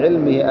صلاة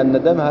لعلمه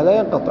أن دمها لا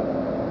ينقطع.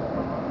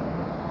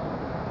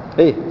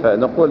 إيه،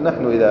 فنقول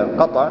نحن إذا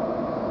انقطع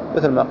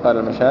مثل ما قال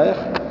المشايخ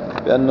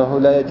بأنه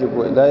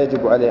لا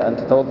يجب عليه أن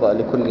تتوضأ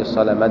لكل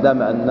صلاة ما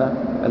دام أن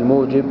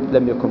الموجب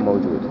لم يكن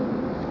موجود.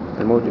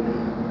 الموجب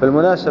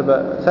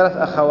بالمناسبة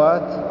 3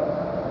 أخوات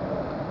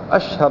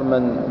أشهر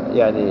من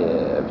يعني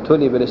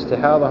ابتلي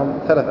بالاستحاضة هم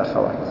 3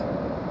 أخوات.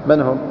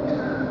 من هم؟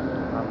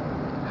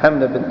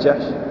 حمنة بنت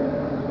جحش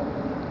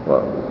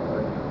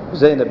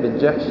وزينب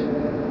بنت جحش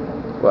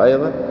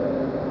وأيضا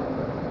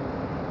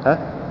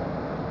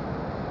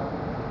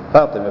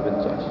فاطمة بنت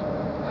جحش.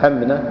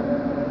 حمنة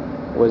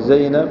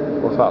وزينب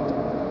وفاطمة.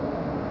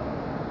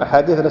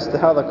 أحاديث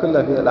الاستحاضة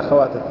كلها في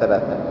الأخوات ال3.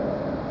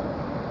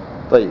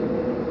 طيب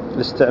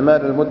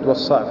الاستعمال المد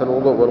والصاع في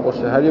الوضوء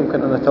والغسل، هل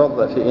يمكن أن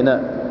نتوضأ في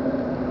إناء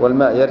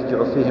والماء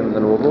يرجع فيه من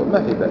الوضوء؟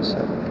 ما في بأس،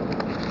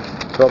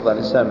 توضأ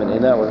الإنسان من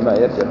إناء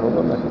والماء يرجع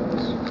الوضوء ما في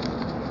بأس.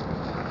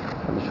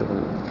 نشوف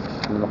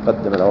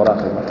نقدم الأوراق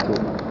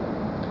المكتوبة.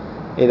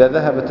 إذا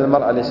ذهبت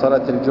المرأة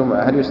لصلاة الجمعة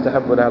هل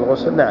يستحب لها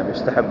الغسل؟ نعم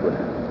يستحب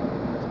لها.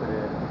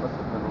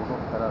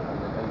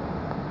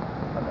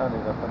 الآن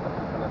إذا فتح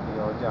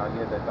الحنفية وجعل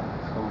يده تحت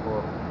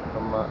الصنبور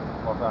ثم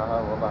وضعها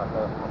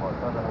 3 مرات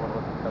هذا هو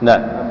الغسل.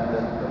 نعم.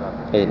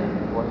 أي نعم.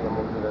 وهي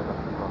موجودة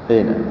تحت الماء.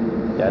 أي نعم.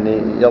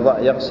 يعني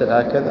يغسل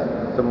هكذا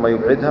ثم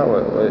يبعدها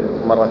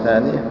مرة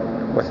ثانية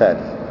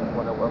وثالث.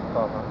 ولو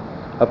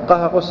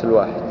أبقاها غسل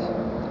واحد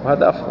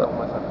وهذا أفضل.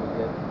 مسح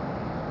اليد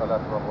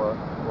 3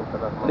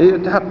 مرات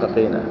يتحقق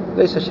هنا،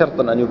 ليس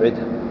شرطا أن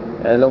يبعدها،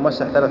 يعني لو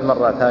مسح 3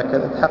 مرات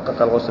هكذا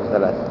تحقق الغسل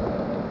 3.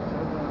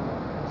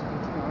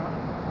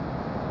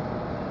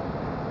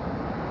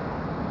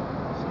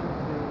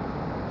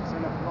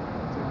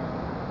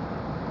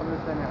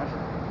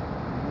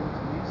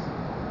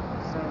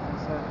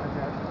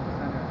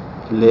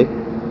 ليه؟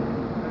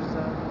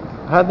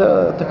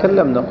 هذا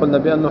تكلمنا قلنا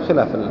بأنه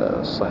خلاف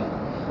الصحيح.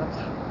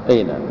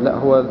 أي نعم. لا،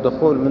 هو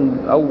الدخول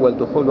من أول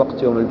دخول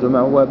وقت يوم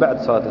الجمعة هو بعد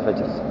صلاة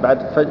الفجر، بعد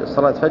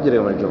صلاة فجر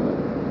يوم الجمعة،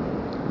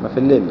 ما في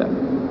الليل.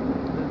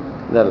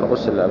 لا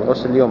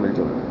الغسل يوم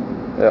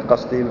الجمعة،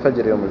 قصدي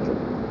الفجر يوم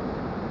الجمعة.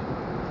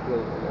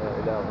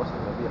 إلى غسل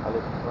النبي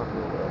عليه الصلاة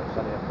والسلام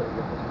كان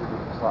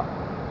يختلف الإسراء.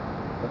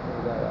 لكن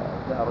إذا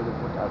جاء رجل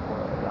متعب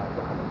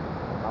ودخل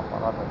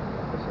العطارات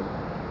يغتسل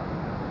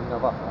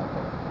بالنظافة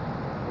هكذا،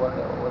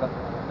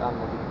 ولكن الآن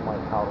موجود ماء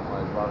الحار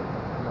وماء البارد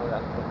أنه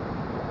يعني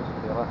يحس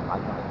براحة مع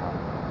الماء الحار،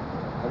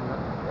 هل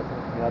يكون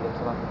في هذا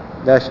إسراف؟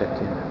 لا شك،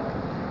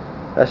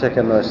 لا شك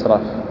أنه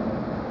إسراف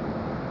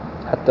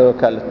حتى لو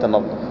كان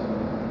للتنظف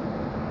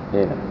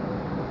هنا،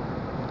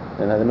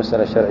 لأن هذه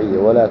مسألة شرعية.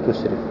 ولا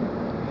تسرف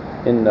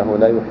إنه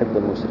لا يحب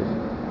المسرف،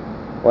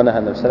 ونهى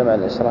النبي صلى الله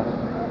عليه وسلم عن الإسراف،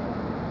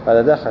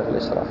 هذا داخل في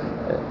الإسراف.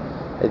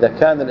 إذا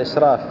كان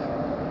الإسراف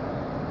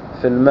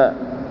في الماء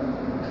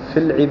في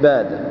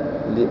العبادة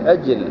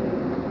لأجل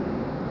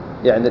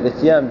يعني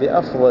الاتيان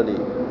بأفضل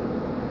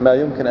ما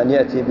يمكن أن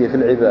يأتي به في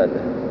العبادة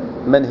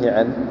منهي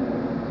عنه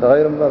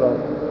فغير مبرر.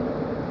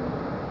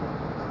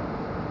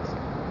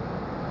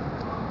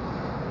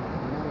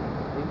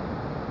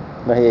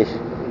 ما هي إيش؟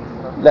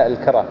 لا،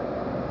 الكراهة،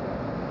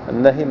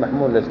 النهي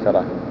محمول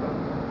للكراهة.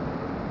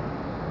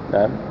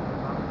 نعم.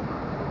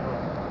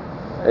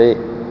 إيه،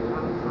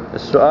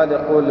 السؤال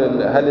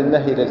يقول هل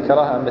النهي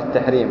للكراهة أم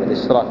للتحريم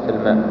الإسراف في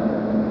الماء؟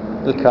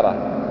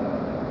 الكراهة.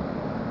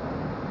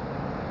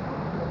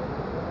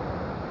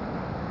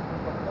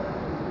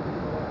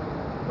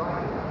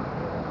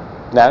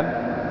 نعم.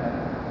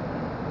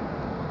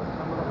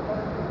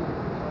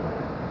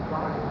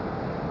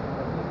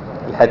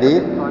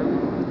 الحديث؟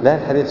 لا،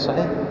 الحديث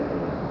صحيح.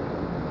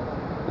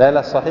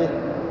 لا صحيح.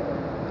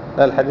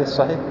 لا، الحديث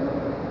صحيح،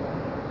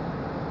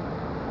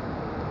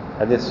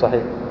 حديث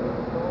صحيح.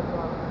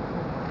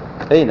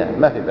 اي نعم،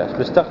 ما في بأس،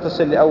 بس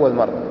تغتسل لأول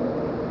مرة،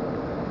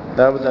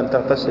 لا بد أن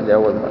تغتسل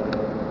لأول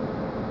مرة.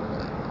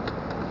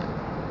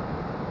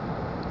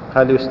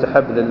 هل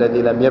يستحب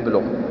للذي لم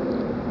يبلغ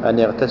أن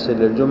يغتسل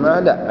للجمعة؟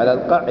 لا، على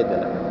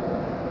القاعدة لا،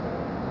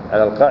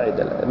 على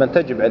القاعدة لا، من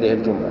تجب عليه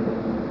الجمعة.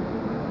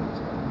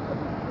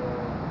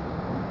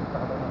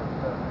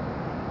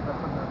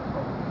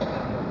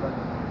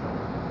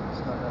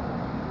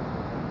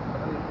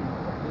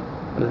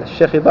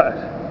 الشيخ ضعف.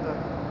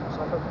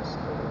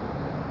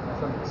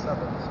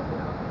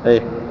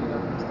 ايه،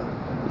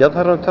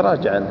 يظهر أنه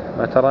تراجع عنه،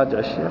 ما تراجع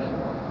الشيخ،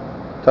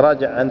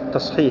 تراجع عن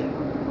التصحيح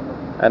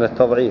عن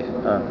التضعيف.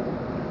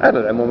 على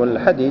العموم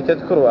الحديث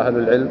يذكره أهل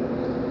العلم،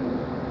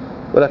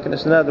 ولكن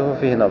إسناده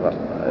فيه نظر،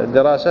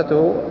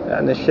 دراسته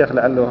يعني الشيخ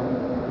لعله.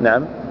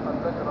 نعم.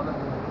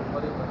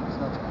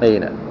 أي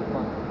نعم،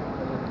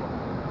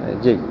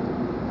 جيد.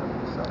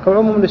 هو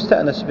عموما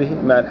يستأنس به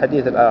مع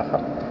الحديث الآخر،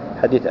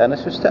 حديث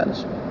أنس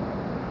يستأنس به.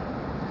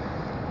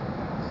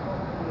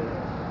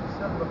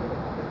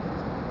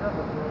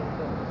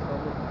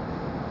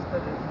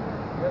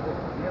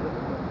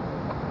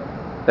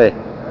 ايه،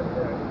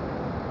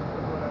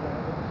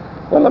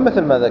 والله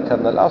مثل ما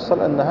ذكرنا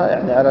الأصل أنها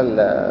يعني على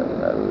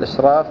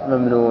الإسراف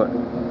ممنوع،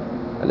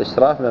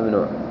 الإسراف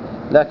ممنوع،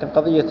 لكن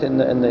قضية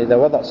إن إذا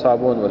وضع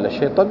صابون ولا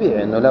شيء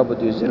طبيعي أنه لا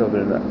بد يزيله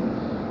بالماء،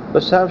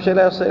 بس أهم شيء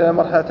لا يصل إلى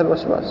مرحلة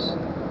الوسواس.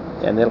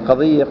 يعني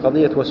القضية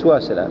قضية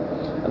وسواس الآن،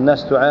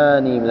 الناس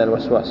تعاني من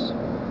الوسواس.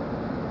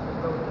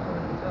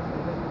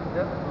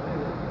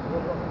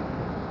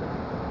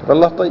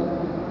 والله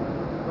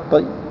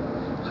طيب،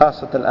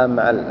 خاصة الآن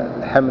مع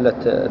حملة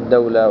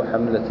الدولة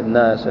وحملة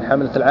الناس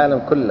وحملة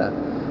العالم كلها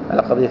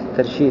على قضية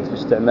الترشيد في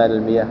استعمال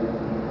المياه،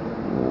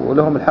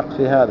 ولهم الحق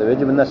في هذا،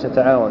 ويجب الناس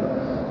يتعاونوا،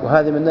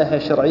 وهذه من ناحية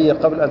شرعية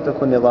قبل أن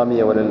تكون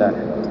نظامية ولله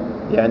الحمد.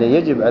 يعني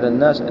يجب على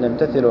الناس أن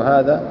يمتثلوا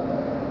هذا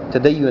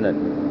تدينا،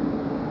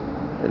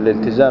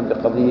 الالتزام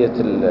بقضية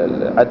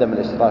عدم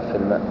الإسراف في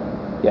الماء.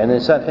 يعني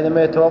الإنسان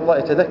حينما يتوضأ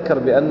يتذكر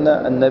بأن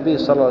النبي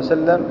صلى الله عليه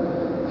وسلم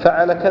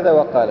فعل كذا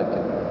وقال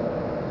كذا.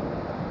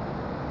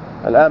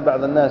 الآن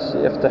بعض الناس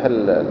يفتح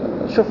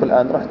شوف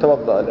الآن رح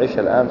توضأ العشاء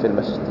الآن في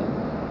المسجد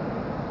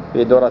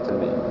في دورات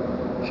المياه،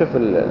 شوف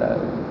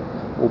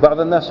وبعض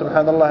الناس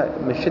سبحان الله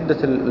من شدة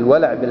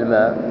الولع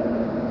بالماء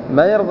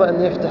ما يرضى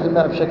أن يفتح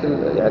الماء بشكل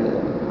يعني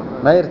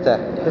ما يرتاح،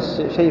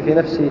 يحس شيء في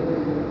نفسه،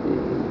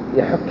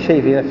 يحك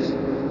شيء في نفسه،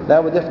 لا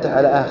بد يفتح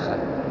على آخر.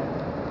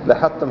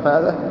 لاحظتم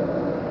هذا؟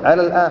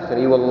 على الآخر.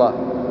 اي والله،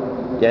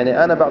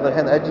 يعني أنا بعض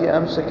الأحيان أجي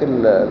أمسك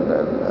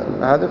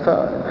هذا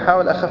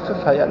فحاول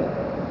أخففها، يعني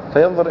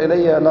فينظر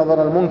إلي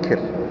نظر المنكر،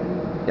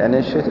 يعني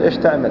إيش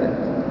تعمل أنت؟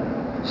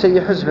 شيء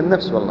يحز في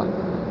النفس والله.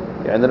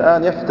 يعني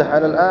الآن يفتح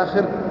على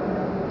الآخر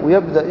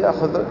ويبدأ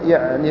يأخذ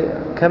يعني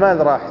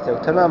كمال راحته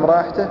وتمام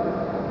راحته،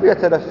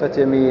 ويتلفت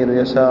يمين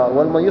ويسار،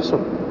 والماء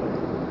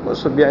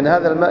يصب. يعني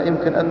هذا الماء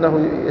يمكن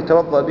أنه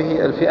يتوضأ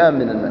به الفئام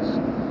من الناس،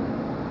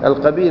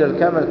 القبيلة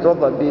الكامل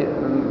يتوضأ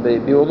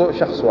بوضوء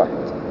شخص واحد،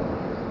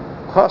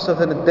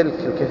 خاصة الدلك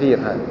الكثير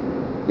هذا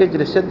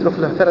يجلس يدلك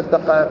له 3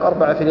 دقائق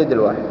 4 في اليد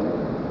الواحد.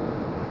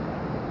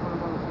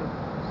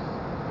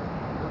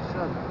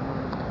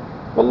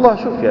 والله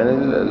شوف، يعني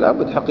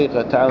لابد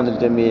حقيقة تعاون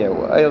الجميع،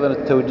 وأيضا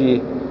التوجيه.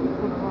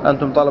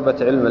 أنتم طلبة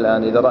علم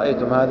الآن إذا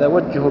رأيتم هذا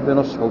وجهوا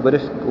بنصح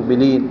وبرفق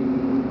وبلين،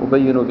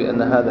 وبينوا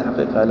بأن هذا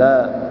حقيقة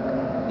لا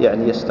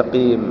يعني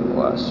يستقيم،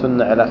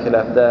 والسنة على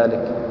خلاف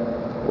ذلك،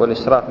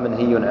 والإسراف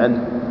منهي عنه.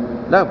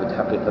 لابد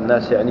حقيقة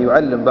الناس يعني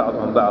يعلم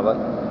بعضهم بعضا،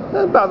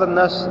 لأن بعض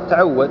الناس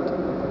تعود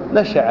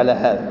نشأ على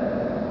هذا،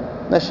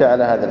 نشأ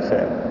على هذا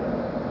الفعل.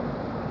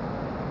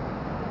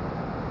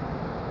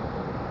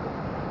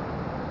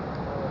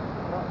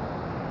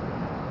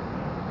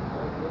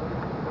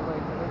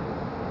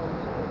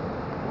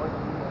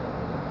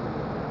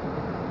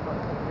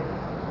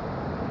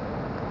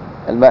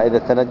 الماء إذا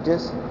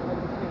تنجس،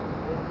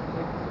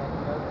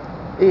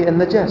 إيه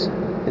النجاسة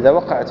إذا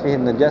وقعت فيه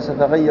النجاسة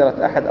تغيرت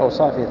أحد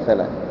أوصافه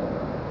الثلاث.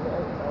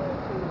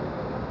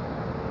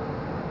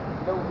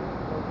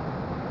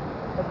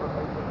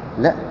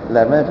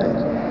 لا ما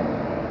يغير،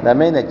 لا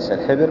ما ينجس،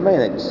 الحبر ما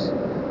ينجس،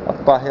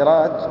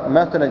 الطاهرات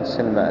ما تنجس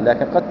الماء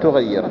لكن قد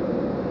تغيره.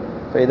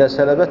 فإذا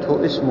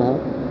سلبته اسمه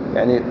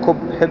يعني كب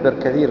حبر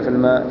كثير في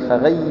الماء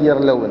فغير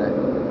لونه،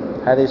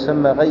 هذا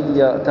يسمى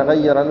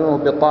تغير لونه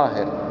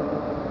بطاهر،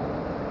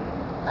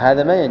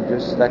 هذا ما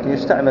ينجس لكن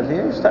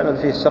يستعمل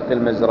فيه سقي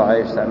المزرعة،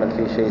 يستعمل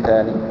فيه شيء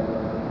ثاني.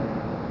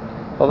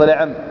 تفضل يا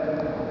عم.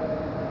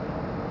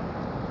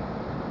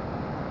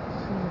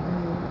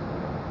 سيدي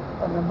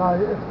أنا معي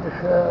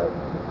ارتشاء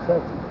خفي.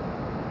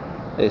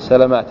 إيه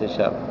سلامات إن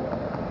شاء الله.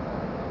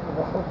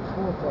 وبحط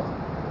فوطة،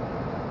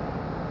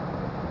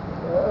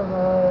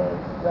 فأنا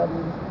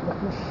يعني ما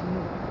فيش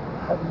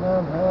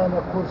حمام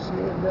هانا كرسي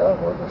اللي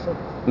أقعد أشد.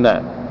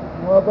 نعم.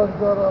 ما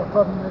بقدر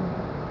أطمن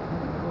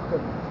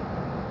وكذا.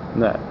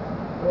 نعم.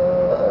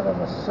 فأنا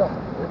مسحت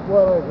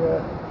الورقة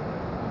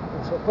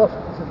وشطفت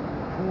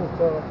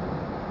الفوطة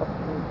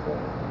حطيتها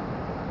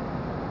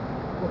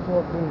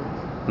وتوضيت.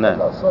 نعم.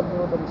 هل أصلي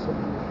ولا ما أصليش؟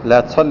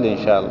 لا تصلي إن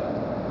شاء الله.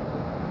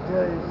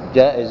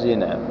 جائز.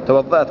 نعم.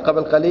 توضأت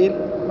قبل قليل؟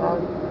 نعم.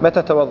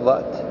 متى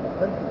توضأت؟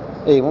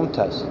 اي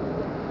ممتاز.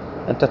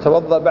 انت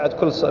توضأ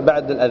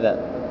بعد الاذان،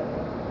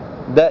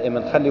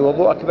 دائما خلي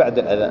وضوءك بعد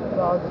الاذان.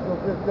 بعد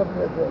قبل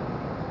الاذان.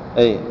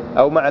 اي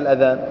او مع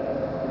الاذان.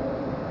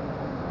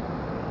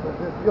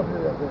 قبل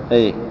الاذان.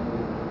 اي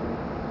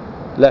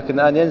لكن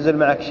الان ينزل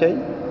معك شيء؟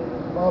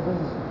 ما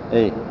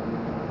بنزل. اي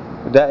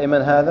دائما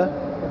هذا؟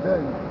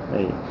 دائما.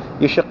 اي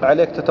يشق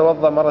عليك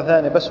تتوضأ مرة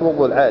ثانية بس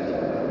وضوء العادي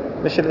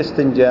مش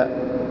الاستنجاء،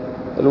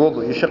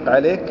 الوضوء يشق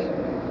عليك؟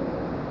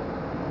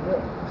 لا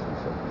مش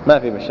مشكلة. ما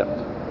في مشقة.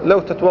 لو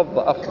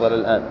تتوضأ أفضل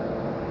الآن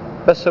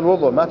بس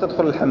الوضوء ما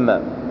تدخل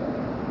الحمام.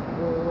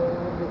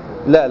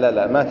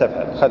 لا ما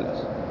تفعل،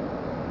 خلص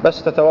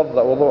بس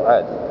تتوضأ وضوء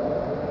عادي.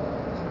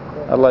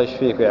 الله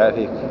يشفيك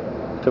ويعافيك،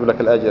 يكتب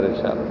لك الأجر إن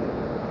شاء الله.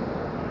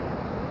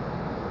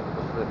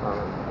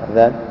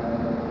 أذان؟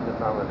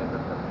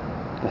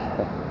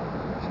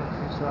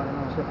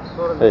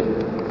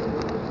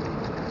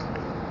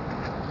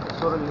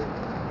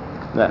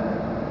 نعم.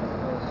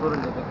 الصورة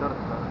اللي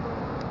ذكرتها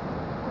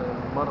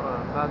المرأة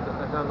بعد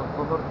أذان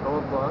الظهر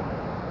توضأت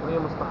وهي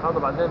مستحاضة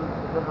بعدين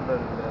ذهبت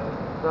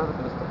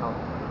الاستحاضة،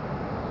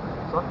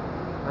 صح؟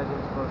 هذه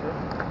الصورة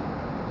شيء؟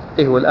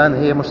 إيه والآن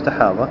هي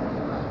مستحاضة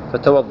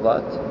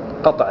فتوضأت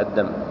قطع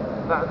الدم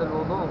بعد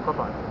الوضوء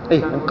انقطعت.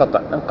 إيه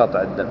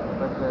انقطع الدم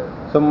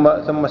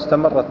ثم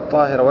استمرت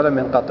طاهرة ولم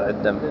ينقطع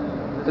الدم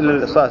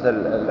إلا صلاة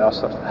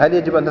العصر. هل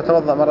يجب أن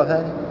تتوضأ مرة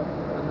ثانية؟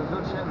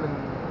 نزول شيء من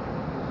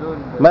نزول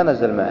ما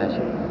نزل معها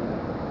شيء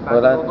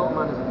والآن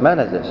ما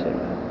نزل شيء.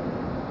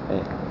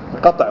 إيه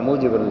انقطع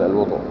موجب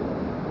الوضوء.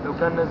 لو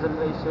كان نزل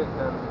أي شيء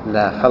كان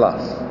لا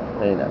خلاص.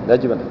 أي نعم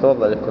يجب أن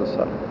تتوضأ لكل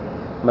صلاة.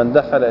 من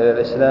دخل إلى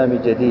الإسلام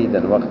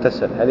جديدا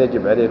واغتسل هل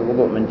يجب عليه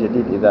الوضوء من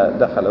جديد إذا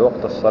دخل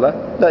وقت الصلاة؟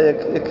 لا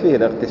يكفيه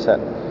الاغتسال،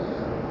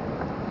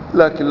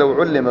 لكن لو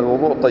علم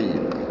الوضوء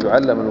طيب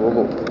يعلم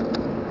الوضوء.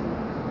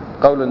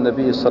 قول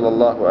النبي صلى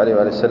الله عليه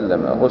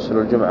وسلم غسل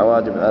الجمعة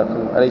واجب على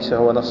كل، أليس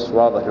هو نص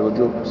واضح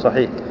الوجوب؟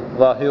 صحيح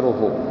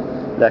ظاهره،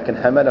 لكن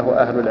حمله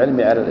أهل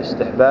العلم على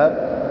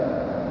الاستحباب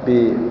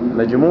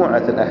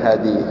بمجموعة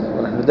الأحاديث.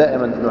 ونحن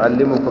دائما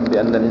نعلمكم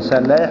بأن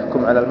الإنسان لا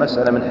يحكم على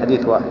المسألة من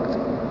حديث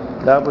واحد،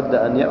 لا بد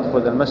أن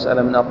يأخذ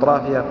المسألة من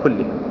أطرافها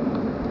كلها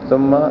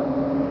ثم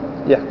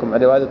يحكم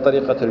عليه، وهذه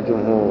طريقة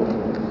الجمهور.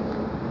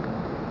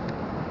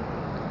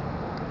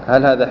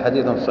 هل هذا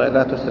حديث صحيح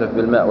لا تسرف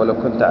بالماء ولو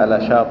كنت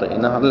على شاطئ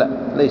نهر؟ لا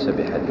ليس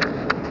بحديث.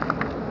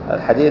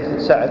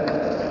 الحديث سعد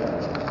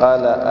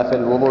قال أفي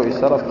الوضوء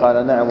سرف؟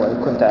 قال نعم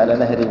وإن كنت على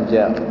نهر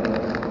جار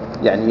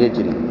يعني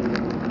يجري.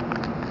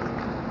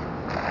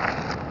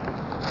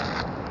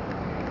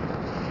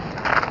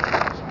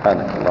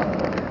 سبحانك اللهم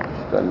وبحمدك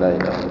أشهد أن لا إله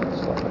إلا أنت.